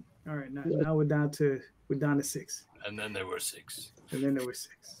 All right. Now we're down to 6. And then there were 6. And then there were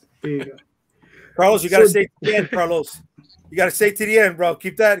 6. There you go. Carlos, you gotta stay to the end, Carlos. You gotta stay to the end, bro.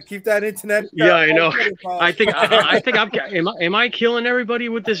 Keep that internet. Yeah, I know. I think am I killing everybody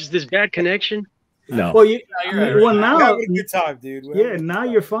with this bad connection? No. Well, We're now having a good time, dude. now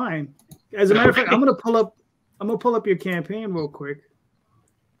you're fine. As a matter of fact, I'm gonna pull up your campaign real quick.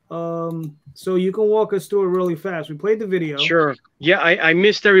 So you can walk us through it really fast. We played the video. Sure. Yeah, I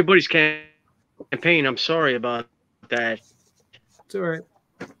missed everybody's campaign. I'm sorry about that. It's all right.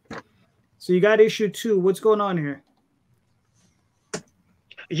 So you got issue 2. What's going on here?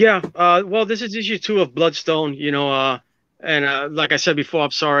 Yeah. Well, this is issue 2 of Bloodstone. And like I said before, I'm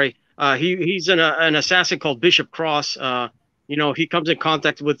sorry. He's an assassin called Bishop Cross. He comes in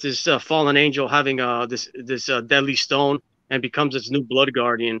contact with this fallen angel having this deadly stone and becomes its new blood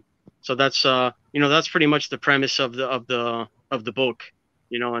guardian. So that's that's pretty much the premise of the book.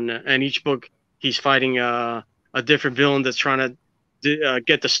 And each book he's fighting a different villain that's trying to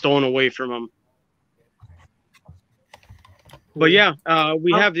get the stone away from him. But yeah,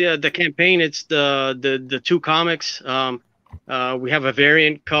 we have the campaign. It's the 2 comics. We have a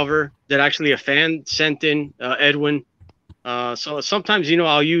variant cover that actually a fan sent in, Edwin. So sometimes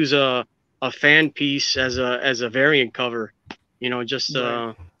I'll use a fan piece as a variant cover. Just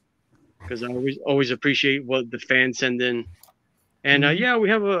because I always appreciate what the fans send in. And yeah, we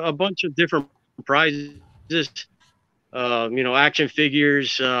have a bunch of different prizes. Action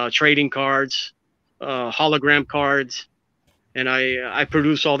figures, trading cards, hologram cards, and I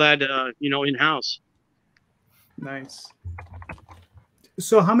produce all that in house. Nice.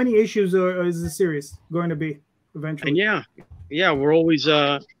 So how many issues is the series going to be eventually? And yeah, we're always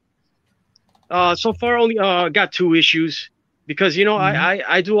so far only got 2 issues because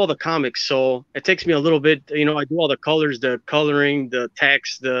I do all the comics, so it takes me a little bit. I do all the colors, the coloring, the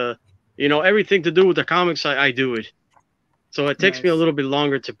text, everything to do with the comics. I do it. So it takes me a little bit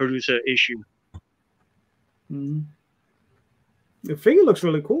longer to produce an issue. Mm-hmm. The figure looks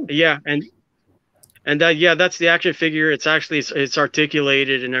really cool. Yeah, and that's the action figure. It's actually it's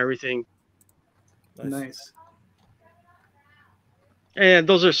articulated and everything. Nice. And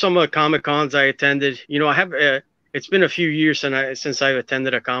those are some of the Comic Cons I attended. I have it's been a few years since I've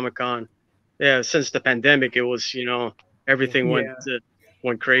attended a Comic Con. Yeah, since the pandemic, it was everything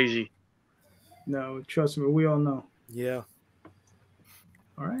went crazy. No, trust me, we all know. Yeah.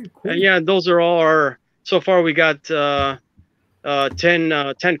 All right, cool. And yeah, those are all our. So far, we got 10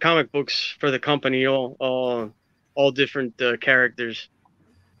 comic books for the company, all different characters.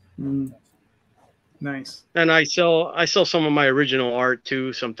 Nice. And I sell some of my original art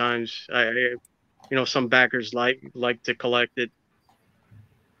too. Sometimes some backers like to collect it.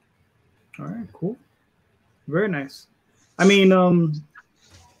 All right, cool. Very nice. I mean,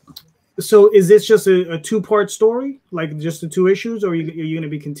 so is this just a 2-part story, like just the 2 issues, or are you going to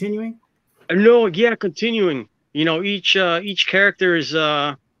be continuing? No, yeah, continuing. Each character is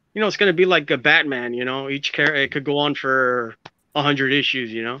it's going to be like a Batman. Each character, it could go on for 100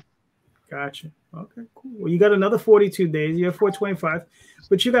 issues. Gotcha. Okay, cool. Well, you got another 42 days. You have 425,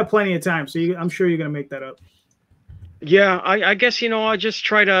 but you got plenty of time, so I'm sure you're going to make that up. Yeah, I guess I just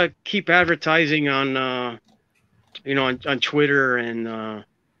try to keep advertising on on Twitter and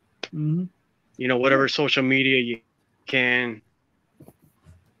whatever social media you can.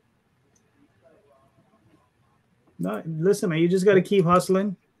 No, listen, man, you just got to keep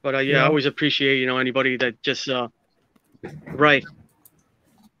hustling. But I always appreciate anybody that just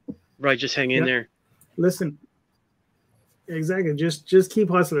just hang in there. Listen, exactly. Just keep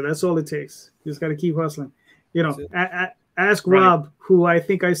hustling. That's all it takes. Just got to keep hustling. Ask Rob, who I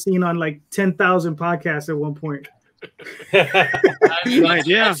think I've seen on like 10,000 podcasts at one point. Right,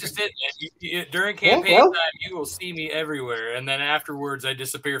 yeah. That's just it. During campaign time, you will see me everywhere, and then afterwards, I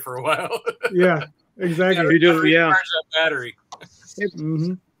disappear for a while. Yeah, exactly. You do, yeah. Charge that battery.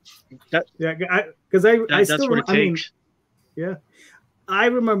 Mm-hmm. Because I still, what it takes. Yeah, I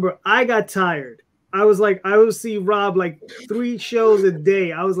remember I got tired. I was like, I would see Rob like 3 shows a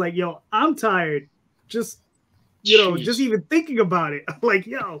day. I was like, yo, I'm tired. Just just even thinking about it. I'm like,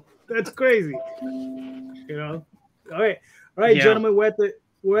 yo, that's crazy. All right, yeah. Gentlemen,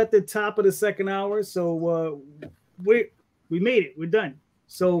 we're at the top of the second hour, so we made it. We're done.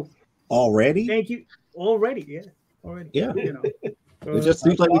 So already, thank you. Already. Yeah. It just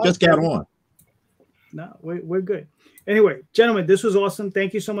seems like we just got on. No, we're good. Anyway, gentlemen, this was awesome.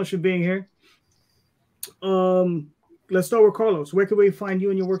 Thank you so much for being here. Let's start with Carlos. Where can we find you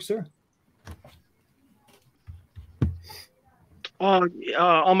and your work, sir? On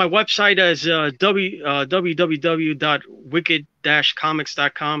my website is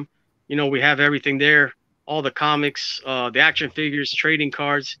www.wicked-comics.com. You know, we have everything there, all the comics, the action figures, trading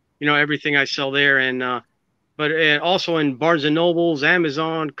cards, you know, everything I sell there. And but also in Barnes & Nobles,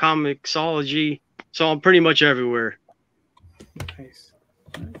 Amazon, Comixology. So I'm pretty much everywhere. Nice.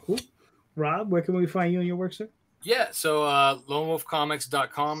 All right, cool. Rob, where can we find you and your work, sir? Yeah, so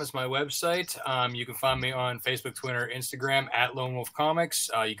lonewolfcomics.com is my website. You can find me on Facebook, Twitter, Instagram at Lone Wolf Comics.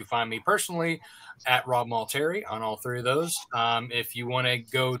 You can find me personally at Rob Multari on all three of those. If you want to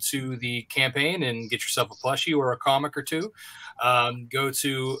go to the campaign and get yourself a plushie or a comic or two, go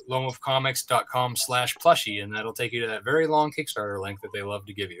to lonewolfcomics.com/plushie, and that'll take you to that very long Kickstarter link that they love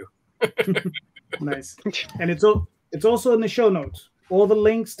to give you. Nice. And it's also in the show notes. All the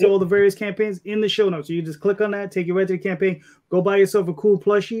links to all the various campaigns in the show notes. So you just click on that, take you right to the campaign. Go buy yourself a cool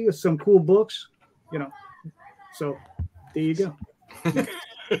plushie or some cool books, you know. So there you go.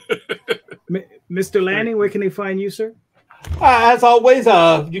 Mr. Lanning, where can they find you, sir? As always,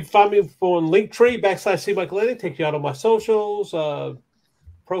 you can find me on Linktree /C Michael Lanning. Take you out on my socials,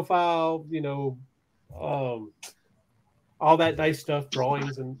 profile, you know, all that nice stuff,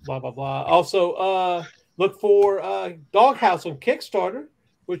 drawings and blah blah blah. Also, look for Doghouse on Kickstarter,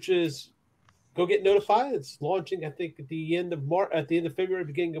 which is go get notified. It's launching, I think, at the end of February,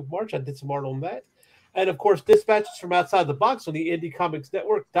 beginning of March. I did some art on that. And of course, Dispatches from Outside the Box on the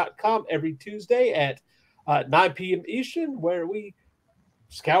IndyComicsNetwork.com every Tuesday at 9 p.m. Eastern, where we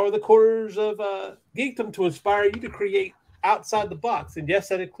scour the corners of geekdom to inspire you to create outside the box. And yes,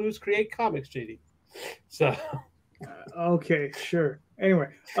 that includes create comics, JD. So okay, sure. Anyway,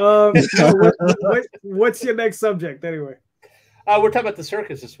 what's your next subject? Anyway, we're talking about the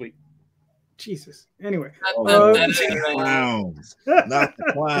circus this week. Jesus. Anyway, not the clowns. Not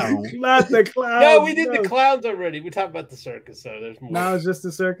the clowns. Not the clowns. No, we did the clowns already. We talked about the circus, so there's more. Now it's just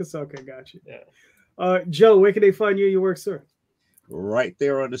the circus. Okay, got you. Yeah. Joe, where can they find you and your work, sir? Right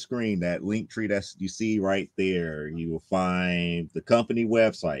there on the screen, that link tree that you see right there. You will find the company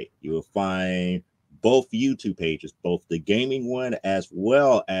website. You will find both YouTube pages, both the gaming one as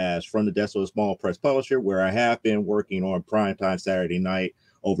well as From the Desk of a Small Press Publisher, where I have been working on Primetime Saturday Night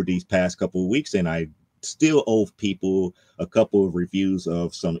over these past couple of weeks, and I still owe people a couple of reviews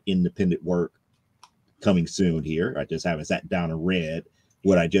of some independent work coming soon here. I just haven't sat down and read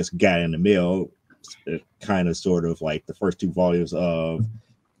what I just got in the mail. Kind of sort of like the first 2 volumes of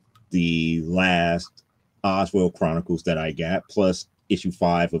the last Oswald Chronicles that I got, plus issue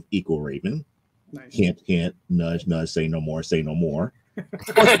 5 of Equal Raven. Nice. Hint, hint, nudge, nudge, say no more, say no more.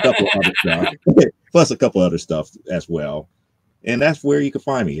 Plus a couple other stuff. Plus a couple other stuff as well. And that's where you can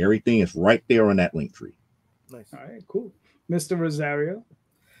find me. Everything is right there on that link tree. Nice. All right, cool. Mr. Rosario.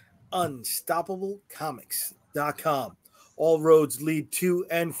 UnstoppableComics.com. All roads lead to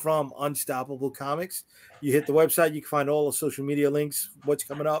and from Unstoppable Comics. You hit the website, you can find all the social media links, what's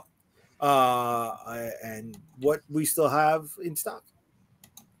coming up, and what we still have in stock.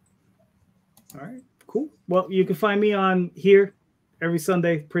 All right, cool. Well, you can find me on here every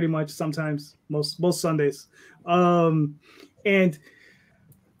Sunday, pretty much. Sometimes, most Sundays. And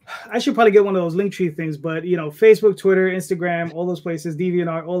I should probably get one of those Linktree things, but you know, Facebook, Twitter, Instagram, all those places,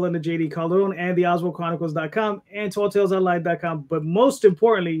 DeviantArt, all under JD Calderon and the OswaldChronicles.com and TallTalesOnline.com. But most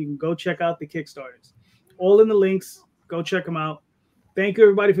importantly, you can go check out the Kickstarters. All in the links. Go check them out. Thank you,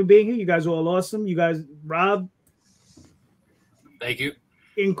 everybody, for being here. You guys are all awesome. You guys, Rob. Thank you.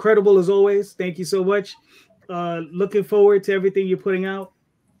 Incredible as always. Thank you so much. Looking forward to everything you're putting out.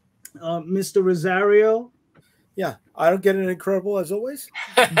 Mr. Rosario. Yeah, I don't get an incredible as always.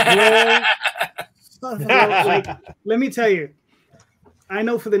 Let me tell you, I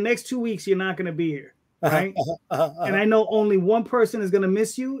know for the next 2 weeks you're not going to be here, right? And I know only one person is going to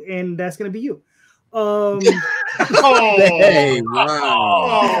miss you, and that's going to be you. Hey,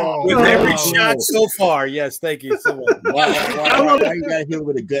 wow. With every shot so far, yes, thank you so much. Why you got here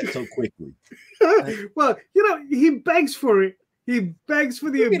with a gut so quickly? Well, you know, he begs for it. He begs for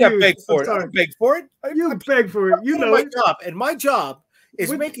the abuse. I beg for it. I beg for it. You beg for it. You know my job, and my job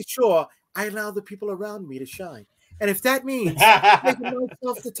is making sure I allow the people around me to shine. And if that means making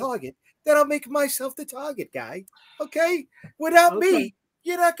myself the target, then I'll make myself the target, guy. Okay? Without me,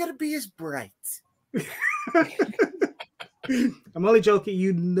 you're not going to be as bright. I'm only joking.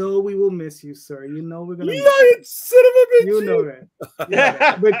 You know we will miss you, sir. You know we're gonna. Son of a bitch. You know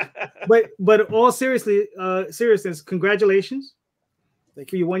that. But all seriousness, congratulations.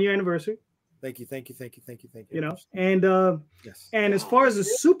 Thank you. For your 1 year anniversary. Thank you. You know, and yes. And as far as the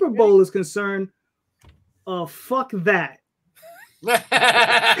Super Bowl is concerned, fuck that. Like,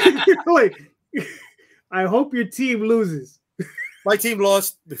 I hope your team loses. My team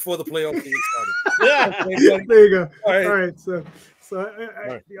lost before the playoff game started. Yeah, there you go. All right. So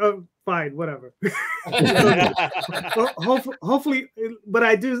fine, whatever. Hopefully, but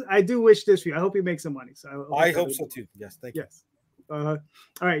I do wish this for you. I hope you make some money. So I hope so too. Yes, thank you. Yes. All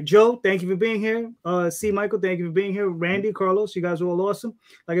right, Joe, thank you for being here. C. Michael, thank you for being here. Randy, Carlos, you guys are all awesome.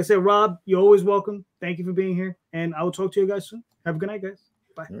 Like I said, Rob, you're always welcome. Thank you for being here, and I will talk to you guys soon. Have a good night, guys.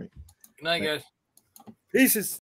 Bye. All right. Good night, guys. Pieces.